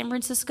light to San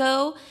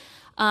Francisco.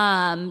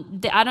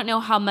 I don't know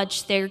how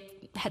much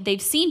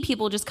they've seen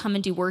people just come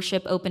and do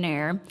worship open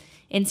air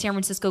in San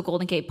Francisco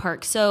Golden Gate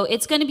Park. So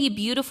it's going to be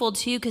beautiful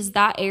too, because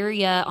that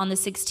area on the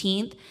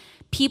 16th,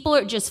 people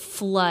are just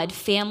flood.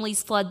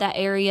 Families flood that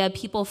area.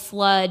 People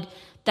flood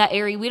that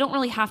area. We don't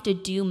really have to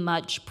do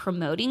much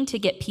promoting to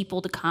get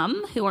people to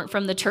come who aren't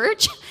from the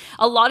church.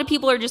 A lot of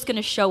people are just going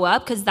to show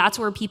up because that's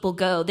where people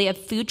go. They have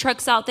food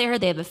trucks out there.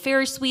 They have a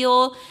Ferris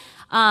wheel.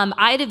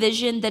 I had a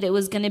vision that it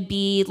was going to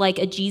be like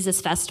a Jesus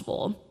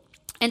festival.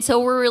 And so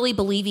we're really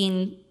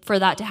believing for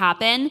that to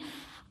happen.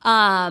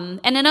 And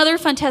another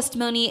fun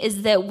testimony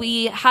is that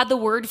we had the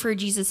Word for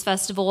Jesus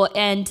Festival,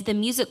 and the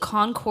music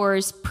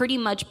concourse pretty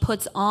much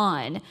puts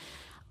on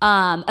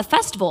a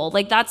festival.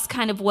 Like, that's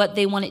kind of what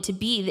they want it to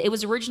be. It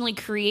was originally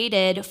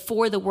created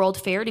for the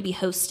World Fair to be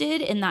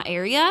hosted in that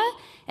area,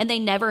 and they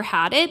never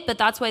had it. But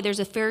that's why there's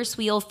a Ferris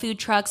wheel, food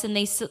trucks, and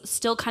they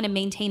still kind of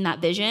maintain that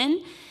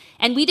vision.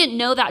 And we didn't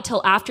know that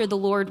till after the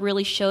Lord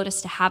really showed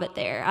us to have it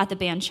there at the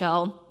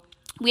Bandshell.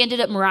 We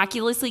ended up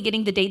miraculously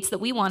getting the dates that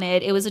we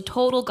wanted. It was a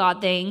total God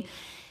thing.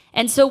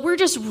 And so we're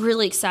just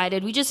really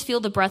excited. We just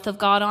feel the breath of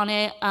God on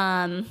it.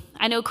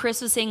 I know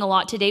Chris was saying a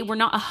lot today. We're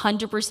not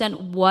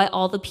 100% what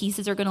all the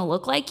pieces are going to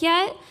look like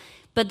yet,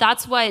 but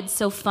that's why it's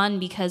so fun,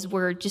 because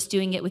we're just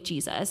doing it with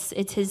Jesus.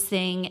 It's his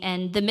thing.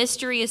 And the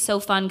mystery is so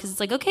fun, because it's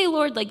like, okay,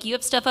 Lord, like, you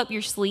have stuff up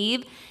your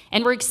sleeve,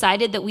 and we're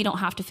excited that we don't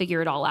have to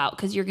figure it all out,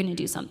 because you're going to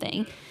do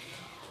something.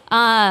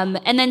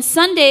 And then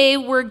Sunday,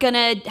 we're going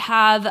to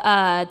have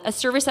a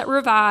service at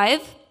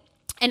Revive.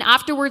 And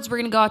afterwards, we're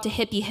going to go out to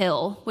Hippie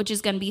Hill, which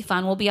is going to be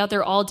fun. We'll be out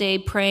there all day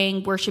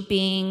praying,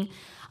 worshiping,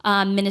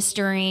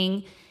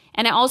 ministering.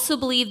 And I also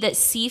believe that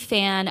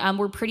CFAN,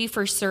 we're pretty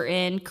for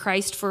certain,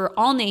 Christ for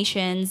All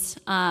Nations,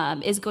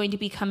 is going to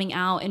be coming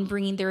out and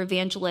bringing their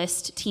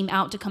evangelist team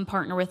out to come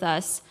partner with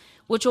us,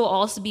 which will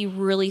also be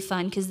really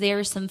fun, because there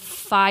are some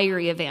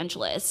fiery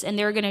evangelists, and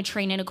they're going to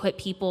train and equip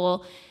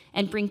people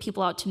and bring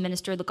people out to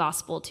minister the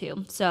gospel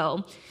too.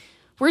 So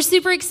we're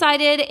super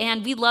excited,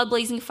 and we love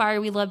Blazing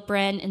Fire. We love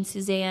Brent and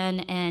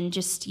Suzanne and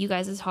just you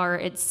guys'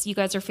 heart. You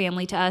guys are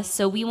family to us.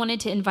 So we wanted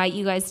to invite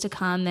you guys to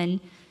come and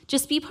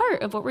just be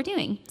part of what we're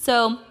doing.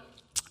 So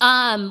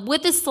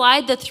with this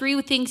slide, the 3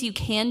 things you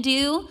can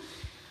do,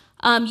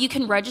 you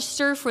can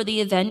register for the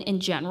event in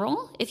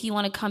general if you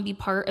want to come be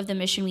part of the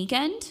mission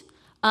weekend.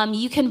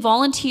 You can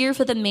volunteer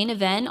for the main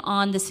event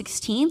on the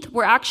 16th.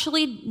 We're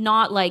actually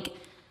not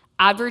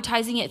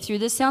advertising it through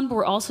this sound, but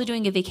we're also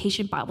doing a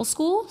vacation Bible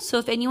school. So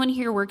if anyone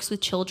here works with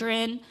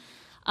children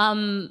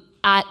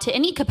to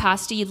any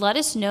capacity, let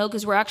us know,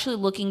 because we're actually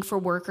looking for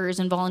workers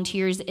and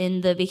volunteers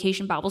in the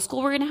vacation Bible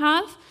school we're going to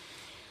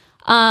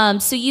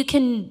have. So you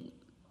can,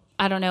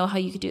 I don't know how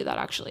you could do that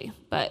actually,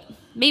 but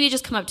maybe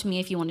just come up to me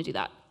if you want to do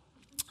that.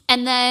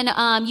 And then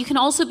you can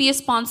also be a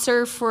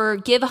sponsor for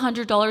give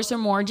 $100 or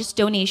more, just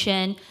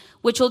donation,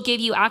 which will give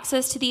you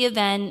access to the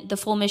event, the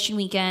full mission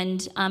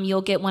weekend.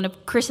 You'll get one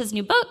of Chris's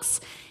new books,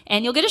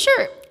 and you'll get a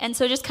shirt. And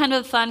so just kind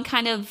of fun,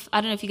 I don't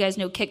know if you guys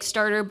know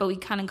Kickstarter, but we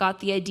kind of got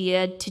the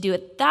idea to do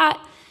it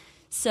that.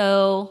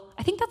 So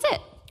I think that's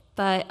it.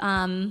 But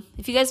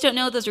if you guys don't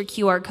know, those are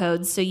QR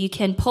codes. So you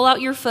can pull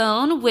out your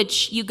phone,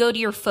 which you go to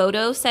your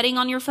photo setting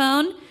on your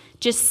phone,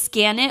 just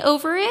scan it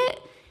over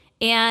it,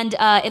 and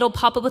it'll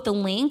pop up with a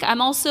link. I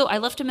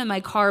left them in my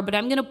car, but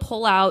I'm going to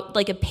pull out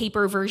a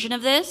paper version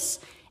of this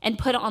and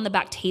put it on the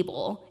back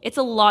table. It's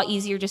a lot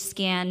easier to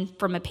scan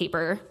from a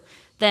paper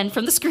than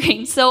from the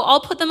screen. So I'll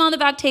put them on the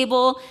back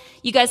table.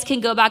 You guys can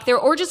go back there,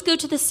 or just go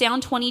to the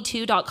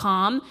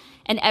sound22.com,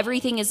 and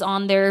everything is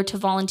on there to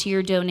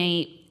volunteer,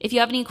 donate. If you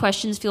have any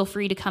questions, feel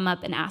free to come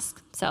up and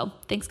ask. So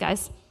thanks,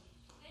 guys.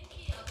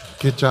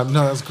 Good job.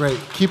 No, that's great.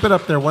 Keep it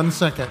up there 1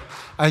 second.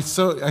 I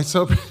so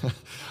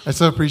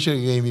appreciate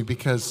you, Amy,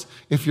 because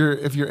if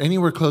you're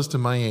anywhere close to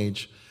my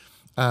age,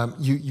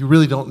 you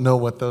really don't know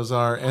what those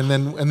are. And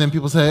then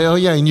people say, oh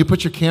yeah, and you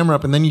put your camera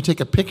up and then you take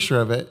a picture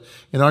of it,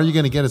 and all you're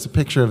going to get is a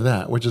picture of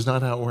that, which is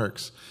not how it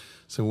works.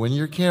 So when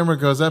your camera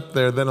goes up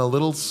there, then a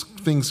little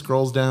thing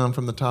scrolls down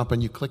from the top,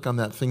 and you click on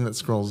that thing that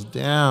scrolls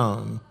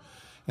down,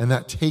 and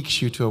that takes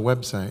you to a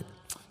website.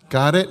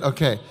 Got it?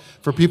 Okay.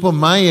 For people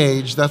my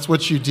age, that's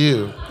what you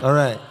do. All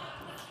right.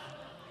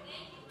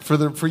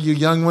 For you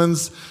young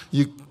ones,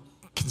 you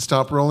can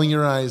stop rolling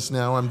your eyes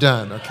now. I'm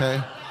done,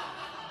 okay?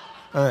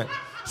 All right.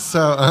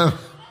 So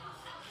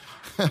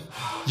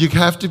you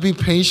have to be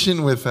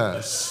patient with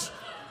us.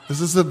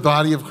 This is the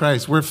body of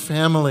Christ. We're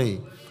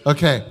family.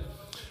 Okay.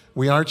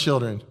 We are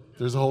children.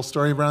 There's a whole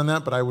story around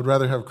that, but I would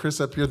rather have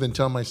Chris up here than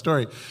tell my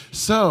story.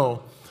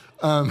 So,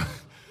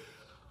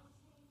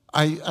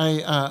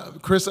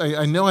 Chris,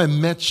 I know I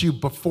met you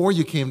before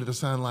you came to the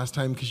Sound last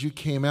time because you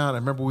came out. I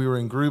remember we were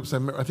in groups.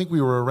 I think we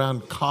were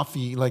around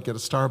coffee, like at a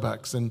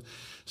Starbucks, and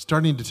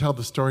starting to tell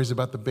the stories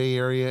about the Bay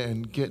Area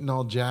and getting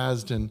all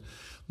jazzed. And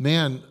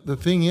man, the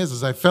thing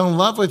is I fell in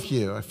love with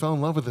you. I fell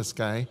in love with this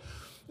guy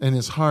and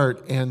his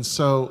heart. And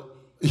so,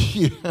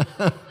 yeah.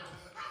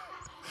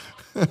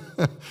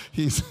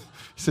 He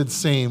said,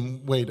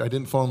 same. Wait, I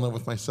didn't fall in love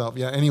with myself.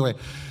 Yeah, anyway.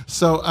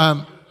 So,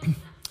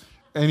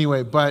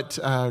 but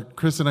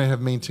Chris and I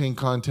have maintained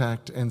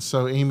contact. And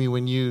so, Amy,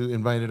 when you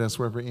invited us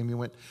wherever Amy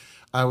went,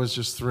 I was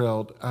just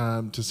thrilled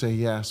to say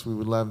yes, we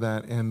would love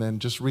that. And then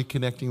just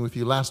reconnecting with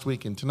you last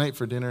week and tonight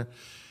for dinner.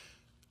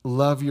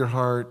 Love your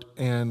heart.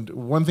 And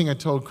one thing I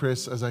told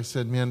Chris, as I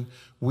said, man,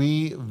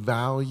 we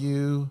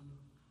value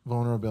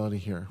vulnerability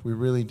here. We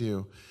really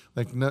do.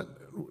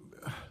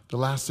 The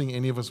last thing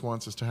any of us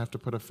wants is to have to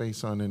put a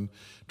face on and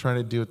try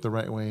to do it the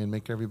right way and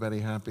make everybody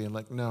happy. And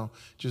no,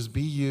 just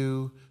be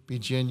you, be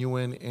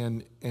genuine,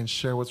 and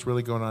share what's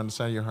really going on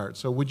inside your heart.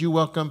 So would you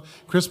welcome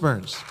Chris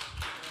Burns?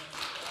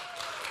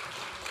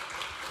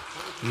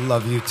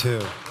 Love you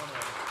too.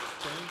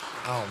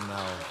 Oh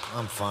no,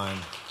 I'm fine.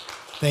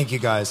 Thank you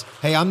guys.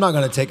 Hey, I'm not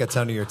going to take a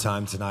ton of your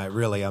time tonight.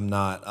 Really, I'm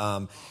not.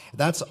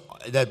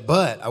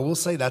 But I will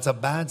say that's a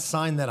bad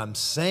sign that I'm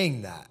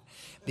saying that.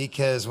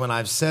 Because when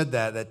I've said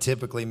that, that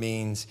typically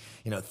means,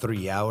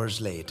 3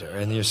 hours later,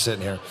 and you're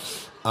sitting here.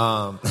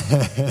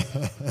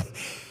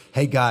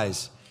 Hey,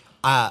 guys,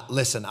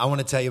 listen, I want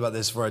to tell you about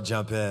this before I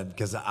jump in,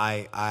 because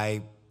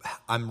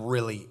I'm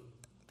really,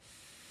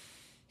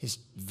 it's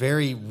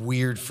very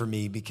weird for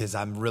me because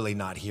I'm really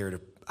not here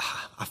to,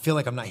 I feel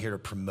like I'm not here to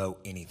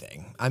promote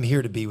anything. I'm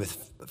here to be with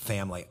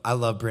family. I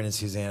love Brent and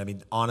Suzanne. I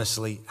mean,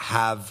 honestly,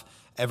 have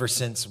ever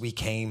since we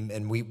came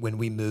and when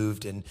we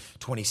moved in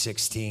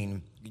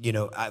 2016.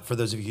 For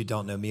those of you who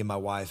don't know, me and my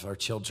wife, our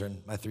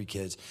children, my 3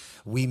 kids,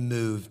 we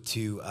moved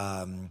to,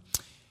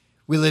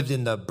 we lived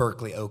in the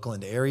Berkeley,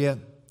 Oakland area.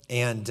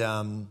 And,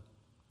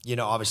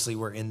 obviously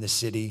we're in the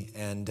city.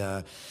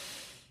 And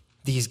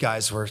these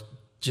guys were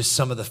just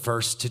some of the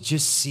first to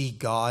just see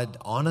God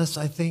on us,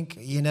 I think.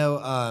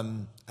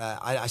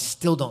 I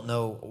still don't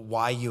know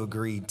why you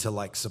agreed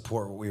to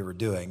support what we were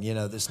doing.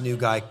 This new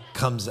guy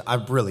comes, I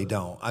really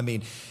don't. I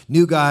mean,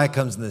 new guy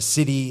comes in the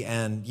city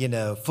and,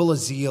 full of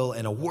zeal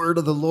and a word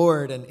of the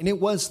Lord. And it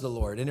was the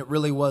Lord, and it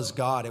really was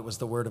God. It was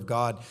the word of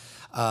God.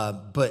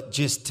 But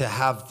just to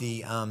have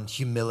the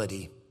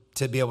humility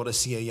to be able to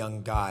see a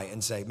young guy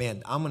and say,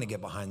 man, I'm going to get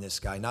behind this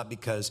guy, not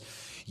because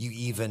you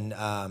even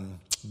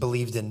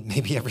believed in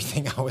maybe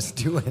everything I was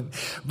doing,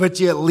 but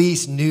you at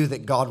least knew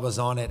that God was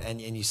on it,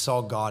 and you saw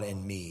God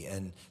in me,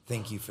 and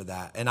thank you for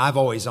that. And I've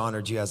always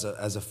honored you as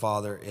a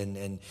father,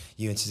 and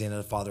you and Susanna,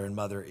 a father and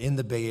mother in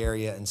the Bay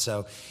Area, and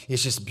so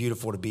it's just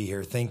beautiful to be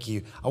here. Thank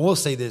you. I will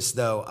say this,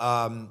 though.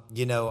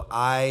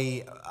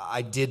 I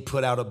did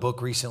put out a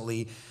book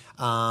recently.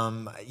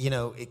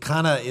 It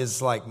kind of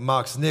is like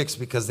Mox Nix,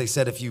 because they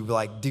said if you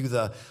do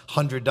the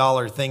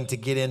 $100 thing to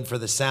get in for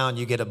the Sound,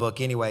 you get a book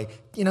anyway.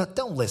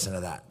 Don't listen to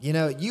that.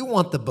 You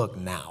want the book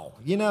now.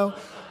 You don't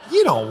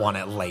want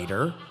it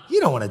later.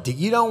 You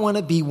don't want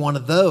to be one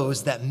of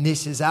those that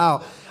misses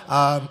out.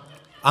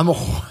 I'm a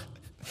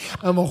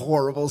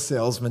horrible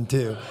salesman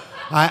too.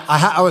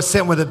 I was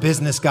sitting with a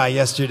business guy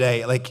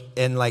yesterday,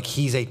 and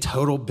he's a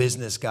total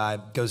business guy,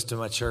 goes to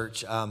my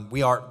church.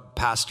 We are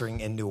pastoring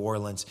in New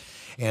Orleans.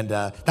 And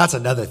that's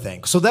another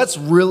thing. So that's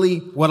really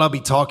what I'll be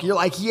talking. You're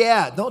like,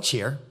 yeah, don't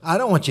cheer. I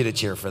don't want you to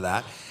cheer for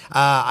that.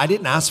 I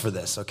didn't ask for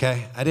this,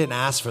 okay? I didn't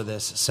ask for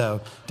this, so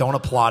don't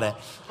applaud it.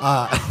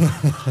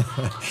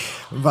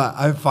 But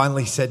I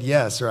finally said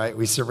yes, right?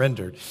 We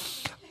surrendered.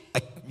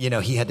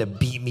 He had to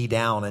beat me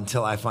down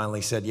until I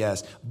finally said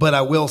yes. But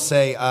I will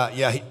say,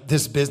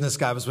 this business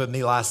guy was with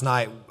me last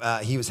night.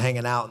 He was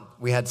hanging out.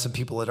 We had some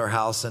people at our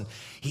house, and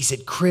he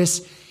said,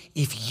 Chris,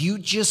 if you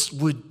just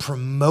would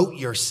promote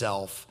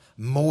yourself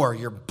more,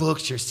 your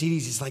books, your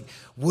CDs. He's like,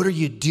 what are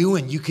you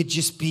doing? You could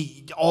just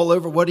be all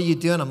over. What are you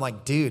doing? I'm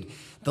like, dude,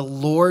 the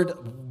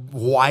Lord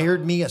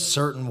wired me a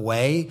certain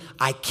way.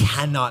 I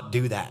cannot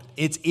do that.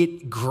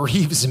 It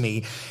grieves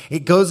me.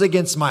 It goes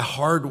against my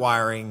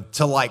hardwiring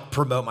to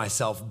promote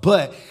myself.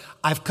 But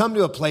I've come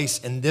to a place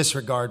in this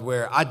regard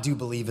where I do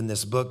believe in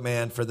this book,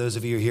 man. For those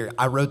of you who are here,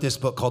 I wrote this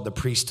book called The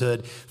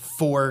Priesthood,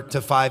 4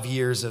 to 5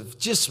 years of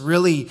just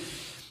really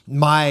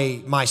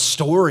my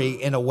story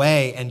in a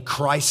way, and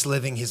Christ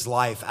living his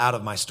life out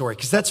of my story.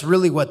 Because that's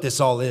really what this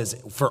all is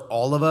for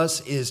all of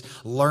us, is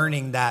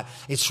learning that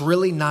it's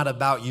really not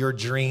about your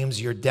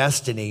dreams, your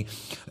destiny.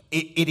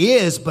 It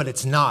is, but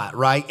it's not,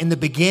 right? In the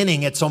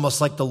beginning, it's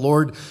almost like the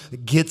Lord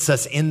gets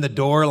us in the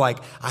door, like,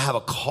 I have a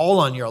call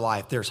on your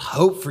life. There's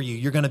hope for you.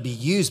 You're going to be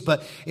used.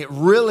 But it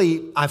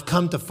really, I've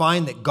come to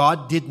find that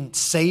God didn't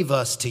save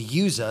us to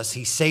use us.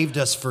 He saved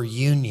us for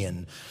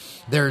union.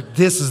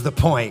 This is the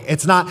point.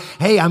 It's not,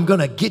 hey, I'm going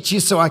to get you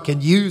so I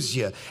can use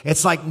you.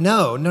 It's like,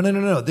 no.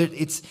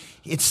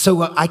 It's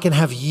so I can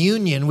have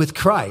union with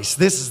Christ.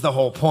 This is the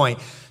whole point.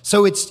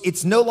 So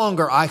it's no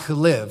longer I who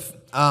live.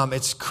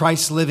 It's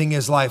Christ living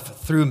his life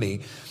through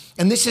me.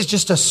 And this is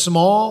just a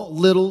small,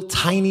 little,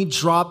 tiny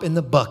drop in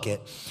the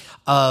bucket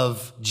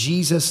of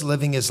Jesus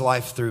living his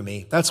life through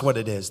me. That's what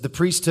it is. The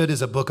Priesthood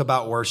is a book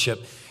about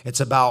worship.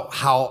 It's about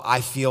how I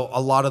feel a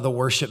lot of the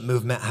worship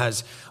movement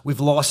we've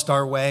lost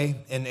our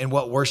way in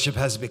what worship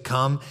has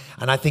become.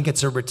 And I think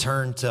it's a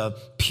return to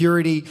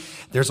purity.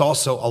 There's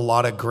also a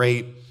lot of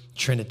great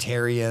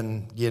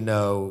Trinitarian,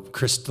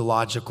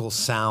 Christological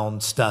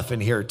sound stuff in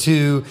here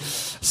too.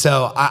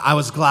 So I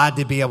was glad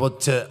to be able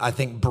to, I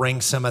think, bring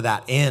some of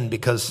that in,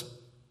 because,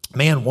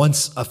 man,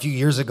 once a few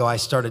years ago, I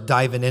started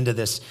diving into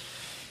this,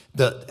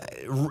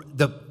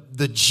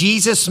 the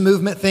Jesus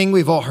movement thing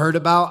we've all heard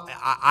about.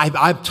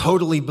 I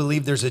totally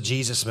believe there's a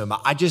Jesus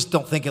movement. I just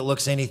don't think it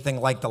looks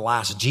anything like the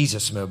last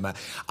Jesus movement.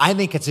 I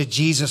think it's a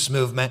Jesus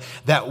movement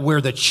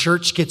where the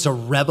church gets a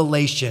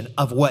revelation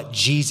of what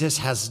Jesus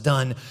has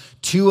done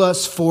to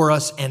us, for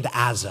us, and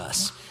as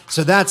us.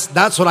 So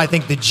that's what I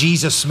think the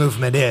Jesus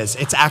movement is.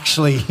 It's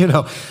actually,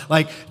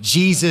 like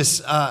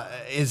Jesus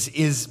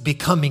is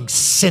becoming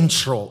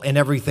central in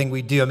everything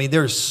we do. I mean,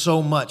 there's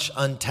so much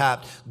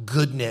untapped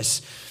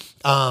goodness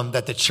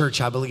that the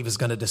church, I believe, is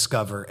going to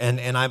discover.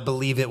 And I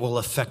believe it will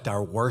affect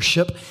our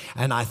worship,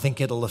 and I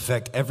think it'll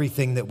affect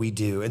everything that we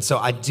do. And so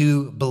I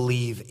do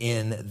believe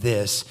in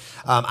this.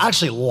 I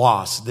actually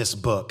lost this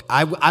book.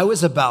 I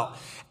was about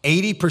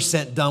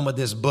 80% done with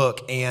this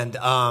book, and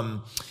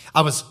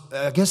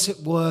I guess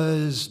it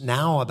was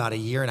now about a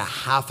year and a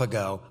half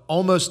ago,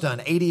 almost done,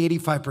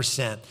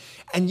 85%.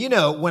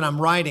 And when I'm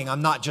writing,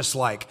 I'm not just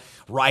like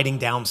writing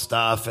down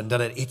stuff and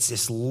it's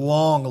this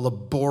long,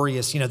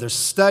 laborious, there's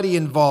study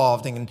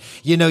involved, and,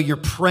 you're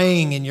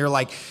praying, and you're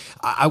like,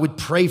 I would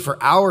pray for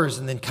hours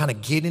and then kind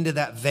of get into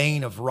that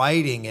vein of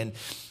writing. And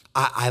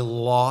I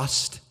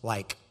lost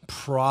like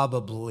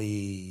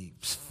probably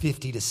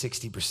 50 to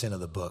 60%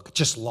 of the book.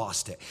 Just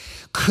lost it.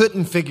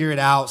 Couldn't figure it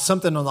out.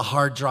 Something on the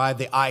hard drive,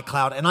 the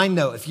iCloud. And I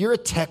know if you're a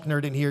tech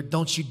nerd in here,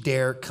 don't you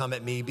dare come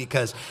at me,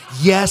 because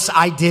yes,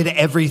 I did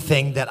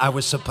everything that I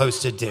was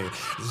supposed to do.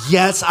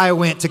 Yes, I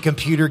went to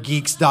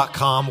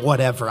computergeeks.com,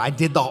 whatever. I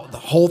did the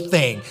whole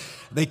thing.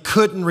 They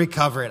couldn't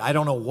recover it. I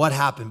don't know what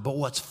happened. But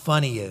what's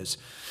funny is,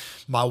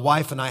 my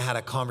wife and I had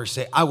a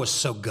conversation. I was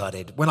so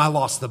gutted when I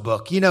lost the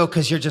book,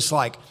 because you're just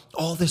like,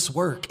 all this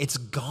work, it's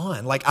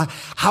gone. Like,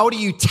 how do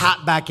you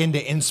tap back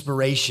into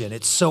inspiration?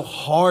 It's so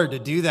hard to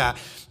do that.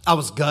 I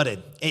was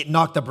gutted. It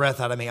knocked the breath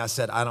out of me. I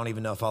said, I don't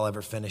even know if I'll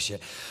ever finish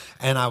it.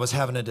 And I was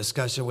having a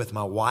discussion with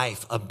my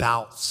wife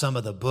about some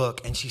of the book.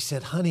 And she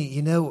said,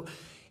 honey,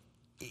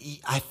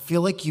 I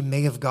feel like you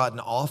may have gotten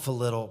off a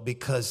little,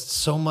 because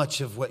so much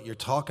of what you're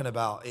talking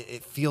about,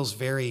 it feels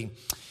very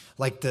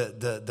like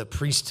the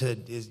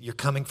priesthood is, you're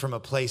coming from a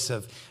place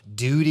of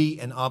duty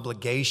and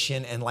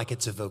obligation, and like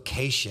it's a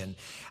vocation.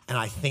 And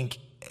I think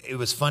it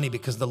was funny,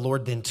 because the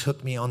Lord then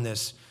took me on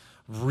this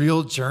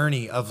real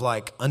journey of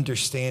like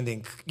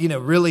understanding,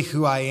 really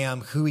who I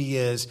am, who he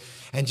is,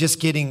 and just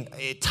getting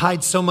it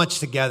tied so much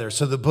together.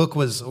 So the book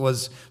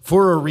was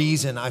for a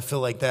reason. I feel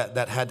like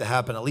that had to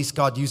happen. At least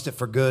God used it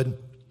for good.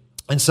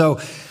 And so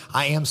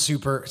I am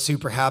super,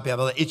 super happy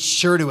about it. It's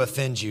sure to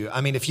offend you.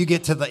 I mean, if you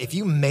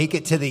make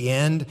it to the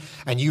end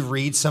and you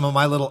read some of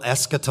my little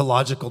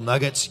eschatological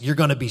nuggets, you're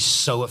going to be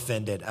so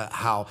offended at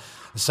how.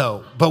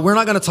 So, but we're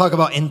not going to talk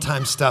about end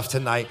time stuff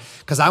tonight,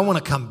 because I want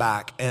to come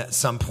back at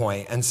some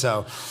point. And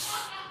so,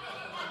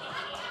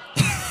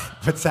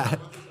 what's that?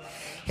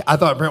 I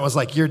thought Brent was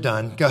like, you're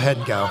done. Go ahead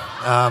and go.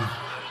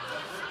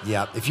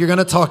 Yeah, if you're going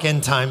to talk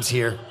end times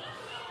here,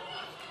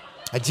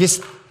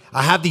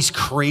 I have these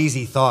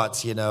crazy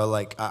thoughts,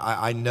 like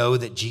I know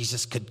that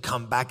Jesus could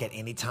come back at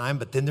any time,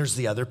 but then there's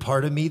the other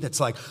part of me that's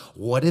like,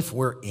 what if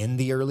we're in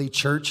the early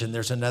church and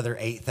there's another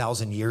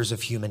 8,000 years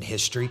of human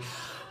history?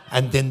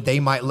 And then they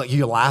might look,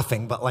 you're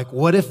laughing, but like,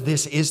 what if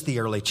this is the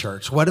early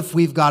church? What if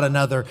we've got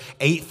another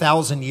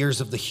 8,000 years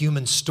of the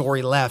human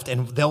story left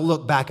and they'll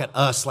look back at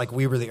us like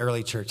we were the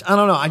early church? I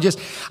don't know.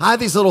 I have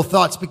these little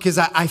thoughts because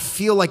I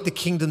feel like the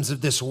kingdoms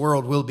of this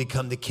world will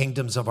become the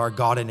kingdoms of our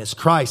God and his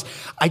Christ.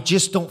 I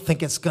just don't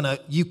think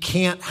you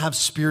can't have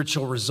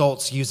spiritual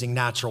results using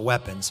natural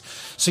weapons.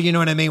 So you know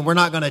what I mean? We're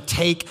not going to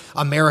take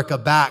America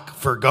back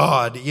for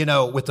God,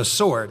 with a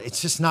sword. It's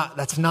just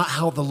that's not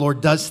how the Lord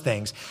does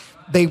things.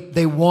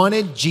 They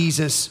wanted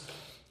Jesus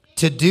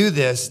to do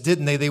this,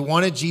 didn't they? They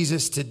wanted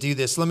Jesus to do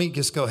this. Let me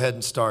just go ahead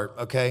and start,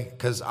 okay?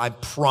 Because I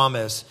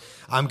promise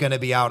I'm going to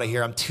be out of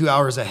here. I'm 2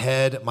 hours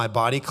ahead, my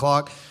body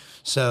clock.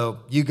 So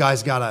you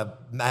guys got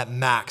at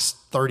max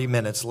 30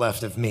 minutes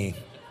left of me.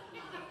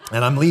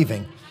 And I'm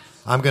leaving.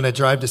 I'm going to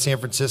drive to San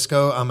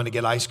Francisco. I'm going to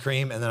get ice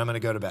cream, and then I'm going to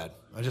go to bed.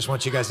 I just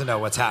want you guys to know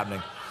what's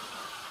happening.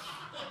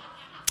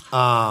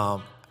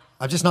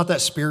 I'm just not that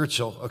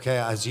spiritual, okay,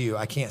 as you.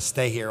 I can't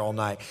stay here all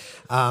night.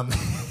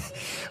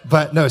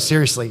 But no,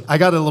 seriously, I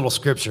got a little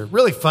scripture.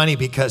 Really funny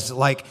because,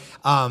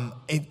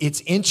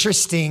 it's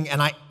interesting,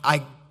 and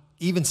I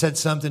even said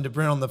something to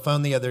Brent on the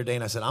phone the other day,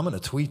 and I said, I'm going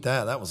to tweet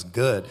that. That was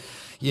good.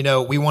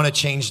 We want to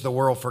change the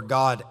world for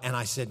God, and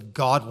I said,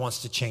 God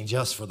wants to change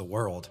us for the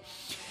world.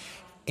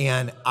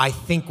 And I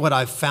think what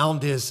I've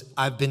found is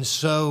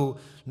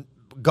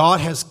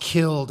God has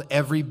killed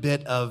every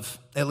bit of,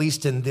 at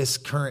least in this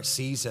current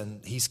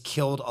season, he's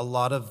killed a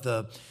lot of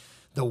the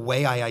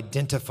way I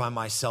identify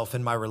myself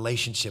in my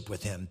relationship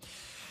with him.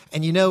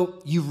 And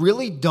you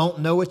really don't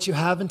know what you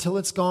have until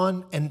it's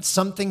gone. And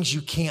some things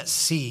you can't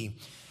see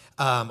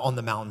on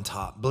the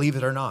mountaintop, believe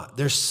it or not.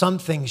 There's some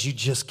things you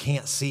just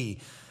can't see.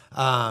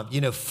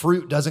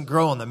 Fruit doesn't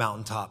grow on the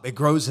mountaintop. It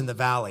grows in the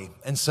valley.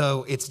 And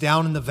so it's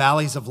down in the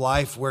valleys of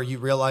life where you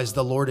realize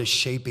the Lord is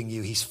shaping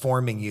you. He's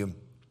forming you.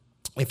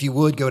 If you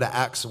would, go to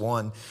Acts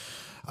 1.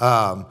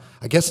 I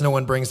guess no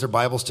one brings their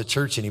Bibles to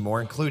church anymore,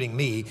 including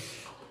me.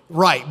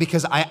 Right,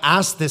 because I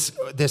asked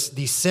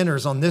these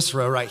sinners on this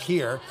row right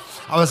here.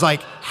 I was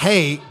like,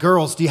 hey,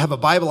 girls, do you have a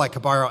Bible I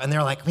could borrow? And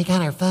they're like, we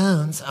got our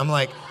phones. I'm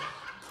like,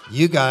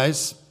 you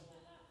guys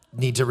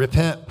need to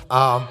repent.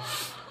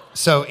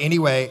 So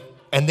anyway,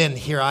 and then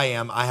here I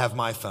am. I have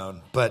my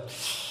phone. But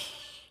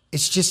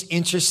it's just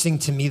interesting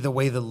to me the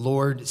way the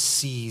Lord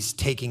sees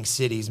taking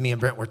cities. Me and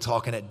Brent were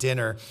talking at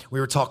dinner. We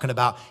were talking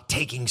about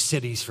taking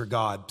cities for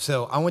God.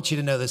 So I want you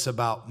to know this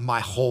about my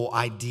whole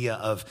idea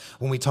of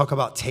when we talk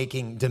about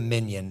taking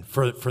dominion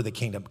for the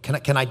kingdom.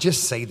 Can I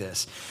just say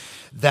this?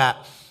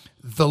 That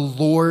the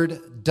Lord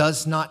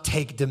does not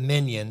take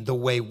dominion the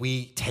way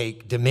we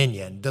take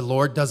dominion. The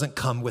Lord doesn't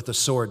come with a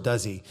sword,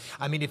 does he?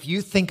 I mean, if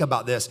you think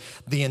about this,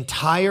 the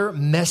entire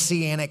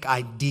messianic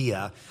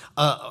idea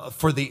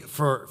for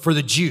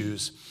the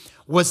Jews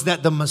was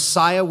that the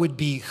Messiah would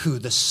be who?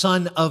 The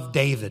son of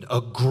David,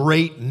 a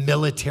great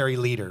military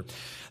leader.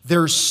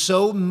 There's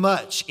so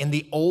much in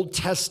the Old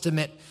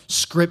Testament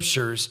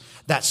scriptures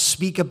that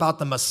speak about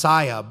the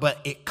Messiah, but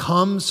it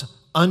comes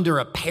under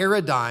a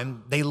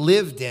paradigm they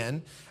lived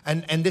in.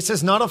 And this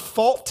is not a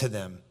fault to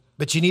them,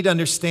 but you need to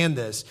understand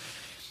this.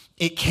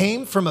 It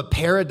came from a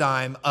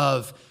paradigm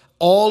of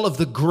all of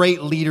the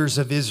great leaders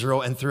of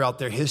Israel and throughout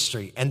their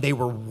history. And they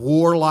were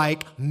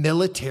warlike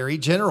military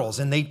generals.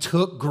 And they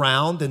took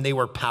ground and they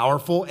were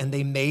powerful and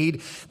they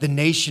made the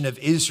nation of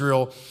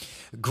Israel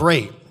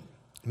great.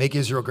 Make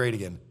Israel great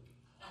again.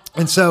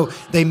 And so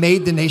they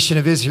made the nation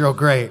of Israel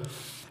great.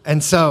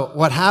 And so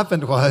what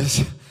happened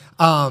was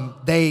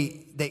they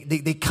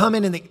come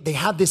in and they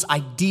have this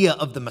idea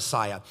of the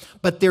Messiah.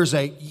 But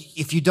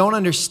if you don't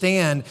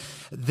understand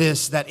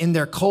this, that in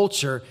their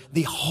culture,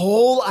 the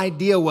whole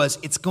idea was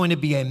it's going to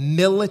be a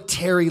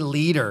military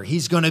leader.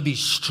 He's going to be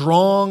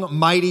strong,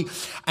 mighty,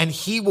 and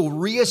he will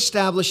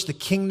reestablish the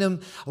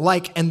kingdom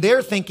and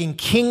they're thinking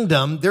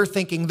kingdom, they're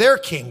thinking their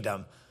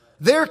kingdom.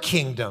 Their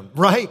kingdom,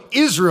 right?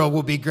 Israel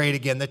will be great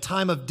again. The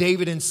time of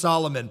David and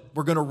Solomon.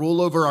 We're going to rule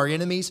over our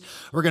enemies.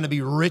 We're going to be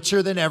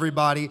richer than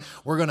everybody.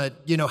 We're going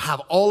to, have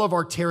all of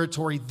our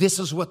territory. This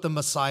is what the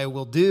Messiah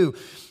will do.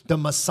 The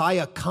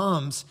Messiah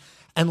comes,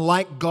 and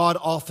like God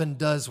often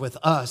does with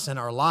us in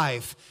our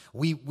life,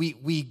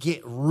 we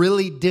get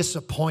really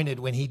disappointed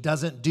when he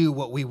doesn't do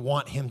what we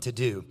want him to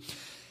do.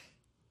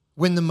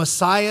 When the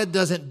Messiah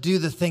doesn't do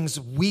the things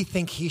we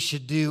think he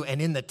should do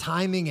and in the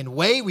timing and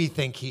way we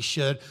think he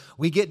should,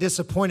 we get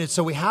disappointed.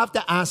 So we have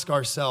to ask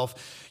ourselves,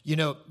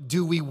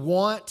 do we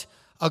want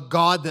a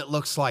God that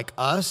looks like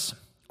us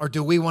or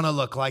do we want to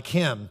look like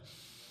him?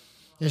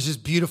 There's this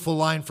beautiful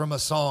line from a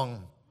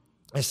song.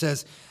 It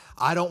says,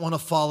 I don't want to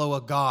follow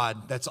a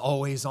God that's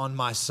always on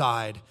my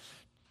side,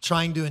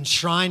 trying to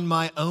enshrine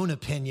my own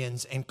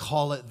opinions and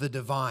call it the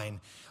divine.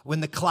 When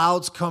the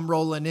clouds come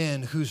rolling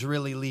in, who's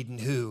really leading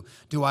who?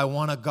 Do I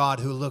want a God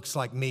who looks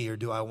like me or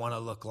do I want to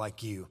look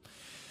like you?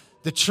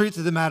 The truth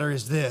of the matter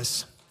is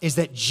this, is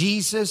that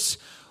Jesus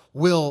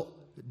will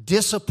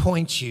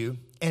disappoint you,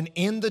 and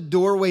in the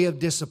doorway of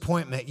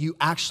disappointment, you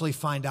actually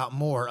find out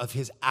more of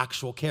his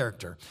actual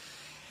character.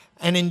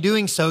 And in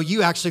doing so,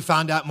 you actually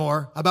found out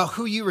more about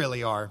who you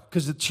really are.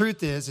 Because the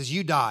truth is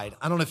you died.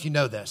 I don't know if you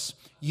know this.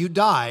 You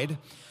died,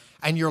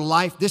 and your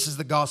life, this is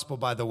the gospel,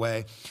 by the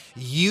way.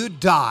 You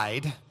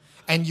died,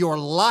 and your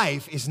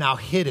life is now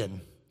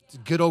hidden. It's a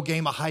good old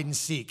game of hide and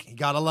seek. You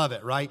got to love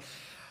it, right?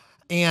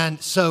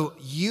 And so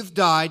you've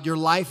died, your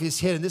life is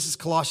hidden. This is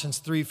Colossians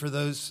 3 for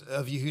those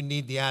of you who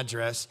need the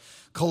address.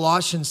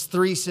 Colossians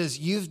 3 says,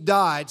 you've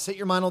died, set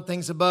your mind on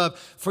things above,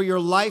 for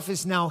your life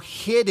is now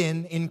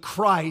hidden in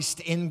Christ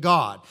in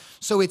God.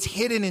 So it's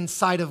hidden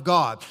inside of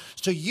God.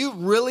 So you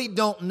really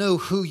don't know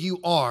who you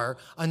are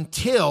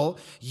until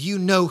you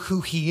know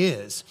who He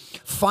is.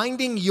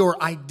 Finding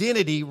your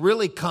identity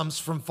really comes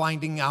from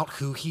finding out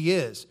who He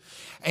is.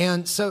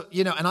 And so,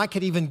 and I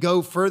could even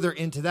go further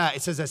into that.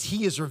 It says, as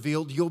He is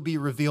revealed, you'll be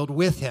revealed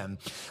with Him.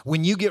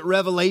 When you get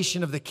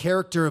revelation of the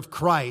character of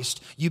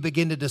Christ, you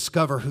begin to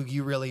discover who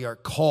you really are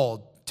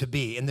called to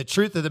be. And the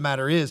truth of the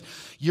matter is,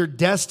 your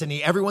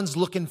destiny, everyone's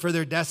looking for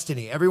their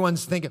destiny.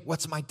 Everyone's thinking,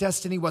 what's my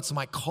destiny? What's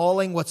my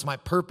calling? What's my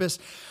purpose?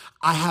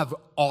 I have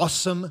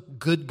awesome,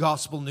 good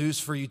gospel news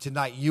for you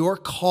tonight. Your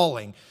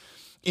calling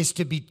is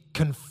to be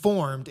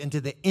conformed into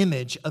the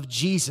image of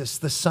Jesus,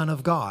 the Son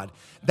of God.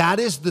 That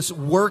is this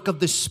work of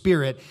the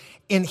Spirit.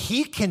 And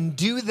He can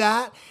do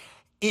that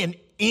in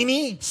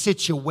any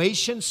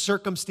situation,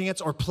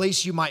 circumstance, or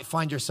place you might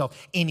find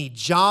yourself. Any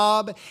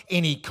job,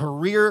 any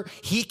career,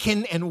 He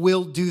can and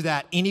will do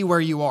that anywhere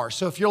you are.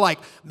 So if you're like,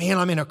 man,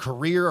 I'm in a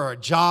career or a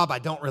job I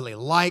don't really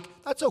like,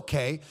 that's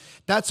okay.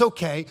 That's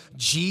okay.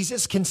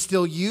 Jesus can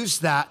still use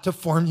that to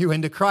form you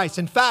into Christ.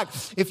 In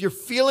fact, if you're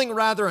feeling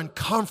rather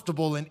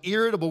uncomfortable and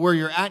irritable where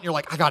you're at, and you're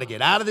like, I got to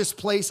get out of this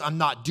place. I'm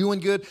not doing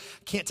good.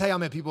 Can't tell you how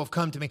many people have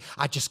come to me.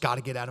 I just got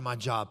to get out of my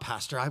job,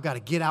 Pastor. I've got to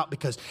get out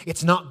because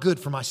it's not good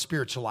for my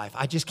spiritual life.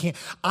 I just can't.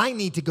 I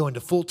need to go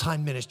into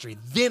full-time ministry.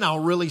 Then I'll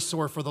really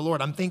soar for the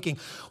Lord. I'm thinking,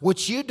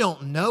 what you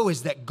don't know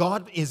is that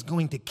God is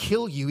going to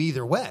kill you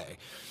either way.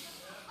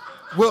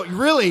 Well,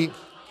 really,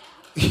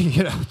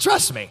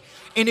 trust me.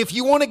 And if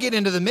you want to get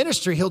into the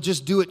ministry, He'll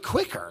just do it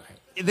quicker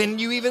than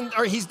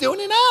He's doing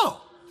it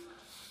now.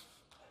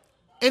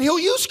 And He'll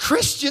use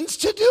Christians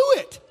to do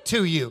it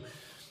to you.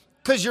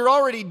 Because you're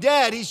already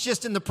dead. He's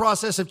just in the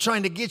process of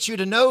trying to get you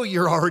to know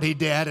you're already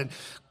dead and,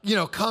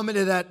 come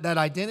into that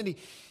identity.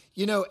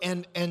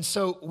 And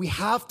so we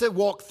have to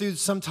walk through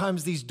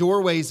sometimes these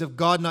doorways of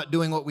God not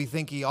doing what we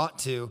think He ought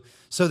to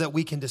so that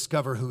we can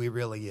discover who He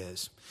really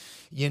is.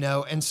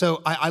 And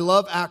so I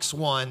love Acts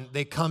 1.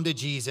 They come to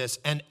Jesus,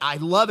 and I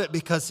love it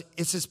because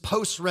it's His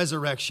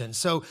post-resurrection.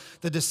 So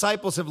the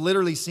disciples have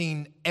literally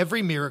seen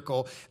every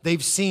miracle.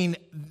 They've seen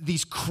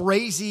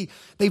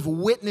they've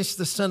witnessed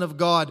the Son of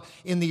God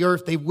in the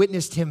earth. They've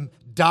witnessed Him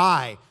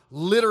die.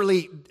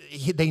 Literally,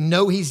 they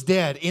know He's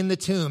dead in the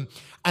tomb,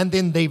 and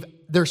then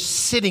they're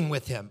sitting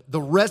with Him,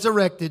 the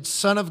resurrected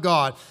Son of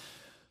God,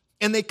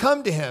 and they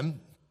come to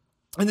Him,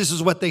 and this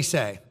is what they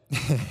say.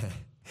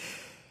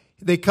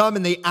 They come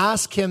and they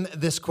ask Him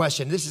this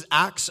question. This is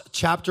Acts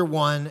chapter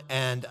 1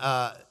 and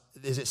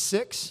is it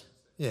 6?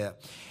 Yeah.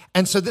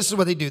 And so this is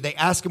what they do. They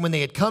ask Him when they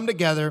had come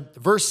together,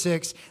 verse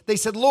 6, they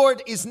said,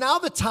 Lord, is now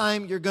the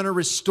time you're going to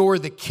restore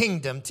the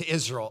kingdom to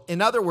Israel?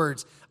 In other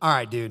words, all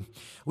right, dude,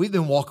 we've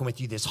been walking with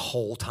you this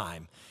whole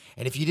time.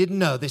 And if you didn't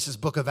know, this is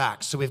Book of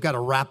Acts. So we've got to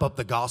wrap up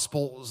the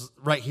Gospels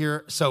right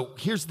here. So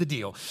here's the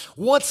deal.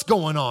 What's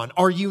going on?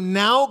 Are you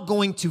now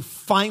going to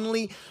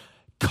finally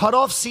cut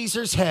off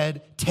Caesar's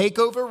head, take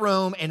over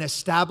Rome, and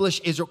establish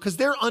Israel? Because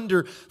they're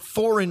under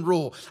foreign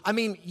rule. I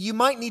mean, you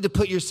might need to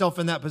put yourself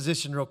in that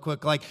position real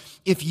quick. Like,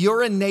 if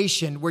you're a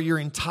nation where your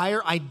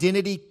entire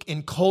identity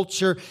and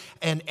culture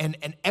and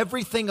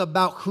everything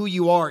about who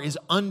you are is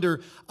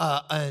under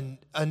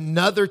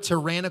another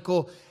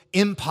tyrannical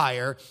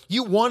empire,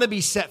 you want to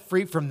be set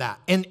free from that.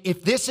 And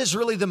if this is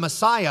really the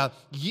Messiah,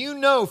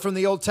 from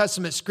the Old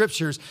Testament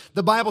scriptures,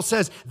 the Bible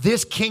says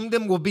this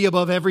kingdom will be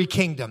above every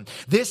kingdom.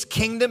 This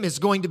kingdom is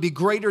going to be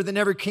greater than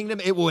every kingdom.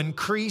 It will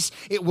increase.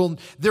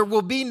 There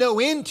will be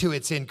no end to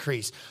its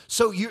increase.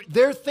 So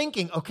they're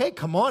thinking, okay,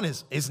 come on,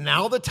 is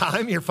now the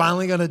time you're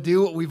finally going to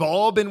do what we've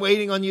all been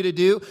waiting on you to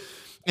do?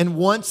 And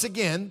once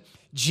again,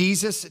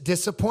 Jesus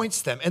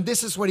disappoints them. And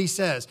this is what He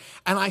says.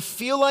 And I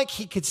feel like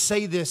He could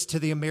say this to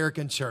the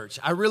American church.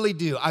 I really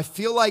do. I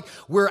feel like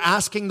we're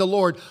asking the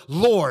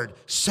Lord,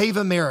 save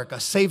America,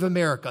 save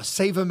America,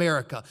 save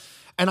America.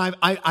 And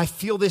I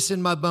feel this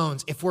in my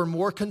bones. If we're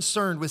more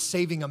concerned with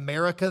saving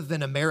America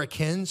than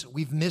Americans,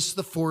 we've missed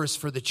the forest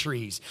for the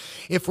trees.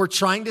 If we're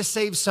trying to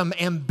save some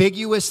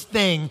ambiguous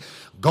thing,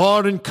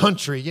 God and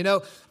country,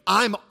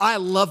 I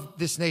love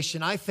this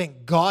nation. I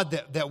thank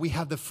God that we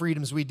have the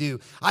freedoms we do.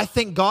 I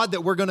thank God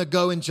that we're going to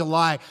go in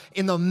July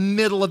in the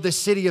middle of the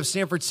city of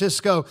San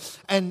Francisco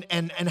and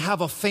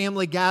have a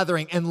family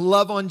gathering and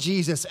love on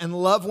Jesus and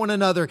love one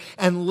another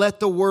and let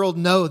the world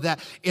know that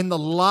in the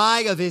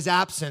lie of His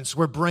absence,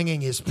 we're bringing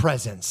His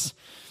presence.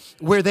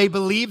 Where they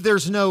believe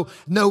there's no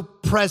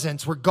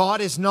presence, where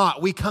God is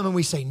not, we come and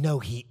we say, no,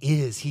 He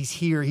is. He's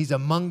here. He's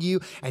among you,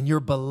 and you're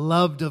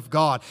beloved of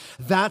God.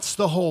 That's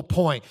the whole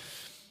point.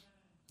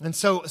 And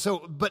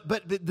but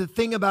the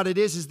thing about it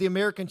is the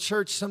American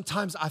church,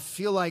 sometimes I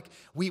feel like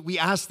we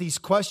ask these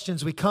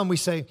questions. We come, we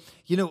say,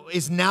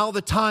 is now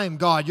the time,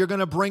 God, you're going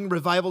to bring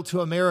revival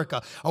to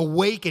America,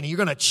 awakening. You're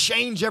going to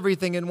change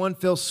everything in one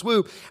fell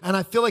swoop. And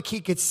I feel like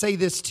he could say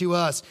this to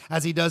us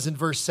as he does in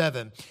verse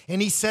 7.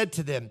 And he said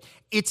to them,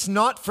 it's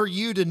not for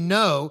you to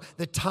know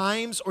the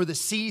times or the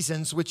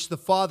seasons which the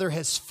Father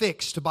has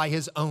fixed by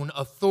his own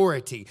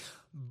authority,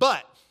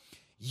 but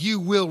you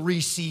will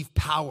receive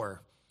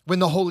power when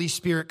the Holy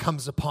Spirit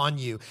comes upon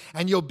you,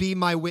 and you'll be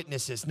my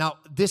witnesses. Now,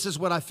 this is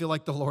what I feel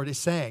like the Lord is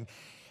saying.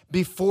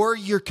 Before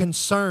you're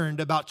concerned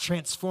about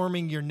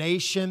transforming your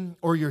nation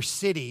or your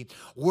city,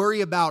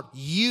 worry about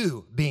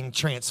you being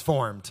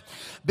transformed.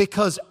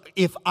 Because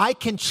if I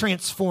can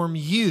transform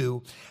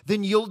you,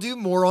 then you'll do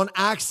more on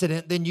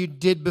accident than you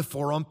did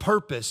before on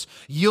purpose.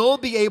 You'll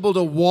be able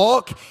to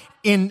walk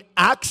in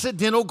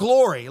accidental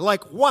glory.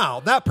 Like,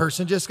 wow, that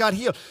person just got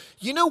healed.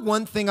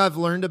 One thing I've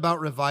learned about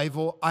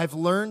revival, I've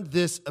learned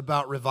this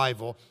about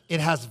revival.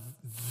 It has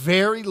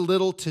very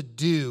little to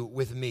do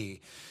with me.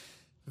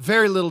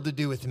 Very little to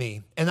do with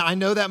me. And I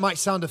know that might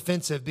sound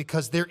offensive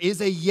because there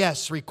is a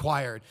yes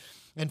required.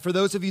 And for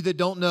those of you that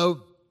don't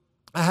know,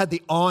 I had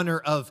the honor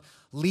of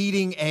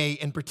leading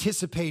and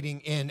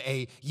participating in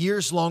a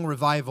years-long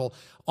revival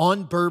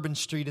on Bourbon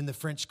Street in the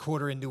French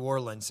Quarter in New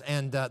Orleans.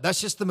 And that's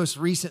just the most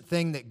recent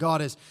thing that God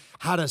has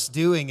had us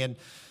doing. And,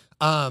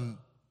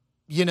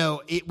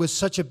 it was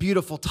such a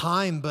beautiful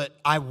time, but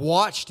I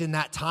watched in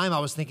that time, I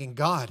was thinking,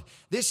 God,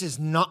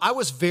 I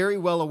was very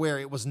well aware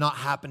it was not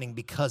happening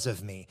because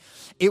of me.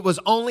 It was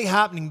only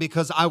happening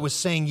because I was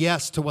saying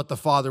yes to what the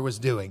Father was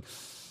doing.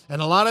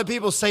 And a lot of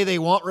people say they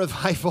want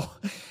revival,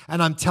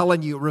 and I'm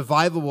telling you,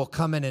 revival will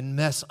come in and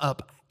mess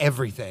up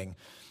everything,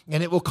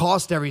 and it will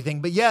cost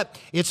everything, but yet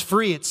it's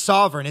free, it's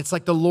sovereign. It's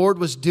like the Lord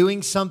was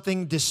doing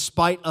something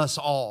despite us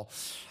all.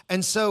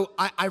 And so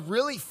I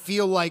really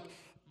feel like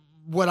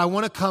what I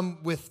want to come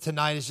with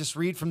tonight is just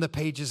read from the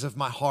pages of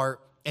my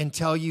heart and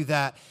tell you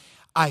that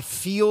I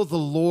feel the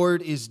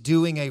Lord is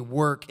doing a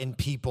work in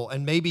people,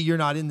 and maybe you're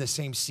not in the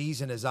same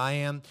season as I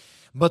am,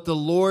 but the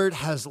Lord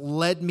has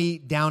led me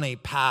down a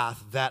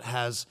path that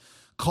has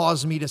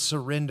caused me to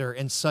surrender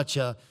in such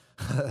a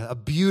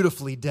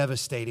beautifully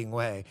devastating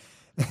way.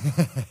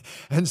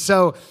 And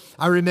so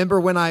I remember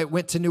when I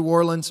went to New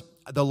Orleans,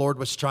 the Lord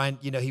was trying,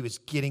 he was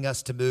getting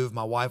us to move.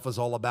 My wife was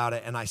all about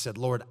it. And I said,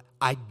 Lord,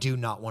 I do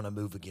not want to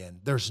move again.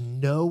 There's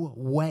no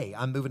way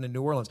I'm moving to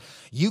New Orleans.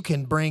 You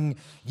can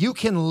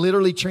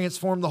literally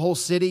transform the whole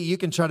city. You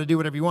can try to do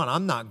whatever you want.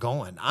 I'm not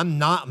going. I'm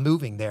not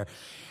moving there.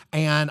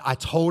 And I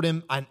told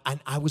him,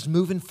 I was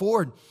moving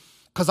forward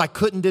because I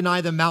couldn't deny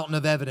the mountain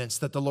of evidence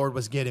that the Lord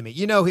was getting me.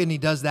 And he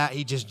does that.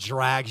 He just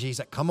drags you. He's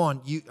like, come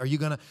on, are you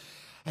going to?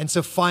 And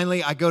so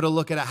finally I go to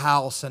look at a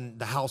house, and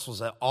the house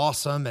was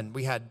awesome. And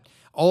we had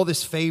all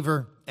this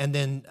favor. And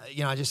then,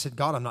 I just said,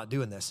 God, I'm not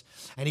doing this.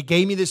 And he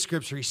gave me this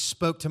scripture. He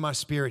spoke to my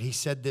spirit. He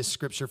said this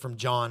scripture from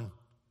John,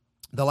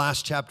 the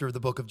last chapter of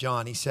the book of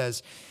John. He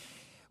says,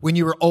 when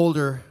you were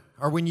older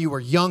or when you were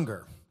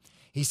younger,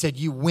 he said,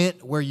 you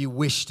went where you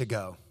wished to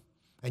go.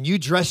 And you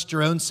dressed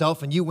your own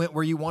self and you went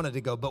where you wanted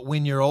to go. But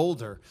when you're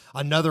older,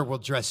 another will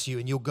dress you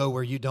and you'll go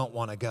where you don't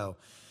want to go.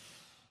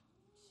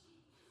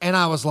 And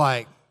I was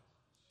like,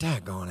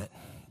 daggone it.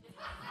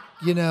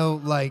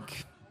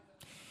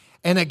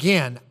 And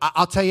again,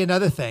 I'll tell you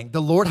another thing.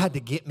 The Lord had to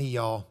get me,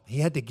 y'all. He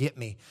had to get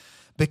me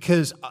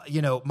because,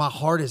 my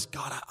heart is,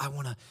 God, I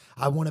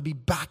want to be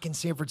back in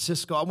San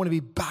Francisco. I want to be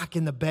back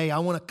in the Bay. I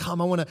want to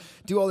come. I want to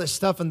do all this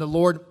stuff. And the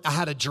Lord, I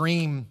had a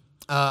dream.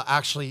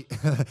 Actually,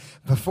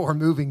 before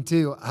moving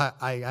too,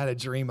 I had a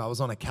dream. I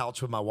was on a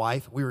couch with my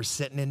wife. We were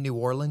sitting in New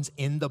Orleans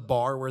in the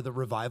bar where the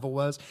revival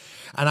was.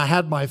 And I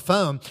had my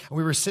phone. And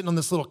we were sitting on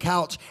this little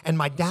couch. And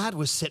my dad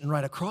was sitting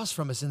right across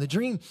from us in the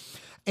dream.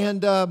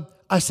 And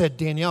I said,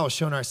 Danielle, I was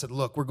showing her, I said,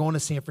 look, we're going to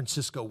San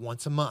Francisco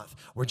once a month.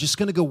 We're just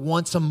going to go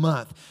once a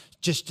month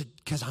just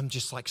because I'm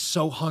just like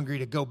so hungry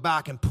to go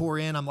back and pour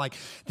in. I'm like,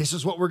 this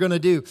is what we're going to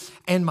do.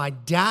 And my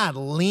dad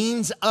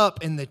leans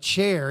up in the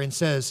chair and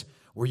says,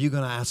 were you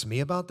going to ask me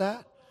about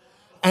that?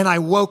 And I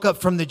woke up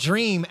from the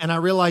dream and I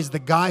realized the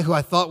guy who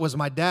I thought was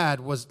my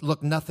dad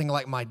looked nothing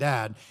like my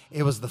dad.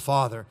 It was the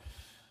Father.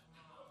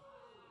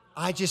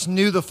 I just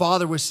knew the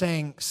Father was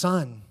saying,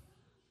 son,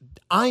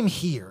 I'm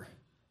here.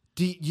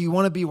 Do you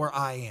want to be where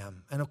I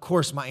am? And of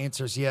course, my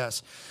answer is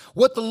yes.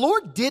 What the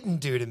Lord didn't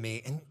do to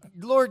me, and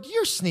Lord,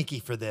 you're sneaky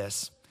for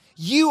this.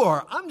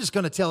 I'm just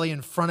going to tell you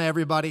in front of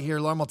everybody here,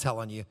 Lord, I'm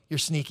telling you, you're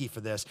sneaky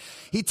for this.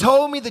 He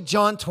told me the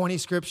John 20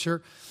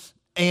 scripture.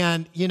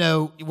 And,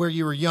 where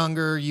you were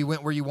younger, you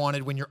went where you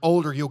wanted. When you're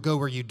older, you'll go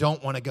where you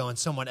don't want to go, and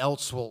someone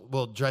else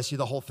will dress you,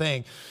 the whole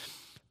thing.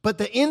 But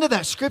the end of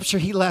that scripture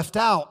he left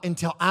out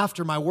until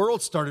after my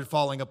world started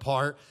falling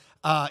apart,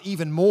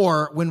 even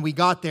more when we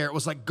got there. It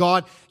was like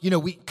God,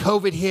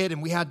 COVID hit,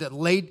 and we had to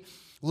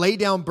lay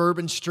down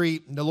Bourbon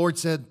Street. And the Lord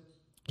said,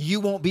 You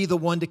won't be the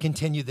one to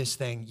continue this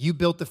thing. You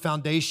built the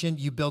foundation.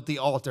 You built the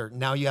altar.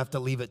 Now you have to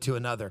leave it to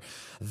another.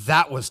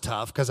 That was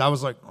tough because I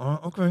was like, oh,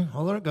 okay,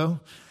 I'll let it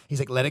go. He's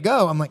like, let it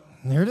go. I'm like,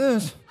 there it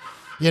is.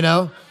 You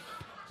know,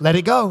 let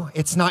it go.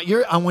 It's not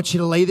I want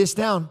you to lay this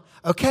down.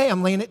 Okay,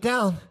 I'm laying it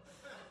down.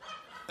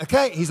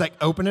 Okay, he's like,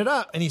 open it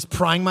up. And he's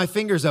prying my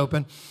fingers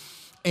open.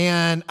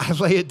 And I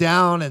lay it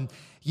down, and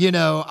you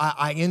know,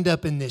 I end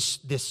up in this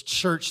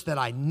church that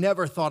I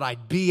never thought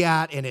I'd be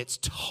at, and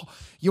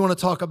you want to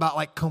talk about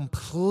like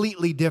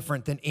completely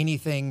different than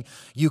anything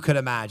you could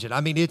imagine.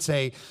 I mean, it's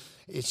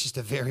just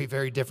a very,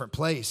 very different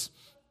place.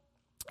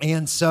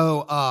 And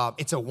so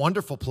it's a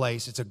wonderful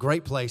place. It's a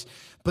great place.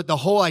 But the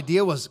whole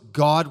idea was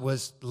God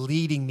was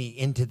leading me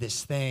into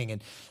this thing,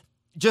 and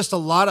just a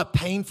lot of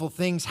painful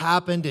things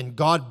happened, and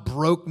God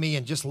broke me,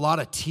 and just a lot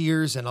of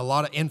tears and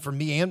for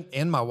me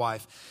and my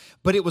wife.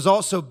 But it was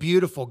also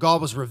beautiful.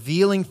 God was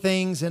revealing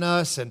things in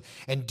us and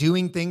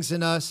doing things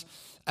in us.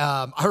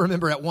 I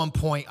remember at one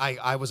point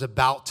I was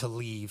about to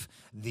leave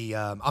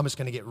I'm just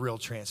going to get real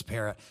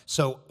transparent.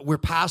 So we're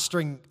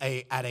pastoring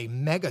at a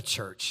mega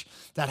church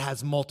that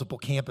has multiple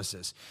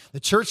campuses. The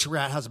church we're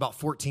at has about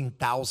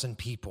 14,000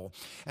 people.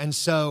 And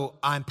so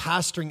I'm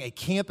pastoring a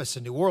campus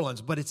in New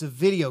Orleans, but it's a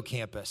video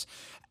campus.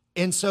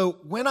 And so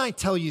when I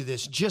tell you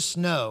this, just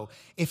know,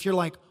 if you're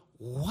like,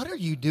 what are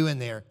you doing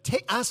there?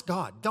 Ask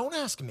God. Don't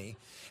ask me.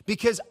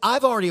 Because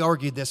I've already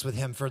argued this with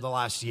him for the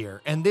last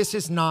year. And this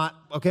is not,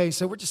 okay,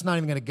 so we're just not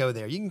even going to go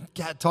there. You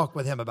can talk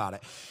with him about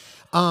it.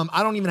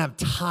 I don't even have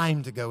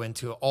time to go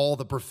into all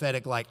the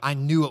prophetic, like I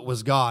knew it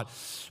was God.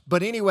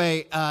 But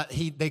anyway,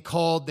 they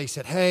called, they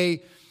said,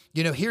 hey,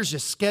 you know, here's your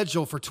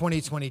schedule for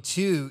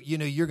 2022. You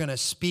know, you're going to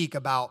speak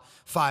about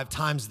 5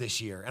 times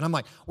this year. And I'm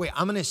like, wait,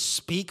 I'm going to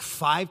speak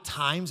 5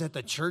 times at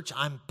the church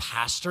I'm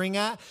pastoring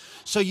at?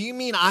 So you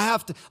mean I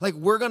have to, like,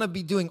 we're going to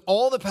be doing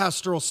all the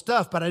pastoral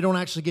stuff, but I don't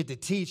actually get to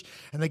teach?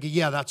 And they go,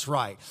 yeah, that's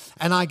right.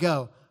 And I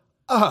go,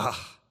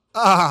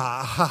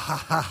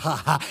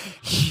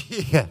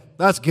 yeah,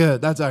 that's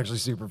good. That's actually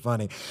super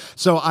funny.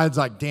 So I was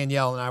like,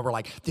 Danielle and I were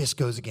like, this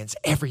goes against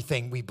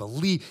everything we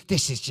believe.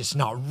 This is just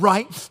not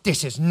right.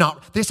 This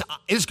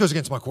goes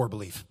against my core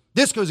belief.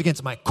 This goes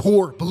against my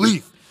core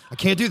belief. I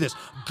can't do this.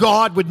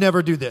 God would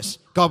never do this.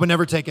 God would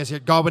never take us here.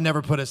 God would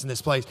never put us in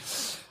this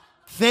place.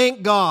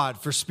 Thank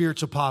God for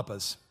spiritual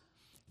papas.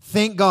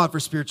 Thank God for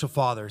spiritual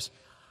fathers.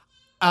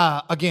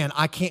 Again,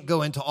 I can't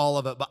go into all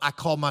of it, but I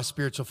called my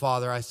spiritual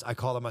father. I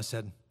called him. I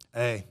said,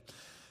 hey,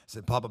 I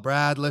said, Papa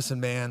Brad, listen,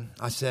 man.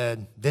 I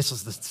said, this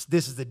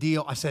is the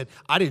deal. I said,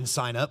 I didn't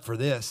sign up for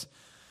this.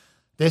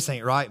 This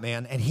ain't right,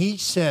 man. And he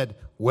said,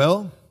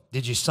 well,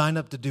 did you sign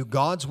up to do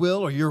God's will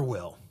or your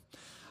will?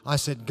 I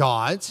said,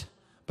 God's,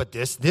 but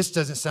this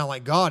doesn't sound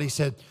like God. He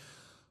said,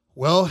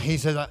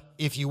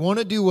 if you want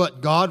to do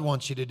what God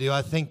wants you to do,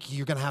 I think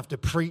you're going to have to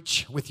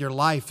preach with your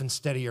life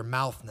instead of your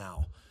mouth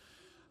now.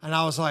 And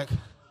I was like,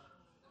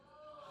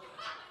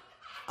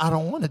 I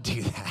don't want to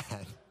do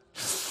that.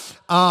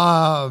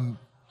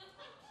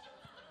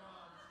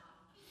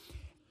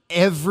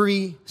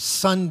 Every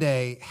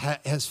Sunday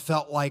has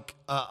felt like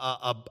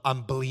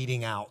I'm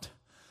bleeding out,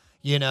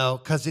 you know,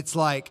 because it's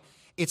like,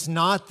 it's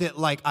not that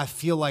like I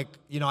feel like,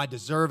 you know, I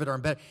deserve it or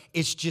I'm better.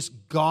 It's just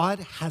God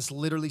has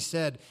literally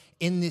said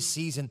in this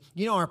season,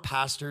 you know, our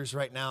pastors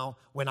right now,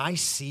 when I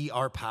see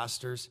our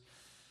pastors,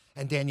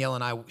 and Danielle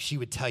and I, she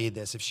would tell you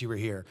this if she were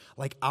here,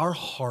 like our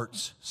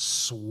hearts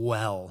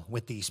swell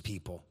with these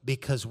people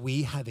because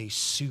we have a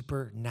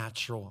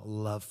supernatural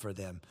love for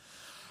them.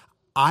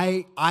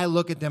 I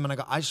look at them and I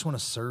go, I just want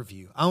to serve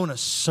you. I want to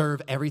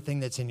serve everything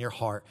that's in your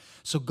heart.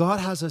 So God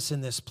has us in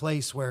this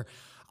place where,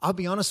 I'll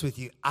be honest with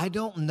you, I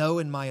don't know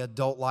in my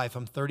adult life,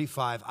 I'm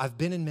 35, I've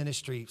been in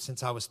ministry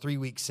since I was 3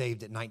 weeks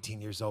saved at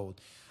 19 years old.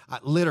 I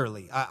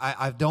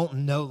don't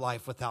know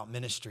life without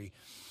ministry.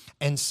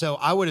 And so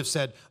I would have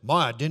said,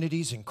 my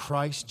identity's in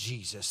Christ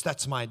Jesus.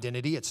 That's my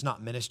identity. It's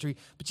not ministry.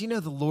 But you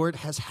know, the Lord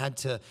has had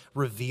to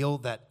reveal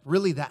that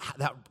really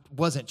that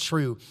wasn't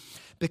true.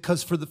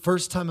 Because for the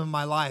first time in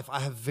my life, I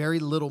have very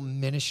little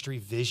ministry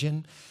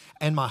vision.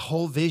 And my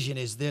whole vision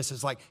is this,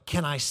 is like,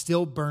 can I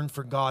still burn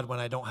for God when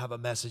I don't have a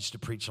message to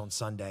preach on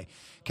Sunday?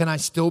 Can I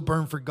still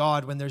burn for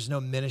God when there's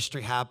no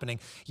ministry happening?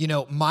 You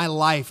know, my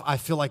life, I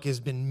feel like, has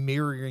been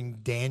mirroring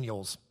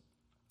Daniel's.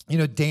 You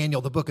know,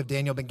 Daniel, the book of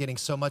Daniel, I've been getting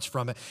so much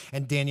from it.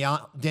 And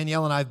Danielle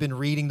and I have been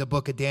reading the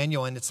book of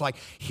Daniel, and it's like,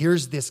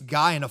 here's this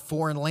guy in a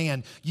foreign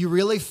land. You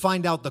really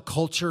find out the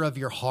culture of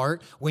your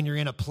heart when you're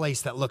in a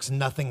place that looks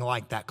nothing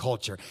like that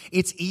culture.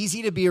 It's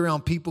easy to be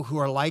around people who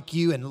are like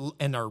you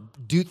and are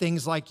do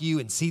things like you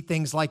and see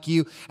things like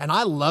you. And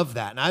I love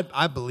that, and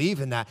I believe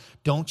in that.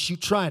 Don't you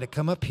try to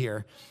come up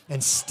here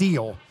and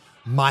steal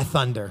my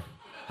thunder,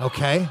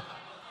 okay?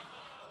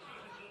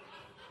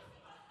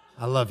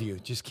 I love you.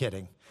 Just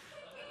kidding.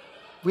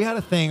 We had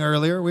a thing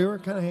earlier. We were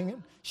kind of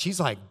hanging. She's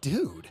like,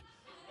 dude,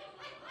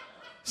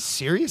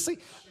 seriously?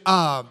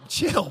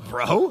 Chill,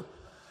 bro.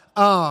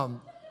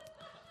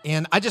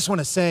 And I just want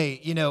to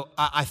say, you know,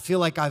 I feel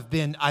like I've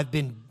been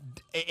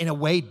in a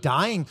way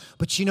dying,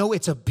 but you know,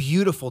 it's a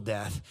beautiful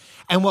death.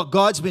 And what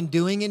God's been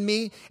doing in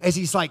me is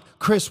he's like,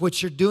 Chris,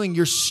 what you're doing,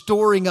 you're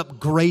storing up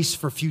grace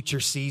for future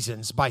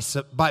seasons by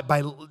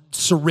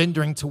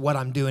surrendering to what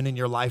I'm doing in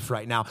your life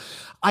right now.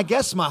 I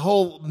guess my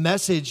whole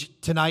message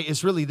tonight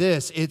is really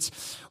this.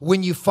 It's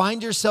when you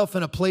find yourself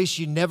in a place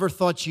you never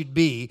thought you'd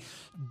be,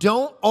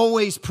 don't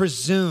always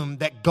presume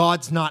that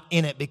God's not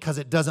in it because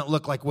it doesn't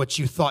look like what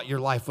you thought your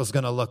life was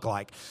going to look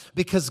like.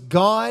 Because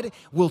God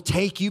will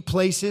take you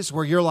places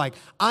where you're like,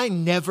 I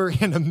never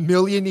in a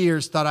million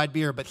years thought I'd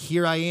be here, but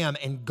here I am,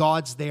 and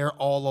God's there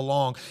all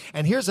along.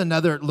 And here's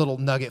another little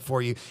nugget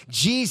for you.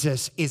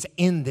 Jesus is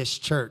in this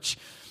church.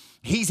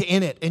 He's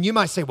in it. And you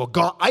might say, well,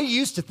 God, I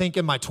used to think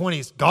in my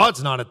 20s,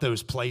 God's not at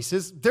those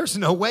places. There's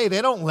no way.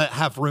 They don't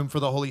have room for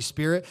the Holy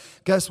Spirit.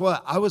 Guess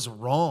what? I was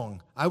wrong.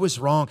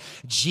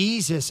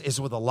 Jesus is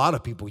with a lot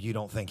of people you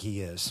don't think he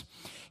is.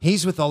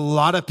 He's with a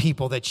lot of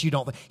people that you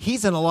don't think.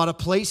 He's in a lot of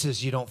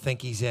places you don't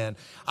think he's in.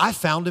 I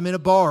found him in a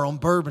bar on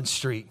Bourbon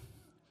Street.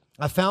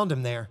 I found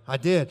him there. I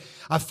did.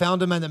 I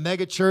found him in the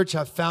mega church.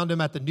 I found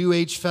him at the New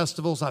Age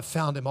festivals. I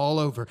found him all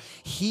over.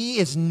 He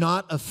is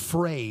not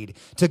afraid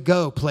to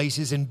go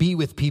places and be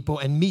with people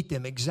and meet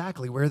them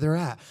exactly where they're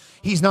at.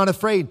 He's not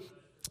afraid.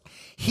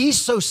 He's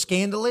so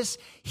scandalous,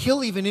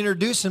 he'll even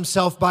introduce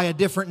himself by a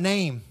different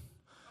name.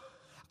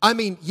 I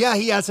mean, yeah,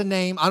 he has a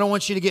name. I don't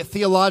want you to get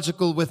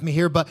theological with me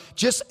here, but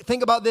just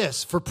think about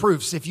this for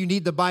proofs if you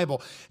need the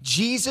Bible.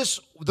 Jesus,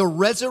 the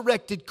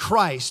resurrected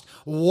Christ,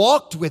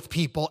 walked with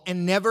people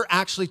and never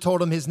actually told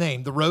them his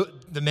name.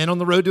 The men on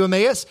the road to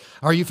Emmaus,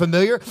 are you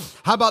familiar?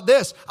 How about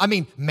this? I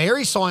mean,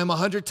 Mary saw him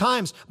 100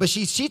 times, but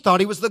she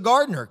thought he was the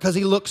gardener because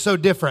he looked so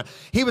different.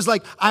 He was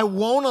like, I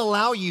won't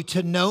allow you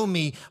to know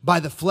me by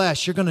the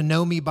flesh. You're going to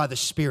know me by the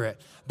Spirit.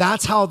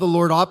 That's how the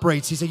Lord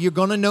operates. He said, you're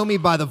going to know me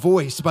by the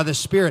voice, by the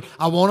Spirit.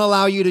 I won't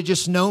allow you to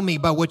just know me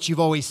by what you've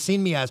always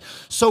seen me as.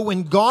 So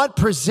when God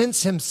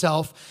presents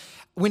himself,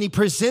 when he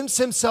presents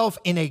himself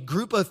in a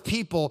group of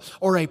people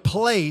or a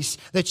place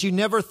that you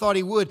never thought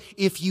he would,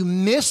 if you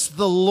miss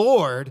the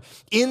Lord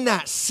in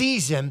that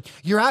season,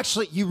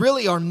 you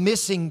really are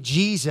missing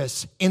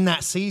Jesus in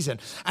that season.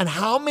 And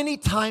how many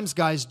times,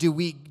 guys, do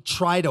we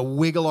try to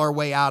wiggle our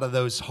way out of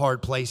those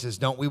hard places,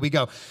 don't we? We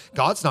go,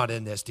 God's not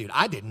in this, dude.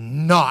 I did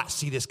not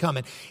see this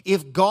coming.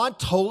 If God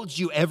told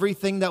you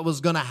everything that was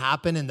going to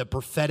happen in the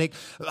prophetic,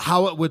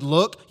 how it would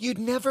look, you'd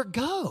never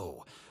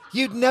go.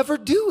 You'd never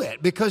do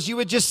it because you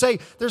would just say,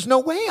 there's no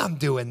way I'm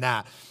doing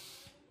that.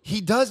 He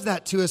does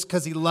that to us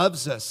because he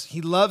loves us.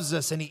 He loves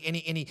us, and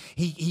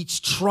he's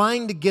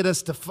trying to get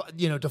us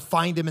to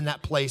find him in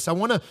that place. I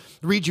want to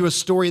read you a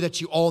story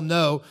that you all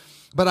know,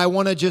 but I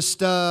want to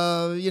just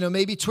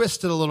maybe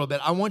twist it a little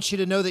bit. I want you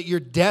to know that your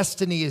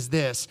destiny is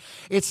this.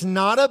 It's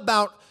not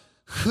about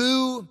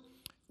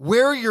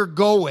where you're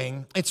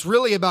going. It's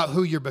really about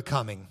who you're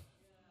becoming.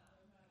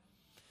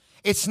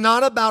 It's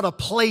not about a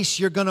place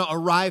you're going to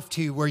arrive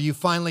to where you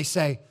finally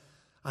say,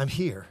 I'm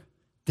here.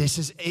 This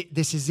is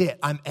it.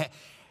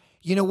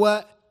 You know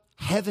what?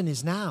 Heaven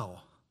is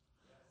now.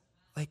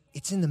 Like,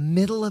 it's in the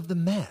middle of the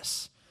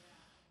mess.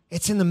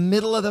 It's in the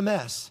middle of the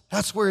mess.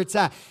 That's where it's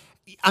at.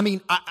 I mean,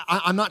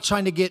 I'm not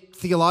trying to get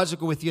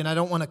theological with you, and I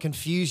don't want to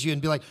confuse you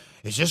and be like,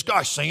 is this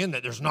guy saying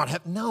that there's not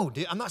heaven? No,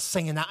 dude, I'm not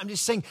saying that. I'm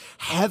just saying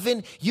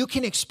heaven, you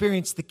can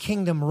experience the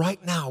kingdom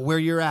right now where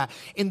you're at,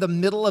 in the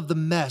middle of the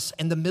mess,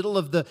 in the middle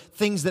of the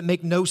things that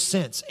make no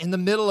sense, in the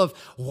middle of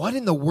what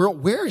in the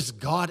world, where is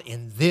God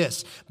in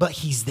this? But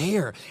he's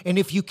there. And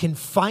if you can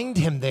find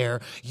him there,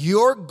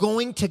 you're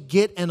going to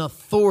get an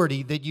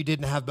authority that you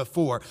didn't have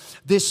before.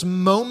 This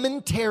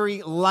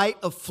momentary light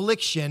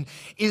affliction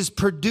is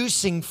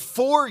producing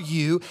for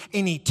you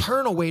an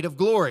eternal weight of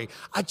glory.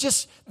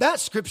 That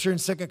scripture in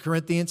 2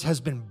 Corinthians has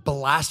been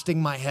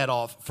blasting my head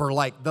off for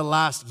like the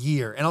last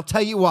year. And I'll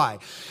tell you why.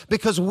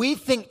 Because we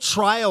think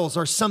trials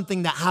are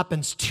something that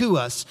happens to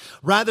us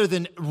rather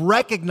than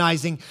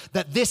recognizing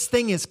that this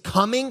thing is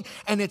coming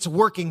and it's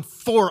working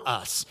for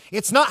us.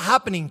 It's not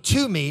happening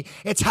to me.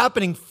 It's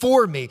happening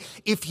for me.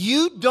 If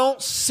you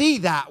don't see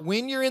that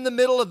when you're in the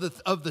middle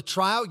of the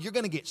trial, you're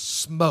going to get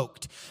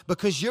smoked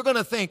because you're going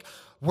to think,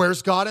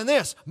 where's God in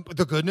this?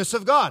 The goodness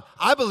of God.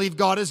 I believe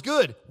God is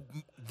good.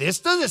 This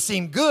doesn't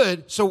seem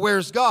good, so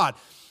where's God?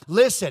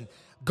 Listen,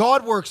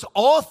 God works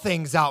all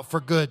things out for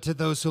good to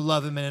those who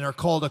love him and are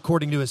called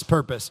according to his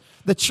purpose.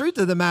 The truth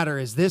of the matter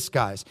is this,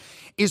 guys,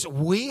 is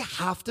we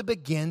have to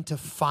begin to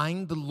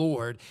find the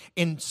Lord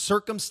in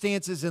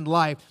circumstances in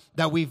life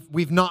that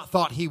we've not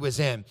thought he was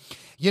in.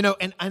 You know,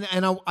 and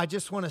I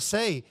just want to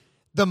say,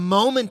 the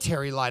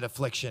momentary light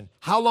affliction,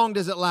 how long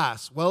does it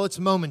last? Well, it's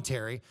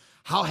momentary.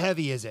 How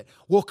heavy is it?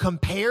 Well,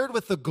 compared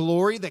with the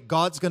glory that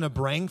God's going to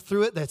bring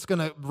through it, that's going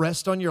to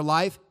rest on your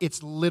life,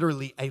 it's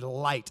literally a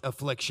light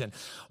affliction.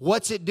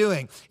 What's it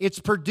doing? It's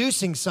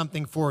producing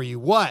something for you.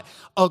 What?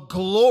 A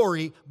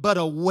glory, but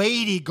a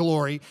weighty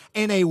glory,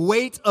 and a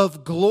weight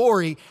of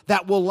glory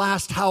that will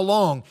last how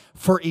long?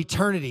 for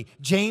eternity.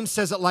 James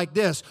says it like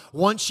this: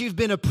 once you've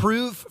been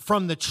approved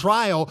from the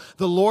trial,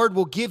 the Lord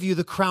will give you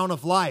the crown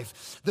of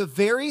life. The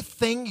very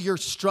thing you're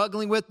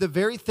struggling with, the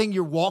very thing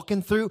you're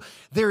walking through,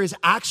 there is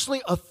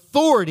actually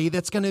authority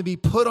that's going to be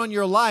put on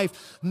your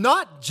life,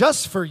 not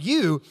just for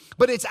you,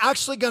 but it's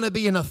actually going to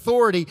be an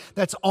authority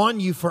that's on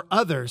you for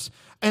others.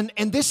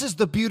 And this is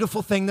the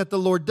beautiful thing that the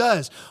Lord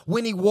does.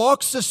 When he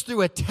walks us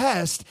through a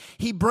test,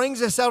 he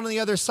brings us out on the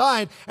other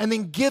side and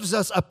then gives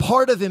us a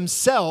part of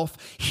himself,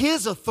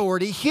 his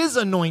authority, his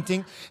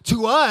anointing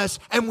to us,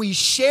 and we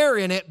share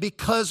in it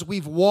because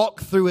we've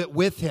walked through it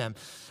with him.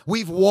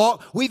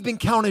 We've been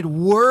counted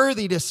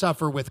worthy to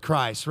suffer with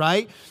Christ,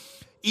 right?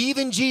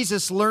 Even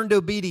Jesus learned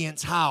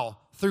obedience. How?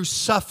 Through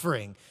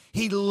suffering.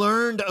 He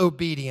learned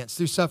obedience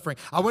through suffering.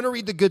 I want to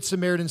read the Good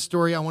Samaritan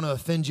story. I want to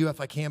offend you if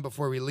I can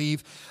before we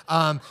leave.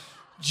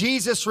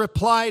 Jesus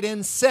replied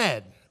and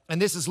said,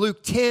 and this is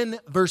Luke 10,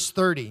 verse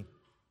 30.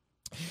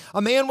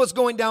 A man was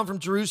going down from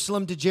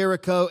Jerusalem to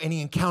Jericho, and he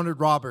encountered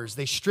robbers.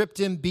 They stripped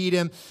him, beat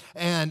him,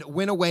 and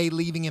went away,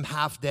 leaving him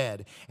half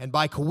dead. And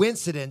by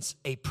coincidence,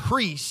 a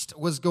priest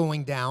was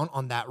going down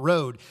on that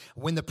road.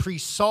 When the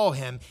priest saw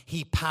him,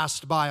 he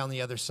passed by on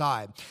the other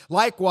side.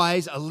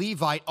 Likewise, a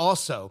Levite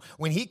also,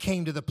 when he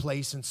came to the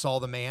place and saw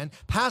the man,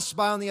 passed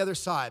by on the other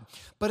side.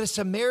 But a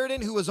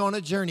Samaritan who was on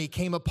a journey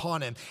came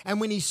upon him,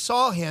 and when he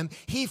saw him,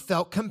 he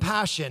felt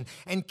compassion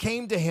and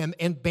came to him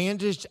and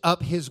bandaged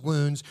up his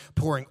wounds,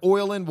 pouring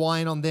oil and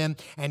wine on them,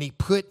 and he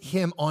put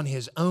him on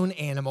his own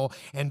animal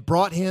and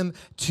brought him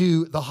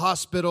to the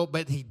hospital,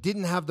 but he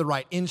didn't have the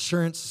right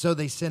insurance, so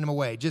they sent him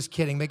away. Just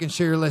kidding, making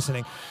sure you're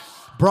listening.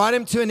 Brought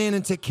him to an inn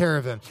and took care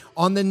of him.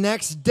 On the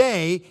next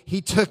day, he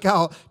took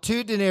out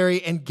 2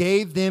 denarii and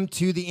gave them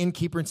to the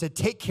innkeeper and said,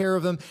 take care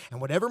of him, and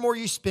whatever more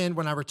you spend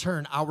when I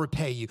return, I'll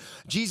repay you.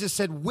 Jesus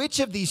said, which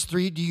of these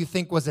 3 do you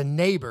think was a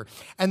neighbor?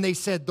 And they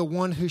said, the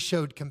one who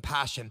showed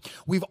compassion.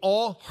 We've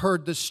all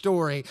heard the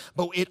story,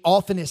 but it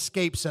often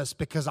escapes us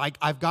because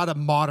I've got to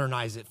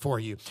modernize it for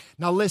you.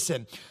 Now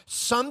listen,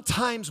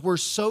 sometimes we're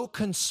so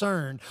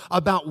concerned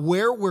about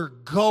where we're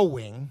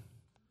going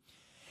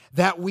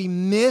that we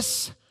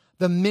miss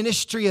the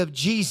ministry of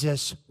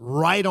Jesus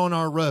right on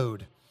our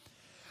road.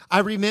 I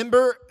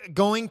remember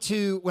going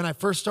to, when I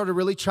first started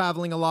really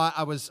traveling a lot,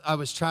 I was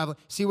traveling.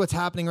 See what's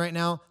happening right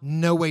now?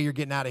 No way you're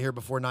getting out of here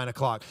before 9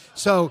 o'clock.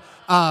 So,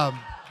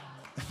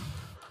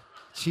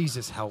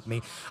 Jesus help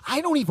me.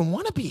 I don't even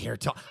want to be here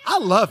till, I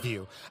love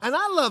you. And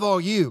I love all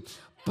you.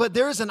 But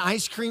there's an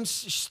ice cream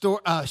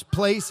store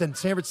place in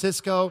San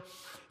Francisco.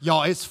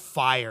 Y'all, it's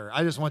fire.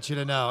 I just want you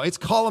to know. It's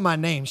calling my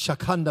name,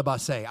 Shakunda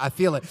Base. I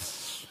feel it.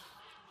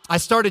 I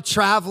started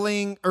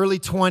traveling early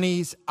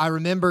 20s. I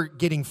remember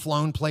getting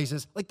flown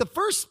places. Like the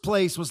first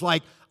place was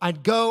like,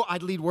 I'd go,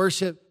 I'd lead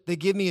worship. They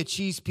give me a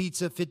cheese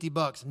pizza,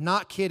 $50.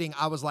 Not kidding.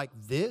 I was like,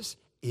 this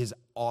is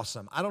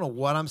awesome. I don't know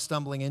what I'm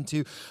stumbling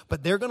into,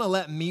 but they're going to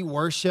let me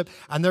worship,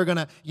 and they're going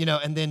to,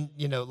 and then,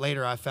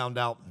 later I found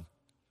out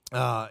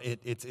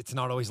it's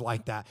not always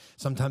like that.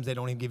 Sometimes they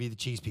don't even give you the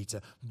cheese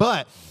pizza.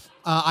 But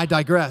I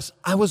digress.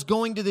 I was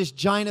going to this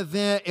giant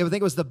event. I think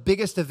it was the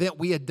biggest event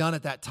we had done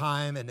at that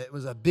time, and it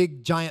was a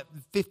big, giant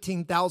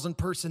 15,000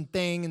 person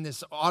thing in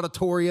this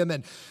auditorium,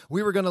 and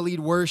we were going to lead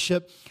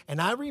worship.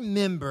 And I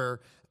remember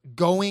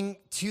going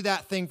to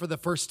that thing for the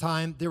first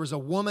time. There was a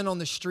woman on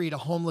the street, a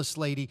homeless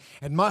lady,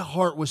 and my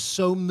heart was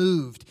so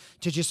moved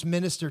to just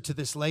minister to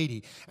this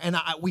lady. And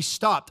we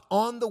stopped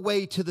on the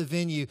way to the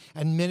venue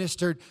and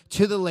ministered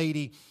to the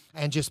lady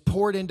and just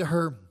poured into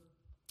her.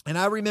 And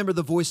I remember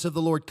the voice of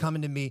the Lord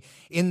coming to me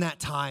in that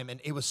time, and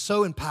it was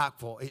so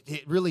impactful.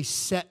 It really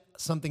set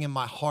something in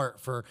my heart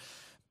for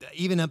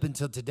even up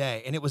until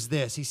today. And it was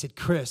this. He said,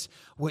 Chris,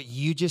 what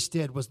you just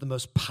did was the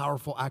most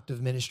powerful act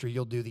of ministry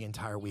you'll do the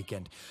entire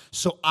weekend.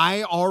 So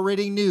I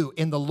already knew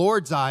in the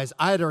Lord's eyes,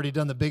 I had already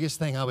done the biggest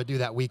thing I would do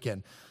that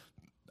weekend.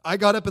 I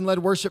got up and led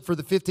worship for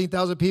the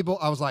 15,000 people.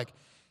 I was like,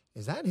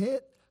 is that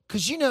it?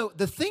 Because,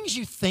 the things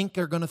you think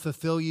are going to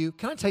fulfill you,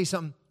 can I tell you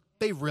something?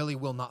 They really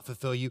will not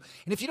fulfill you.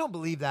 And if you don't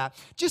believe that,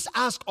 just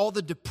ask all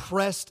the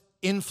depressed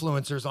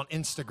influencers on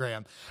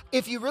Instagram.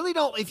 If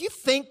you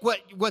think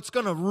what's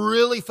going to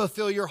really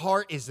fulfill your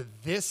heart is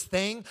this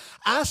thing,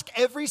 ask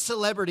every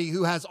celebrity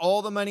who has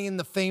all the money and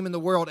the fame in the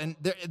world, and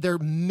they're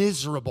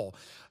miserable.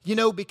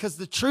 Because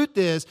the truth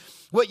is,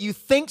 what you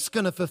think's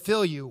going to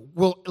fulfill you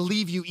will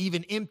leave you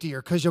even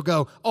emptier, because you'll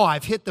go, oh,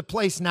 I've hit the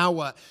place, now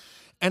what?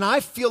 And I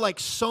feel like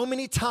so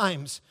many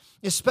times,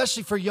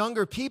 especially for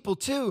younger people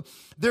too,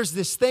 there's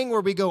this thing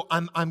where we go,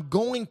 I'm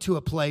going to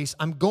a place,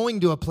 I'm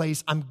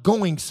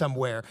going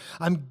somewhere,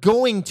 I'm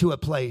going to a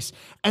place.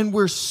 And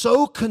we're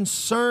so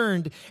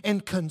concerned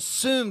and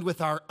consumed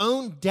with our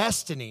own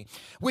destiny,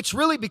 which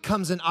really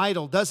becomes an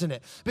idol, doesn't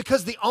it?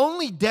 Because the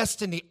only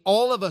destiny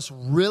all of us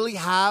really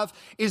have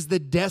is the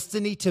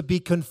destiny to be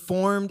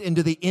conformed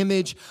into the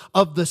image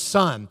of the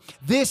Son.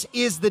 This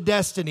is the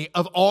destiny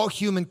of all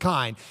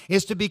humankind,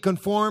 is to be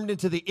conformed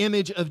into the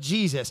image of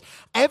Jesus.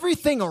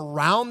 Everything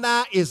around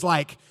that is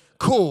like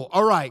cool.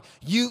 All right.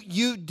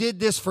 You did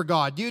this for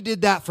God. You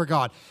did that for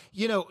God.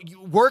 You know,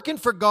 working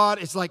for God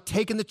is like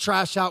taking the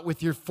trash out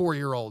with your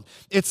 4-year-old.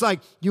 It's like,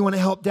 you want to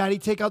help daddy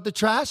take out the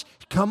trash?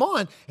 Come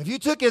on. If you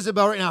took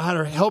Isabel right now, had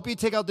her help you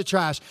take out the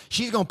trash,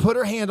 she's going to put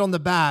her hand on the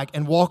bag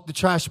and walk the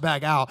trash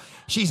bag out.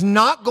 She's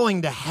not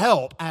going to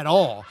help at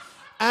all.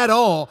 At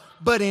all.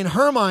 But in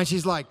her mind,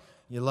 she's like,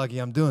 you're lucky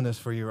I'm doing this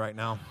for you right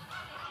now.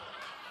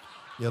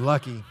 You're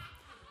lucky.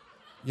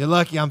 You're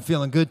lucky I'm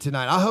feeling good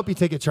tonight. I hope you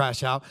take your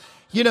trash out.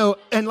 You know,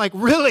 and like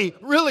really,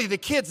 the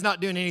kid's not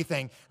doing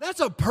anything. That's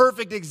a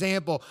perfect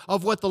example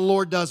of what the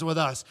Lord does with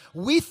us.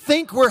 We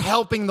think we're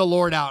helping the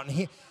Lord out.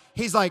 And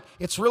he's like,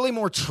 it's really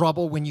more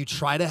trouble when you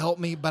try to help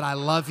me, but I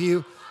love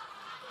you.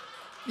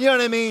 You know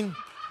what I mean?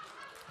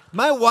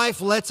 My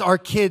wife lets our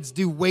kids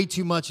do way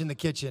too much in the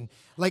kitchen.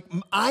 Like,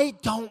 I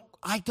don't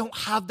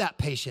have that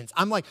patience.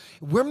 I'm like,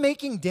 we're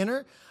making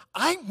dinner.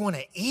 I want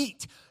to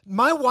eat.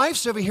 My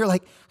wife's over here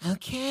like,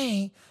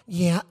 okay,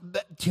 yeah,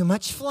 but too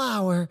much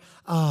flour.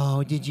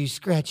 Oh, did you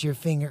scratch your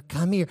finger?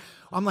 Come here.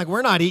 I'm like,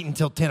 we're not eating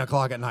till 10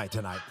 o'clock at night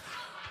tonight.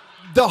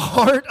 The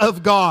heart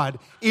of God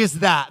is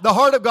that. The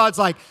heart of God's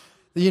like,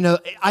 you know,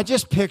 I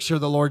just picture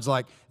the Lord's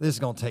like, this is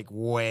going to take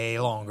way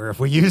longer if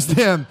we use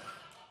them.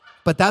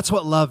 But that's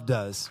what love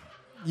does.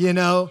 You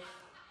know,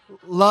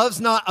 love's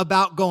not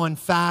about going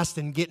fast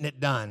and getting it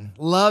done.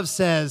 Love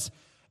says,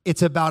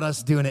 it's about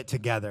us doing it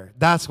together.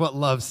 That's what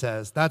love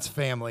says. That's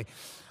family.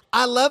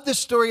 I love the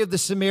story of the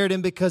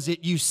Samaritan because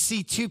you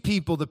see two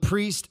people, the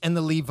priest and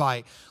the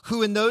Levite,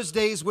 who in those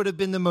days would have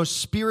been the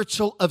most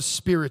spiritual of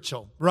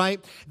spiritual,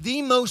 right?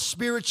 The most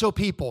spiritual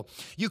people.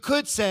 You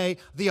could say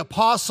the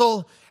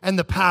apostle and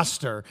the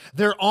pastor.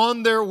 They're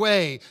on their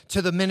way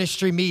to the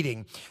ministry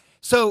meeting.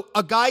 So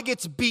a guy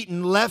gets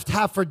beaten, left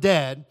half for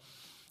dead,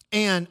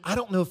 and I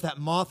don't know if that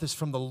moth is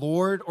from the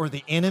Lord or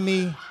the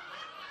enemy.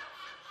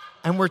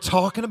 And we're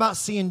talking about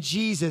seeing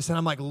Jesus, and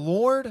I'm like,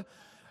 Lord,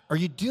 are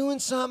you doing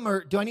something,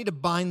 or do I need to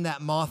bind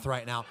that moth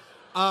right now?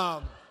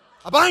 I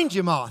bind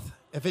you, moth.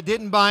 If it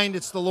didn't bind,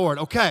 it's the Lord.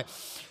 Okay,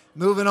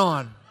 moving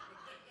on.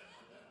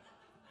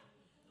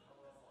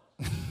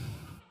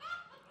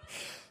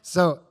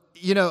 So,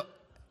 you know,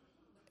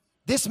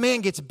 this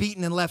man gets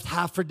beaten and left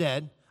half for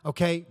dead,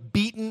 okay?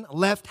 Beaten,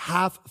 left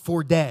half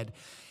for dead.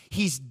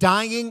 He's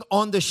dying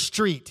on the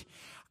street,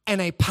 and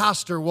a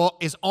pastor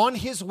is on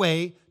his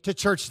way to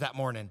church that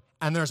morning.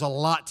 And there's a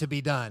lot to be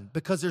done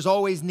because there's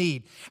always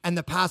need. And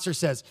the pastor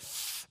says,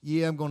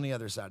 yeah, I'm going the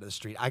other side of the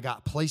street. I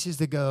got places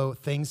to go,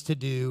 things to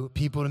do,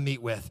 people to meet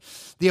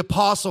with. The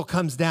apostle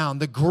comes down,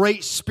 the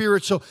great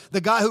spiritual, the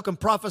guy who can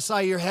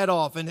prophesy your head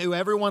off and who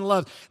everyone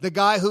loves, the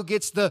guy who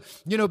gets the,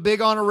 big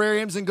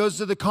honorariums and goes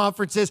to the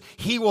conferences.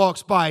 He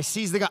walks by,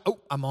 sees the guy. Oh,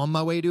 I'm on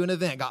my way to an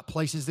event. Got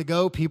places to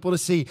go, people to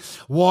see.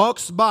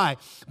 Walks by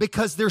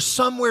because there's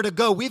somewhere to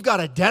go. We've got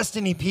a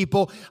destiny,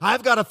 people.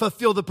 I've got to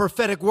fulfill the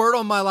prophetic word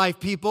on my life,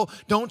 people.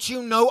 Don't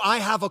you know I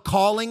have a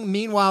calling?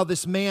 Meanwhile,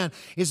 this man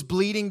is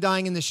bleeding,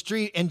 dying in the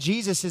street, and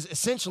Jesus is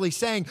essentially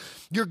saying,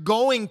 you're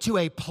going to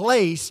a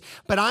place,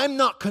 but I'm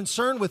not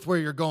concerned with where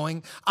you're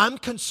going. I'm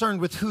concerned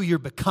with who you're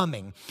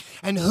becoming.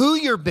 And who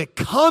you're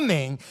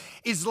becoming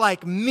is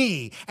like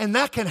me, and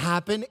that can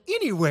happen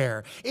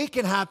anywhere. It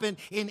can happen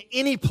in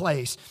any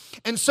place.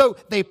 And so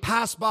they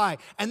pass by,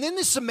 and then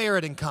the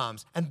Samaritan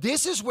comes, and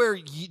this is where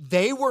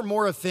they were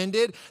more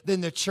offended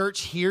than the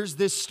church hears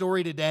this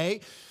story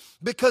today.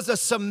 Because a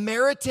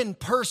Samaritan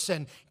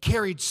person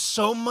carried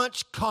so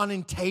much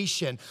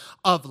connotation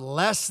of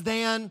less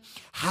than,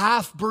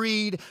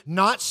 half-breed,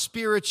 not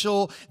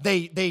spiritual.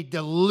 They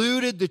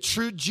diluted the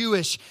true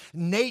Jewish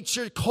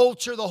nature,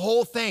 culture, the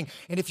whole thing.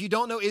 And if you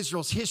don't know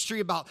Israel's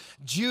history about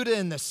Judah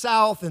in the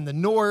south and the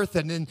north,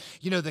 and then,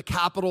 the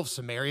capital of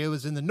Samaria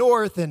was in the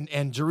north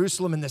and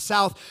Jerusalem in the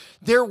south,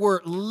 there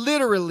were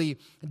literally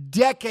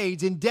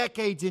decades and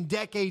decades and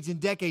decades and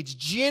decades,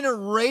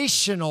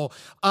 generational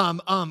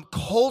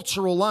cultural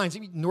lines.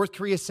 North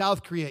Korea,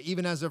 South Korea,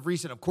 even as of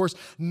recent, of course,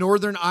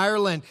 Northern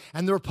Ireland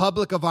and the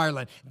Republic of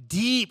Ireland.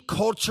 Deep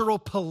cultural,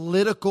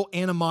 political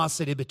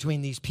animosity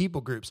between these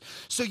people groups.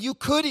 So you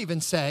could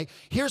even say,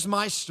 here's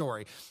my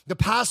story. The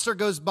pastor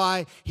goes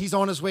by, he's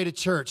on his way to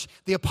church.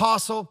 The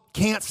apostle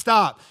can't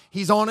stop.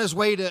 He's on his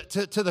way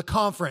to the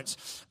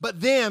conference. But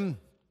then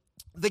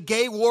the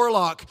gay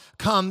warlock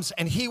comes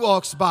and he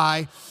walks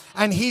by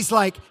and he's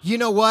like, you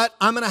know what?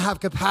 I'm going to have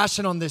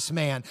compassion on this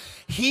man.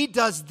 He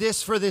does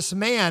this for this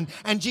man.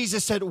 And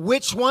Jesus said,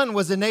 which one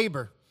was a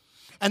neighbor?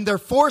 And they're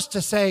forced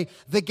to say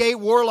the gay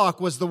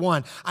warlock was the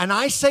one. And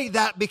I say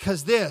that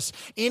because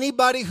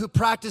anybody who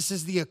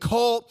practices the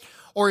occult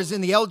or is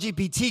in the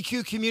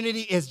LGBTQ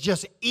community is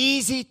just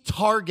easy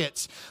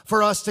targets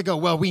for us to go,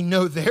 well, we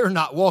know they're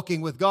not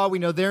walking with God. We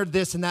know they're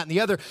this and that and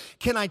the other.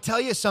 Can I tell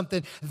you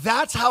something?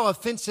 That's how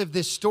offensive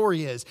this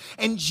story is.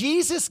 And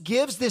Jesus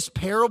gives this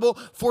parable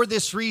for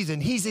this reason.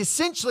 He's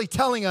essentially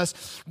telling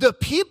us the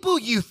people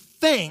you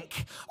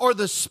think are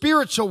the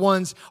spiritual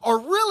ones are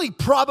really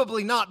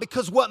probably not,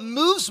 because what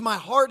moves my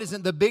heart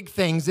isn't the big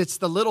things, it's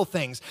the little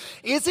things.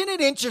 Isn't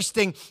it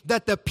interesting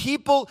that the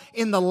people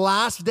in the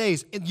last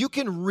days, and you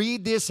can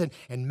read this in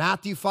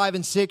Matthew 5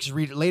 and 6,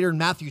 read it later in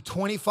Matthew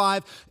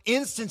 25,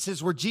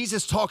 instances where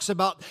Jesus talks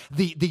about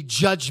the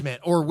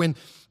judgment, or when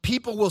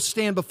people will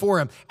stand before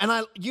him.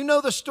 And you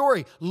know the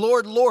story.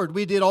 Lord, Lord,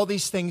 we did all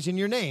these things in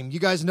your name. You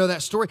guys know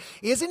that story.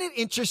 Isn't it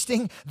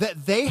interesting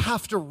that they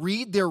have to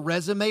read their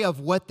resume of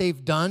what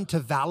they've done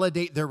to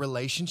validate their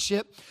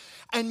relationship?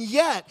 And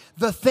yet,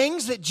 the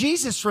things that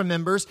Jesus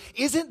remembers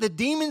isn't the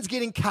demons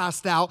getting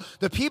cast out,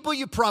 the people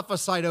you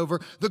prophesied over,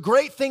 the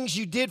great things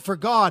you did for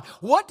God.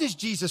 What does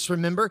Jesus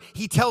remember?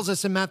 He tells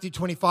us in Matthew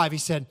 25, he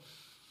said,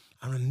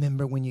 I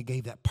remember when you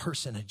gave that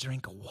person a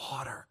drink of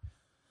water.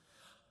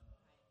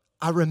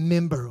 I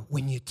remember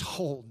when you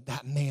told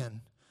that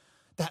man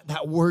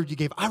that word you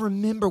gave. I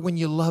remember when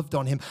you loved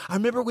on him. I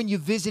remember when you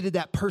visited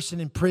that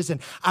person in prison.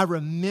 I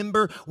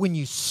remember when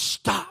you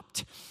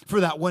stopped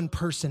for that one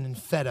person and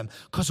fed him.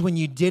 Because when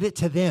you did it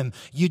to them,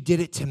 you did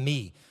it to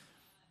me.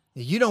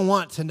 You don't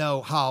want to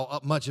know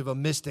how much of a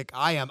mystic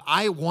I am.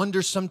 I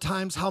wonder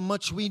sometimes how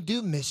much we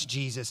do miss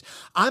Jesus.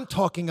 I'm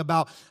talking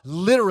about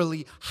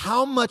literally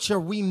how much are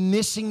we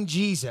missing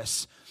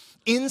Jesus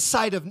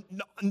inside of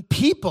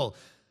people.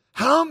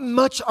 How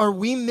much are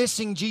we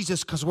missing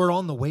Jesus because we're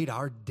on the way to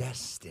our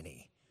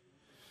destiny?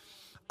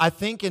 I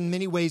think in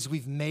many ways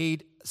we've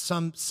made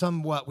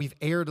somewhat, we've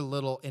erred a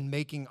little in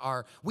making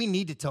we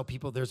need to tell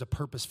people there's a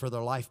purpose for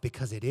their life,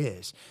 because it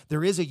is.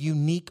 There is a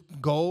unique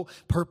goal,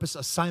 purpose,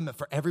 assignment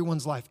for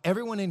everyone's life.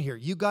 Everyone in here,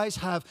 you guys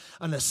have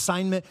an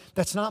assignment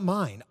that's not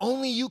mine.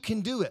 Only you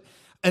can do it.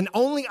 And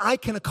only I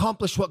can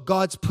accomplish what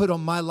God's put on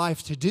my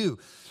life to do.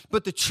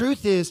 But the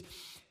truth is,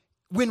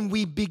 when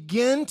we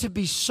begin to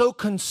be so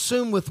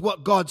consumed with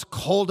what God's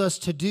called us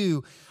to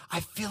do, I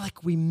feel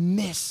like we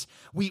miss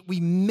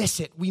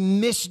it. We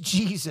miss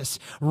Jesus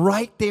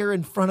right there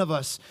in front of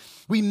us.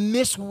 We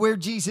miss where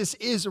Jesus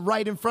is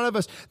right in front of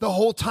us. The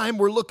whole time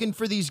we're looking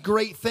for these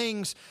great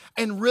things,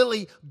 and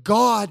really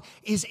God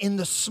is in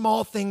the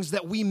small things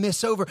that we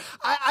miss over.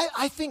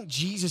 I think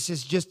Jesus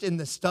is just in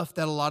the stuff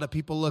that a lot of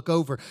people look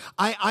over.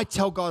 I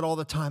tell God all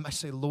the time, I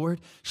say,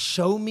 Lord,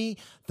 show me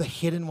the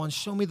hidden ones.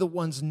 Show me the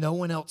ones no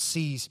one else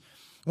sees.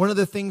 One of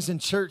the things in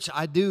church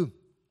I do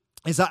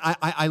is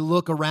I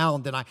look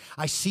around and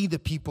I see the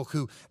people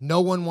who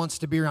no one wants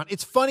to be around.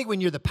 It's funny when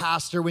you're the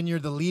pastor, when you're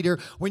the leader,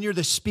 when you're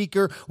the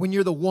speaker, when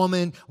you're the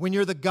woman, when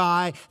you're the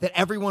guy that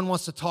everyone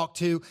wants to talk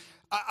to.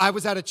 I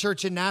was at a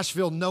church in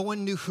Nashville. No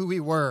one knew who we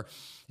were.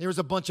 There was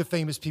a bunch of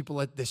famous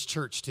people at this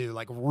church too,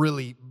 like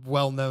really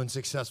well-known,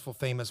 successful,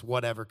 famous,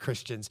 whatever,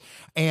 Christians.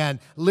 And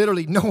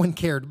literally no one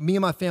cared. Me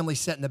and my family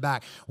sat in the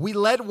back. We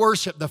led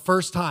worship the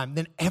first time.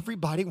 Then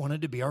everybody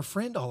wanted to be our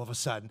friend all of a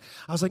sudden.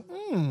 I was like,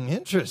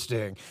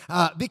 interesting.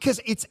 Because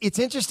it's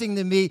interesting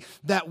to me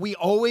that we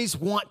always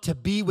want to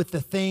be with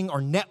the thing or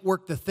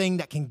network the thing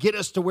that can get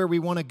us to where we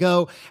want to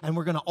go. And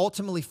we're going to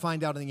ultimately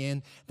find out in the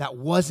end that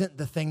wasn't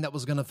the thing that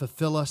was going to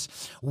fulfill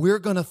us. We're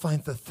going to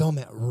find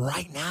fulfillment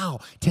right now,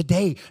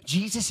 today.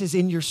 Jesus is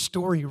in your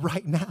story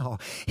right now.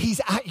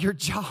 He's at your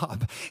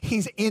job.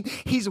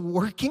 He's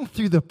working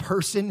through the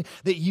person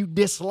that you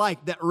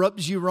dislike, that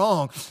rubs you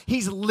wrong.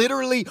 He's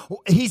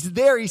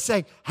there. He's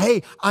saying,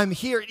 hey, I'm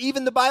here.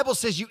 Even the Bible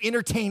says you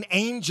entertain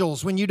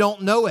angels when you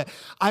don't know it.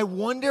 I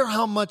wonder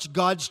how much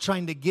God's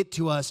trying to get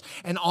to us,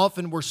 and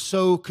often we're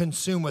so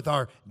consumed with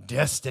our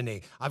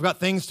destiny. I've got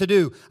things to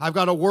do. I've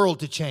got a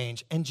world to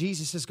change. And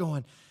Jesus is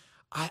going,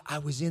 I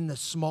was in the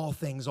small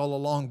things all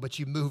along, but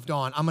you moved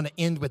on. I'm going to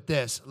end with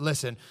this.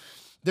 Listen,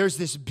 there's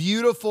this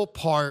beautiful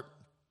part.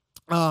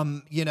 How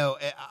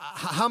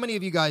many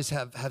of you guys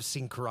have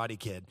seen Karate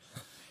Kid?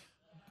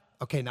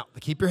 Okay, now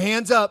keep your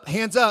hands up.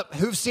 Hands up.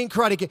 Who've seen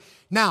Karate Kid?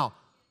 Now,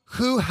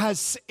 you're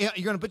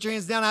going to put your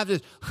hands down after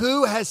this.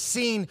 Who has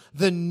seen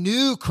the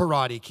new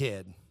Karate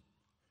Kid?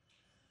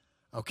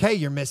 Okay,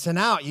 you're missing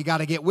out. You got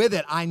to get with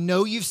it. I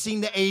know you've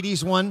seen the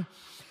 80s one.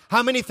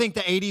 How many think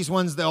the 80s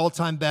one's the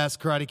all-time best?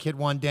 Karate Kid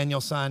 1,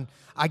 Daniel-san.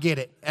 I get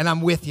it, and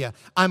I'm with you.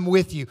 I'm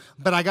with you.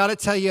 But I got to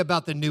tell you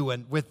about the new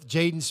one with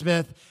Jaden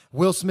Smith,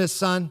 Will Smith's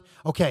son.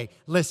 Okay,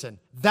 listen,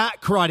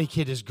 that Karate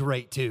Kid is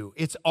great too.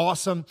 It's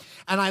awesome,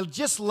 and I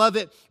just love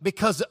it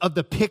because of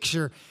the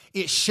picture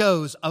it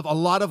shows of a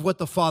lot of what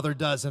the Father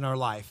does in our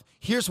life.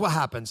 Here's what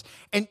happens,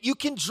 and you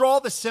can draw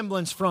the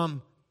semblance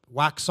from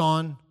wax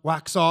on,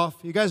 wax off.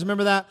 You guys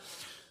remember that?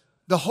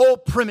 The whole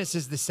premise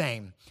is the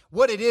same.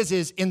 What it is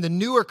in the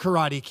newer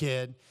Karate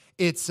Kid,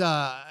 it's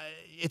not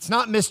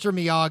Mr.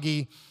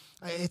 Miyagi.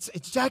 It's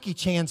Jackie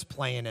Chan's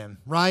playing him,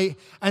 right?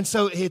 And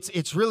so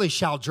it's really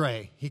Shao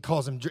Dre. He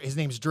calls him, his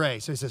name's Dre.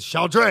 So he says,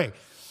 Shao Dre.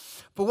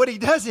 But what he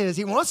does is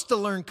he wants to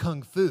learn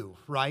Kung Fu,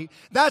 right?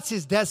 That's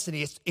his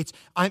destiny.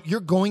 You're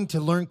going to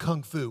learn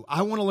Kung Fu.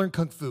 I want to learn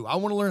Kung Fu. I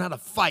want to learn how to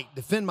fight,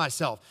 defend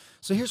myself.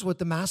 So here's what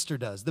the master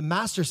does. The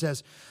master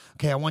says,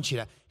 okay, I want you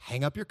to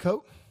hang up your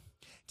coat,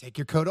 take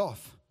your coat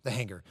off the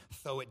hanger,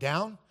 throw it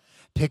down,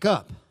 pick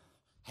up,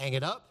 hang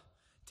it up,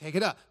 take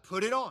it up,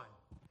 put it on,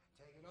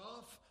 take it off,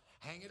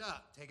 hang it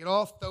up, take it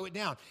off, throw it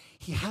down.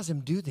 He has him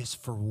do this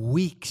for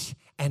weeks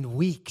and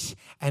weeks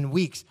and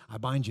weeks. I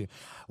bind you.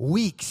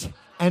 Weeks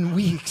and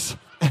weeks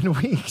and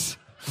weeks.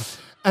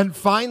 And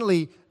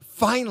finally,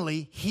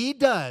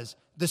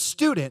 the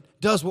student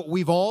does what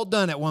we've all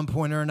done at one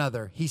point or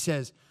another. He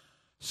says,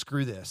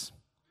 screw this.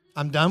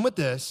 I'm done with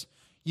this.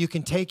 You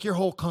can take your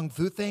whole kung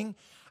fu thing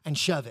and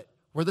shove it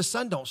where the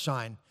sun don't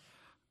shine.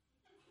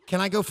 Can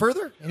I go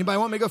further? Anybody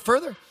want me to go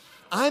further?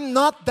 I'm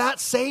not that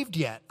saved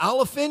yet.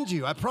 I'll offend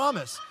you, I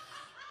promise.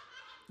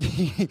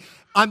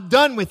 I'm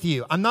done with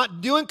you. I'm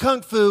not doing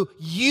kung fu.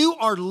 You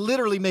are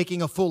literally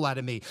making a fool out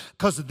of me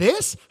because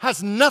this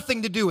has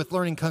nothing to do with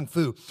learning kung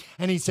fu.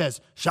 And he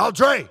says, Xiao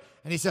Zhui.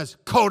 And he says,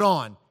 coat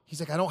on. He's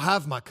like, I don't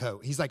have my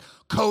coat. He's like,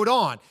 coat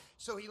on.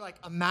 So he like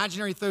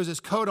imaginary throws his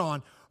coat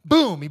on.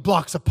 Boom, he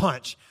blocks a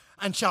punch.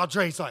 And Xiao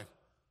Zhui's like,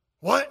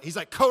 what? He's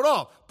like, coat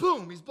off.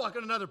 Boom, he's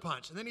blocking another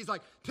punch. And then he's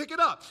like, pick it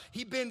up.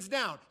 He bends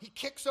down. He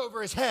kicks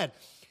over his head.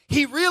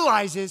 He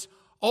realizes,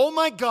 oh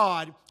my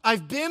God,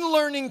 I've been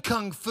learning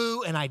kung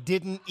fu and I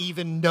didn't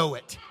even know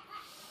it.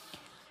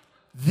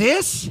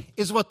 This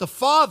is what the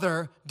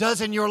Father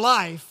does in your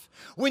life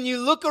when you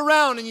look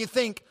around and you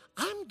think,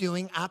 I'm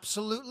doing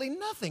absolutely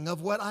nothing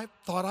of what I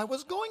thought I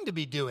was going to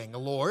be doing,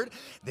 Lord.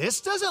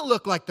 This doesn't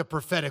look like the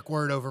prophetic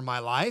word over my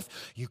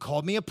life. You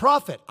called me a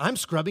prophet. I'm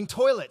scrubbing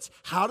toilets.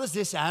 How does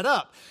this add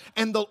up?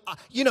 And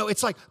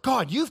it's like,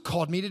 God, you've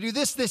called me to do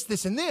this, this,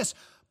 this, and this,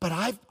 but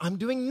I'm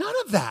doing none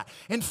of that.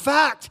 In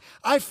fact,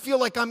 I feel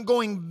like I'm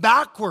going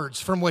backwards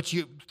from what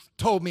you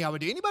told me I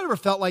would do. Anybody ever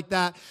felt like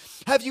that?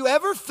 Have you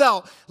ever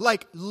felt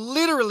like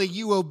literally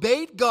you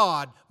obeyed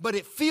God, but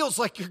it feels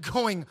like you're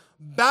going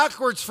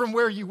backwards from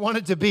where you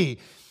wanted to be?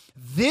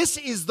 This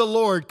is the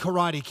Lord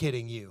karate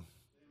kidding you.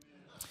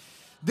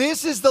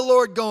 This is the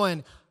Lord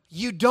going,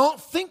 you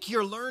don't think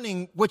you're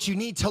learning what you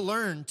need to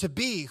learn to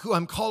be who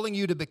I'm calling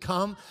you to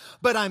become,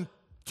 but I'm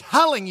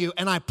telling you,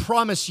 and I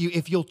promise you,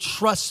 if you'll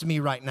trust me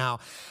right now,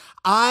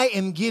 I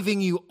am giving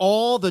you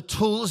all the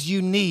tools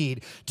you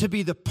need to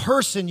be the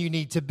person you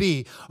need to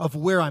be of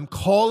where I'm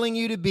calling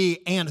you to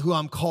be and who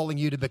I'm calling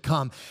you to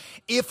become.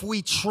 If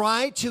we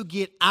try to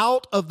get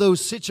out of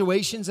those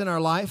situations in our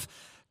life,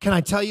 can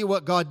I tell you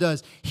what God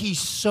does? He's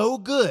so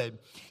good,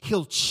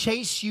 He'll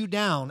chase you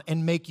down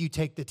and make you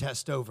take the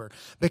test over.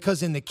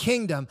 Because in the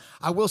kingdom,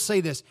 I will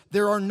say this,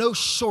 there are no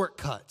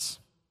shortcuts.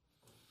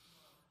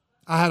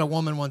 I had a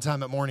woman one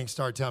time at Morning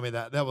Star tell me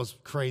that. That was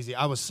crazy.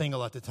 I was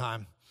single at the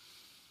time.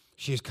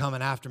 She was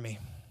coming after me.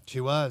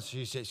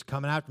 She's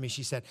coming after me.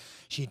 She said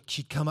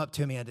she'd come up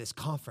to me at this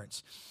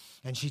conference,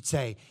 and she'd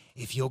say,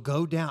 if you'll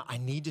go down, I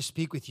need to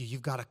speak with you.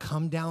 You've got to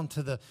come down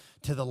to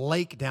the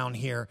lake down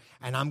here,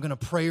 and I'm going to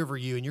pray over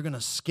you, and you're going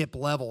to skip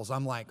levels.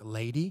 I'm like,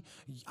 lady,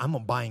 I'm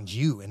going to bind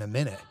you in a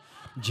minute.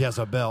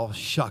 Jezebel,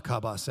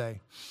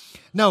 shakabase.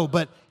 No,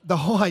 but the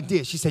whole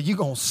idea, she said, you're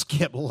going to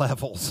skip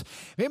levels.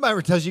 If anybody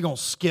ever tells you you're going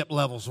to skip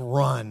levels,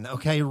 run,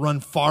 okay? Run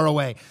far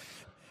away.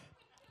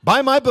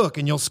 Buy my book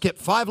and you'll skip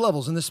 5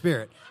 levels in the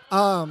Spirit.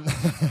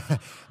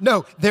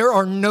 No, there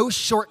are no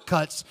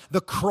shortcuts.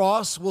 The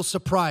cross will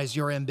surprise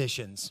your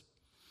ambitions.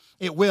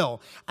 It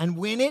will. And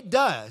when it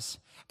does,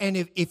 and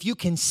if you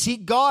can see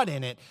God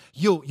in it,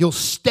 you'll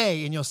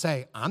stay and you'll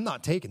say, I'm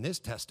not taking this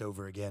test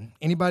over again.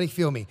 Anybody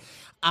feel me?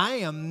 I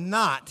am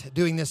not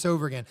doing this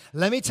over again.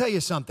 Let me tell you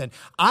something.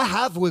 I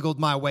have wiggled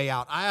my way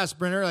out. I asked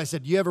Brent earlier, I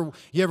said, you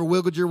ever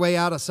wiggled your way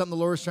out of something the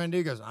Lord was trying to do?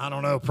 He goes, I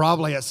don't know,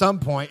 probably at some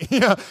point.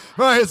 Yeah,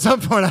 right, at some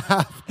point I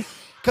have.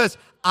 Because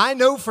I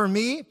know for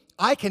me,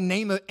 I can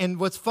name it. And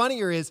what's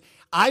funnier is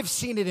I've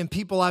seen it in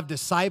people I've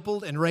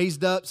discipled and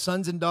raised up,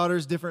 sons and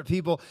daughters, different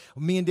people.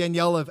 Me and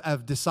Danielle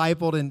have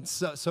discipled and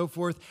so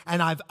forth. And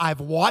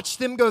I've watched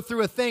them go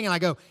through a thing, and I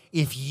go,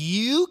 if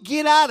you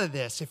get out of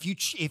this, if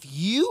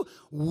you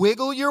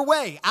wiggle your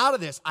way out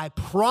of this, I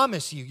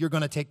promise you're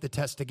going to take the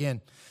test again.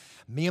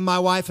 Me and my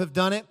wife have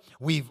done it.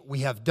 We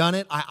have done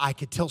it. I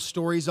could tell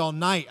stories all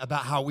night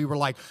about how we were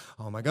like,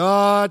 oh my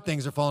God,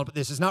 things are falling apart.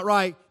 This is not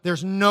right.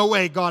 There's no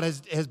way God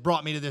has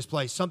brought me to this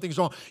place. Something's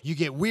wrong. You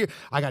get weird.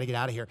 I got to get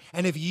out of here.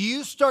 And if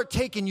you start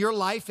taking your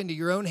life into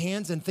your own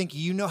hands and think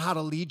you know how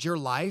to lead your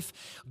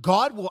life,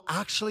 God will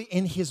actually,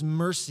 in His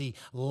mercy,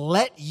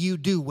 let you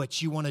do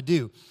what you want to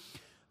do.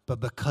 But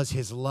because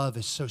His love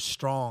is so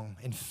strong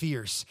and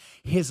fierce,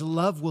 His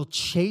love will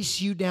chase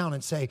you down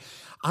and say,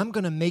 I'm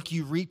going to make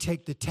you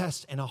retake the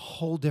test in a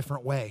whole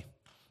different way.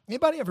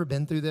 Anybody ever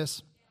been through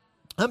this?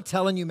 I'm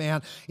telling you,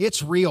 man,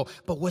 it's real.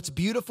 But what's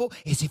beautiful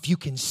is if you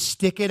can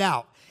stick it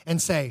out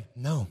and say,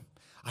 no,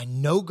 I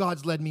know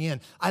God's led me in.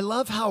 I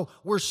love how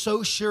we're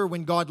so sure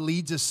when God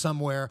leads us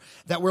somewhere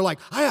that we're like,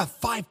 I have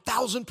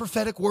 5,000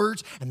 prophetic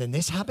words, and then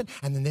this happened,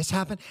 and then this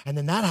happened, and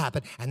then that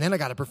happened, and then I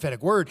got a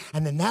prophetic word,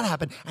 and then that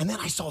happened, and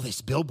then I saw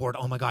this billboard.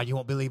 Oh my God, you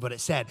won't believe what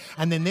it said.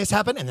 And then this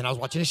happened, and then I was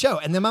watching a show,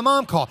 and then my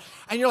mom called.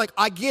 And you're like,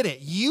 I get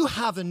it. You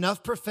have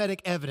enough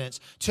prophetic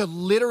evidence to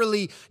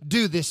literally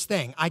do this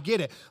thing. I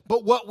get it.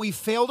 But what we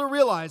fail to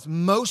realize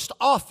most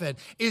often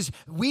is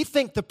we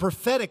think the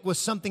prophetic was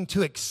something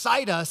to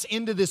excite us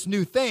into this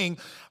new thing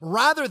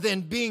rather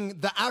than being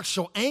the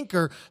actual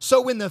anchor.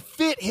 So when the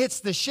fit hits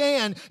the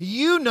shan,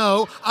 you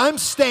know I'm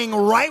staying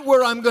right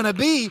where I'm going to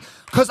be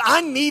because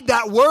I need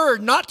that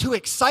word not to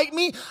excite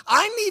me.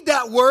 I need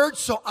that word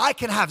so I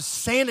can have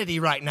sanity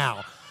right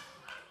now.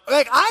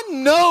 Like, I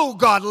know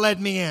God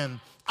led me in.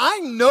 I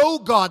know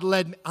God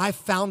led me. I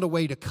found a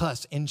way to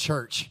cuss in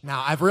church.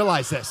 Now, I've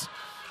realized this.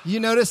 You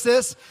notice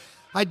this?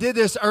 I did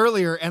this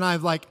earlier, and I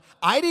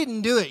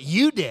didn't do it.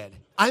 You did.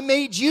 I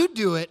made you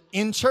do it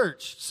in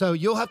church. So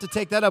you'll have to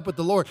take that up with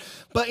the Lord.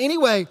 But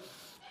anyway,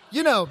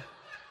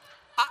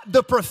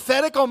 the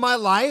prophetic on my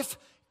life,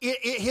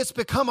 it has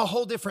become a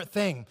whole different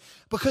thing.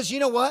 Because you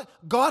know what?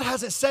 God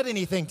hasn't said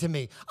anything to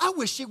me. I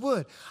wish he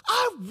would.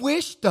 I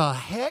wish the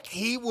heck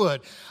he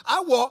would.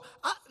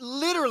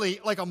 Literally,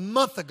 like a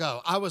month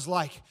ago, I was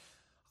like,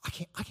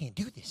 I can't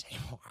do this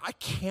anymore. I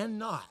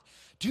cannot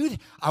do that.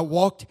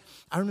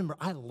 I remember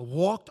I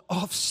walked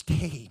off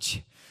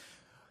stage.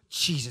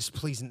 Jesus,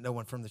 please, no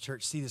one from the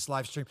church see this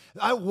live stream.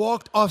 I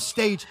walked off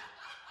stage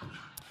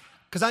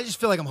because I just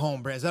feel like I'm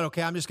home, Brent. Is that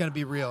okay? I'm just going to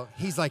be real.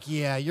 He's like,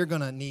 yeah, you're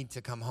going to need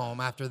to come home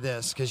after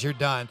this because you're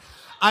done.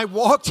 I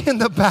walked in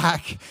the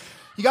back.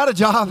 You got a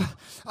job?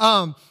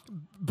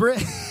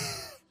 Brent,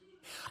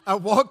 I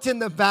walked in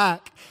the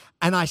back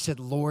and I said,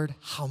 Lord,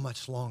 how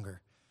much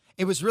longer?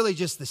 It was really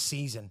just the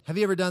season. Have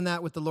you ever done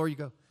that with the Lord? You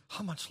go,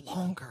 how much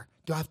longer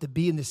do I have to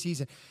be in the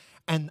season?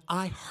 And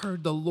I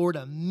heard the Lord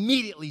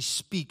immediately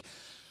speak,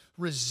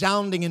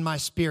 resounding in my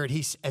spirit.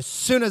 As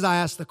soon as I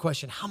asked the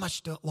question, how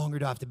much longer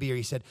do I have to be here?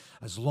 He said,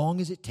 as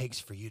long as it takes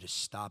for you to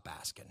stop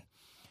asking.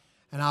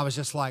 And I was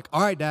just like,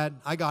 all right, Dad,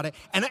 I got it.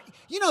 And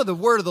the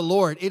word of the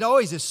Lord, it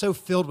always is so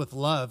filled with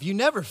love. You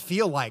never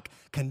feel like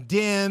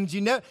condemned.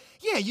 You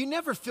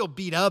never feel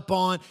beat up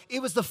on.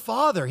 It was the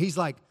Father. He's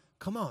like,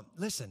 come on,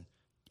 listen.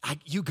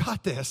 You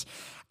got this.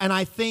 And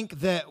I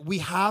think that we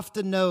have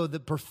to know the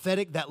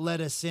prophetic that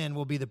led us in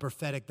will be the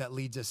prophetic that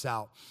leads us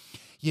out.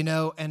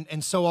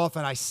 And so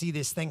often I see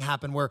this thing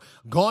happen where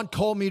God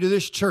called me to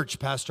this church,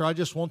 Pastor. I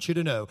just want you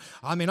to know.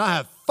 I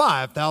have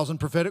 5,000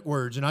 prophetic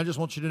words, and I just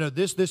want you to know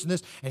this, this, and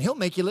this. And he'll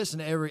make you listen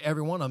to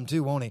every one of them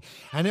too, won't he?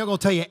 And they're going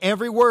to tell you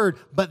every word.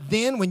 But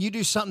then when you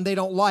do something they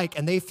don't like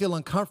and they feel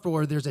uncomfortable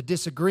or there's a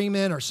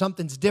disagreement or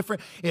something's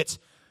different, it's,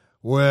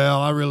 well,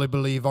 I really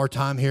believe our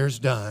time here is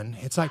done.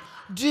 It's like,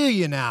 do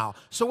you now?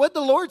 So what'd the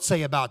Lord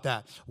say about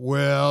that?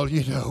 Well,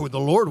 the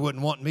Lord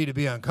wouldn't want me to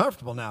be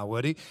uncomfortable now,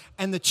 would he?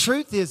 And the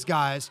truth is,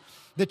 guys,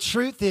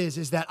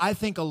 is that I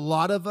think a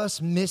lot of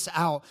us miss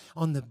out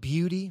on the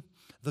beauty,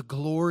 the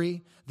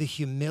glory, the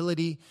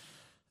humility,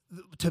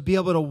 to be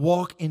able to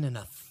walk in an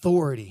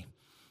authority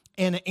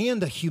and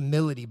a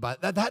humility.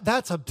 But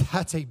that's a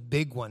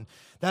big one.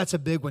 That's a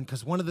big one,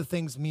 because one of the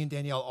things me and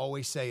Danielle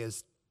always say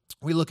is,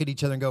 we look at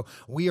each other and go,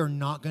 we are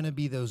not going to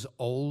be those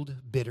old,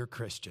 bitter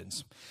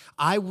Christians.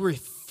 I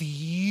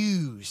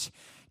refuse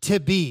to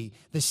be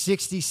the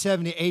 60,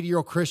 70,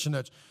 80-year-old Christian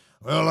that's,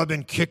 well, I've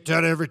been kicked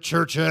out of every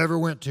church I ever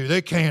went to.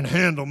 They can't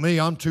handle me.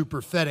 I'm too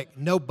prophetic.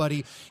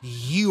 Nobody,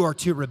 you are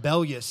too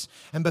rebellious.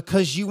 And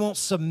because you won't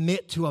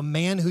submit to a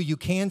man who you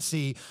can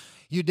see,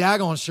 you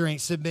daggone sure ain't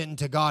submitting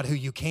to God who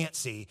you can't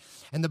see.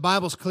 And the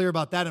Bible's clear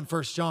about that in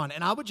 1 John.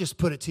 And I would just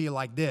put it to you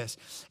like this,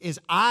 is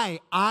I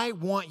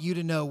want you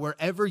to know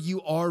wherever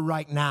you are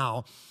right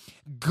now,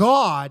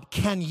 God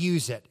can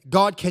use it.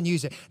 God can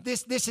use it.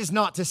 This is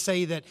not to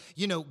say that,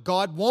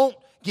 God won't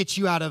get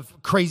you out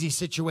of crazy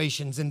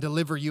situations and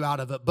deliver you out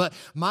of it. But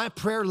my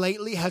prayer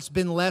lately has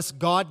been less,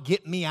 God,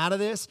 get me out of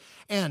this,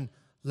 and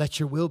let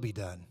your will be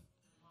done.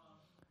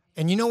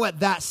 And you know what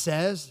that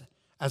says?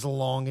 As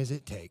long as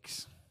it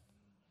takes.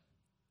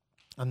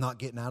 I'm not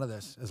getting out of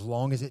this as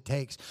long as it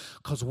takes.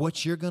 Because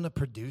what you're going to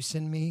produce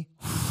in me,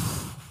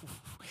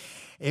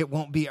 it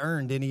won't be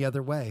earned any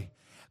other way.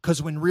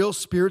 Because when real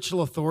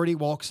spiritual authority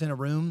walks in a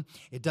room,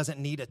 it doesn't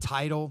need a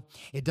title.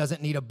 It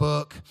doesn't need a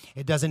book.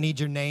 It doesn't need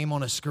your name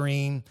on a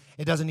screen.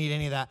 It doesn't need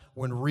any of that.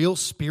 When real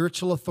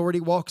spiritual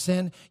authority walks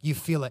in, you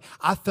feel it.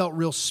 I felt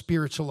real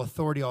spiritual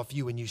authority off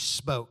you when you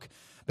spoke,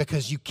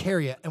 because you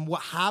carry it. And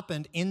what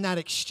happened in that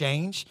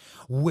exchange,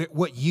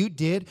 what you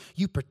did,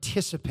 you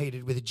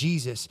participated with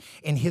Jesus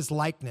in his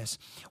likeness.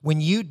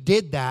 When you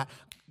did that,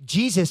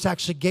 Jesus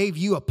actually gave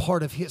you a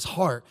part of his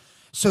heart.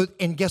 So,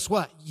 and guess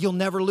what? You'll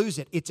never lose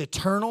it. It's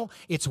eternal,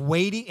 it's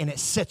weighty, and it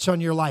sits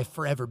on your life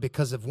forever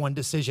because of one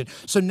decision.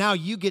 So now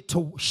you get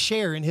to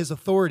share in his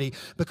authority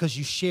because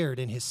you shared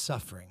in his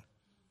suffering.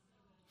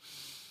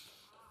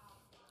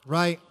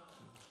 Right?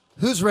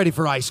 Who's ready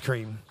for ice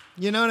cream?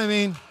 You know what I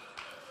mean?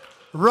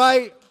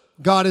 Right?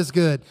 God is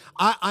good.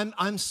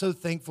 I'm so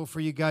thankful for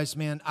you guys,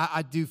 man.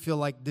 I do feel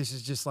like this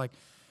is just like,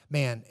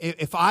 man,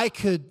 if I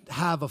could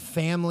have a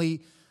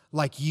family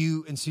like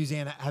you and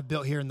Susanna have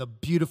built here, and the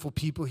beautiful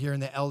people here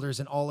and the elders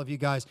and all of you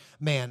guys,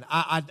 man,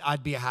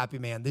 I'd be a happy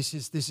man. This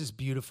is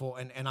beautiful,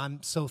 and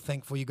I'm so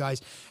thankful, you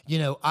guys.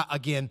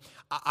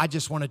 I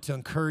just wanted to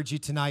encourage you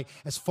tonight.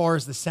 As far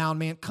as the sound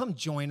man, come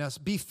join us.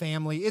 Be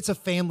family. It's a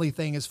family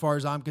thing as far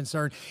as I'm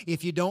concerned.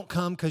 If you don't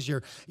come because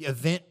you're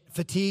event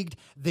fatigued,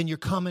 then you're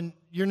coming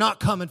you're not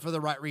coming for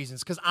the right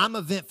reasons, because I'm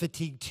event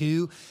fatigued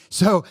too.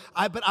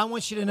 But I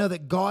want you to know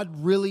that God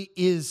really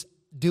is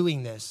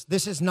doing this.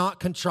 This is not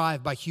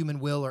contrived by human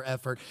will or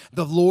effort.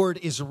 The Lord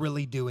is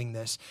really doing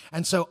this.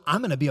 And so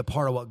I'm going to be a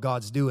part of what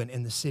God's doing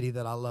in the city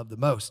that I love the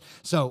most.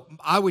 So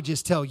I would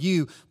just tell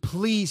you,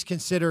 please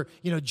consider,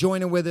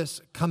 joining with us.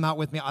 Come out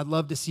with me. I'd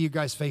love to see you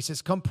guys'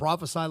 faces. Come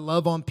prophesy,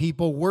 love on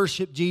people,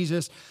 worship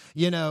Jesus,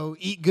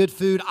 eat good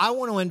food. I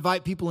want to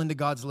invite people into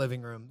God's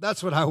living room.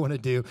 That's what I want to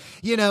do.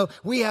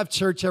 We have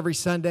church every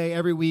Sunday,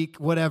 every week,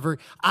 whatever.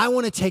 I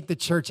want to take the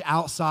church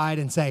outside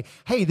and say,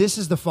 hey, this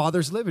is the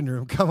Father's living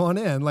room. Come on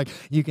in. Like,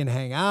 you can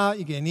hang out,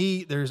 you can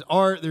eat, there's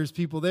art, there's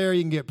people there,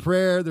 you can get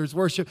prayer, there's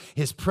worship.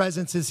 His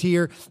presence is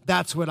here.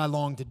 That's what I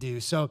long to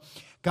do. So,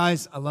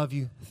 guys, I love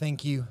you.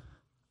 Thank you.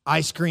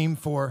 Ice cream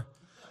for...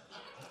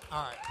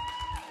 All right.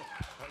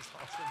 That's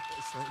awesome.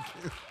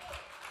 Thank you.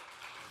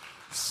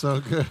 So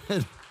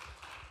good.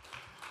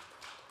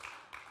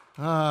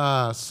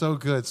 So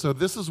good. So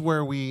this is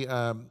where we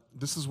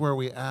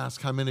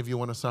ask how many of you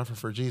want to suffer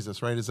for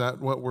Jesus, right? Is that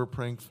what we're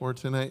praying for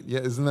tonight?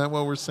 Yeah, isn't that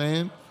what we're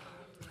saying?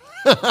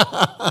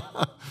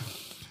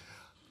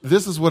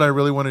 This is what I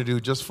really want to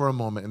do just for a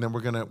moment, and then we're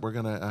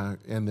gonna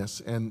end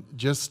this. And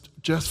just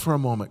for a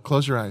moment,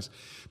 close your eyes,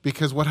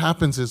 because what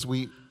happens is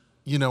we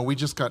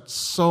just got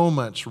so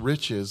much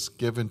riches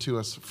given to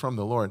us from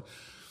the Lord,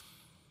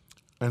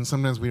 and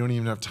sometimes we don't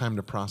even have time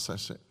to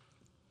process it,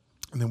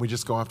 and then we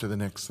just go after the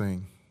next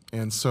thing.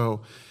 And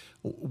so,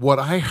 what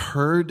I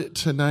heard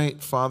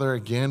tonight, Father,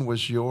 again,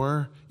 was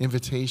your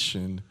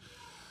invitation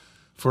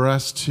for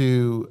us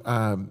to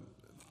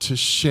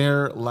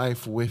share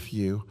life with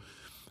you,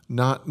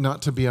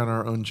 not to be on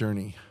our own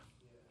journey.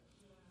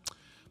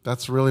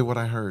 That's really what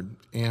I heard,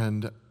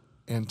 and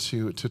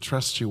to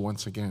trust you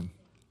once again.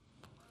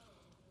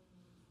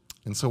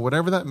 And so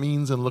whatever that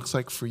means and looks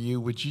like for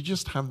you, would you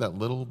just have that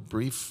little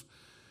brief,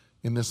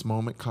 in this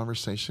moment,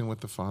 conversation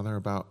with the Father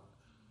about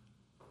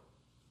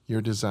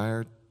your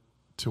desire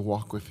to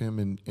walk with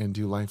him and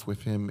do life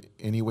with him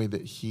any way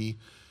that he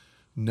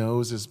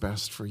knows is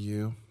best for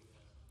you?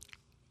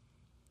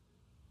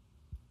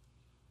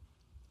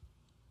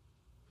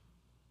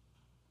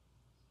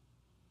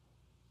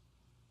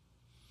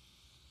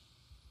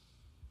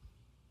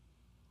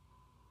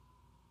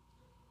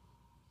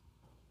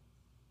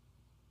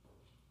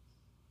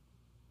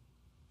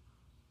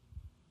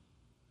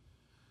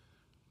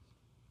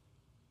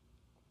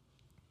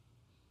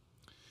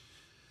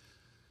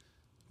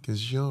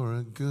 Because you're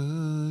a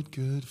good,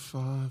 good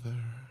Father.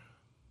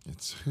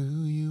 It's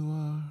who you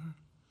are.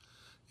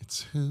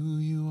 It's who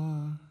you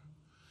are.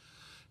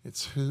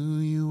 It's who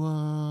you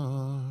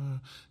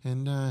are.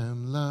 And I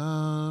am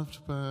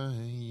loved by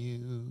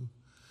you.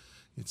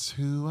 It's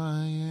who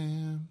I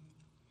am.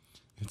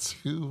 It's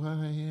who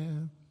I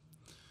am.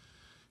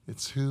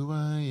 It's who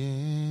I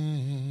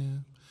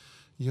am.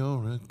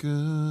 You're a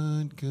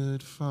good,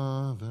 good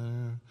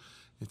Father.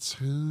 It's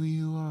who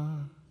you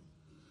are.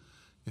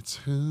 It's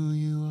who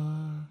you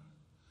are.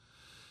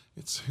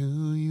 It's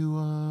who you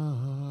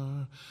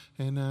are.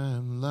 And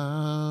I'm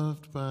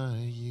loved by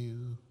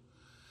you.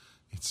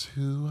 It's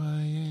who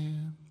I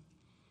am.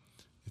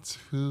 It's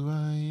who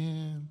I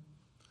am.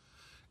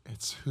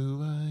 It's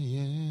who I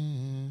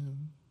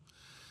am.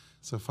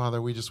 So, Father,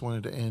 we just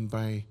wanted to end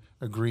by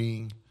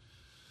agreeing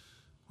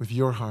with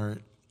your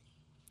heart.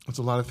 There's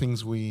a lot of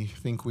things we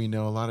think we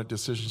know, a lot of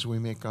decisions we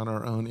make on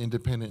our own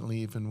independently,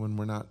 even when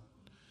we're not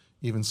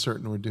even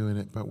certain we're doing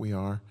it, but we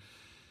are.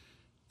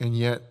 And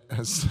yet,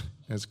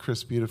 as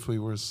Chris beautifully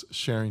was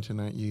sharing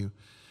tonight,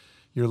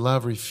 your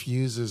love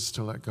refuses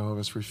to let go of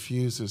us,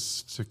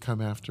 refuses to come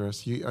after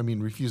us.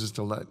 Refuses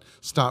to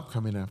stop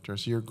coming after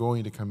us. You're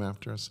going to come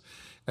after us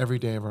every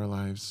day of our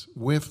lives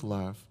with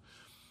love,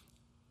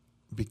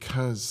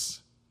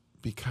 because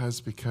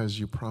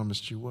you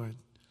promised you would.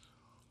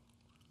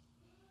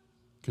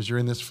 Because you're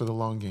in this for the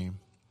long game.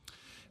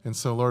 And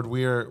so, Lord,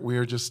 we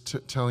are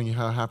just telling you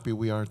how happy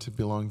we are to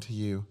belong to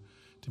you,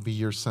 to be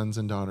your sons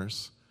and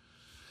daughters.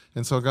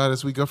 And so, God,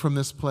 as we go from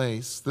this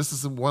place, this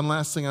is the one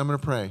last thing I'm going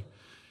to pray.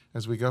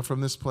 As we go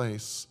from this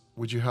place,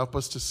 would you help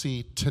us to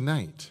see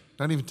tonight,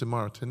 not even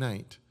tomorrow,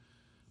 tonight,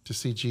 to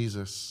see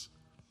Jesus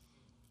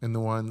in the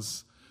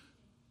ones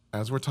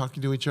as we're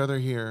talking to each other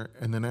here,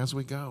 and then as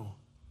we go.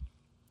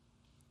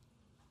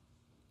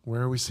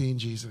 Where are we seeing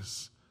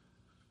Jesus?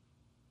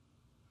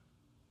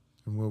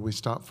 And will we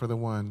stop for the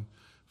one,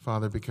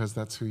 Father, because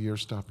that's who you're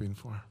stopping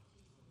for.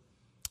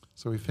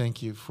 So we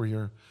thank you for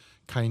your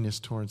kindness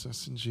towards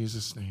us. In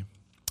Jesus' name,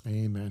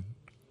 amen.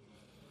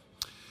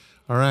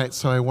 All right,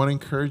 so I want to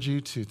encourage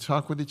you to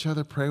talk with each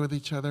other, pray with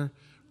each other,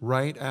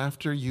 right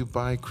after you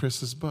buy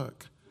Chris's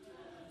book.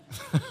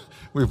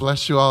 We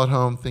bless you all at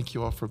home. Thank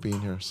you all for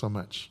being here so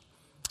much.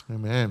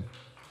 Amen.